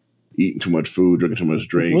questions and eating too much food, drinking too much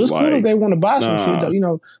drink. Well, it's cool if they want to buy some shit,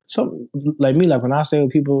 though. Some like me, like when I stay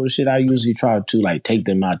with people and shit, I usually try to like take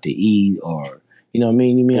them out to eat or, you know what I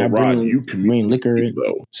mean? I bring liquor in.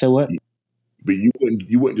 Say what? But you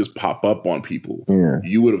wouldn't just pop up on people. Yeah.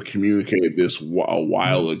 You would have communicated this a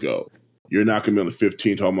while ago. You're not going to be on the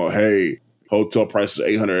 15th talking about, hey, hotel price is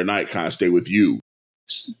 $800 a night. Can I stay with you?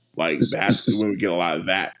 Like that's when we get a lot of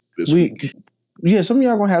that this week. Yeah, some of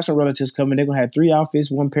y'all gonna have some relatives coming. They're gonna have 3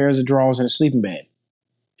 outfits, 1 pair of drawers, and a sleeping bag.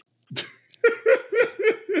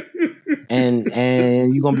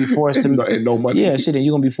 and you're gonna be forced to and no money. Yeah, shit, and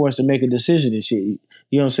you're gonna be forced to make a decision and shit. You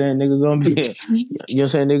know what I'm saying? Nigga gonna be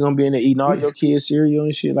they're gonna be in there eating all your kids' cereal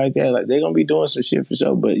and shit like that. Like they're gonna be doing some shit for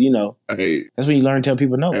sure. But that's when you learn to tell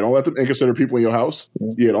people no. Hey, don't let them inconsider people in your house.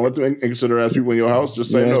 Yeah, don't let them inconsider as people in your house.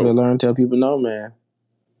 Just say no. That's when learn to tell people no, man.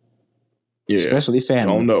 Yeah. Especially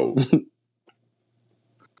family. Don't know.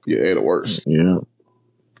 Yeah, they're the worst. Yeah.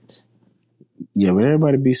 Yeah, but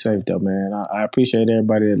everybody be safe though, man. I appreciate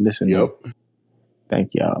everybody that listened. Yep.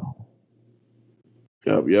 Thank y'all.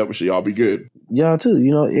 Yep. Should y'all be good. Y'all too.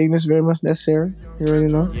 Ignorance is very much necessary. You already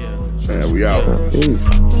know. Yeah, we out.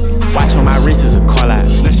 Watch on my wrist is a call out.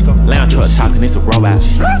 Lounge truck talking, it's a robot.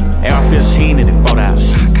 AR-15 and it fold out.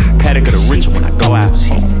 Paddock of the rich when I go out.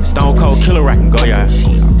 Stone Cold Killer, I can go yard.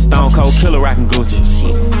 Stone Cold Killer, I can Gucci.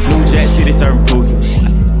 Blue Jack City serving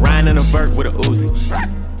boogie. Riding in a vert with a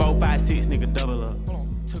Uzi.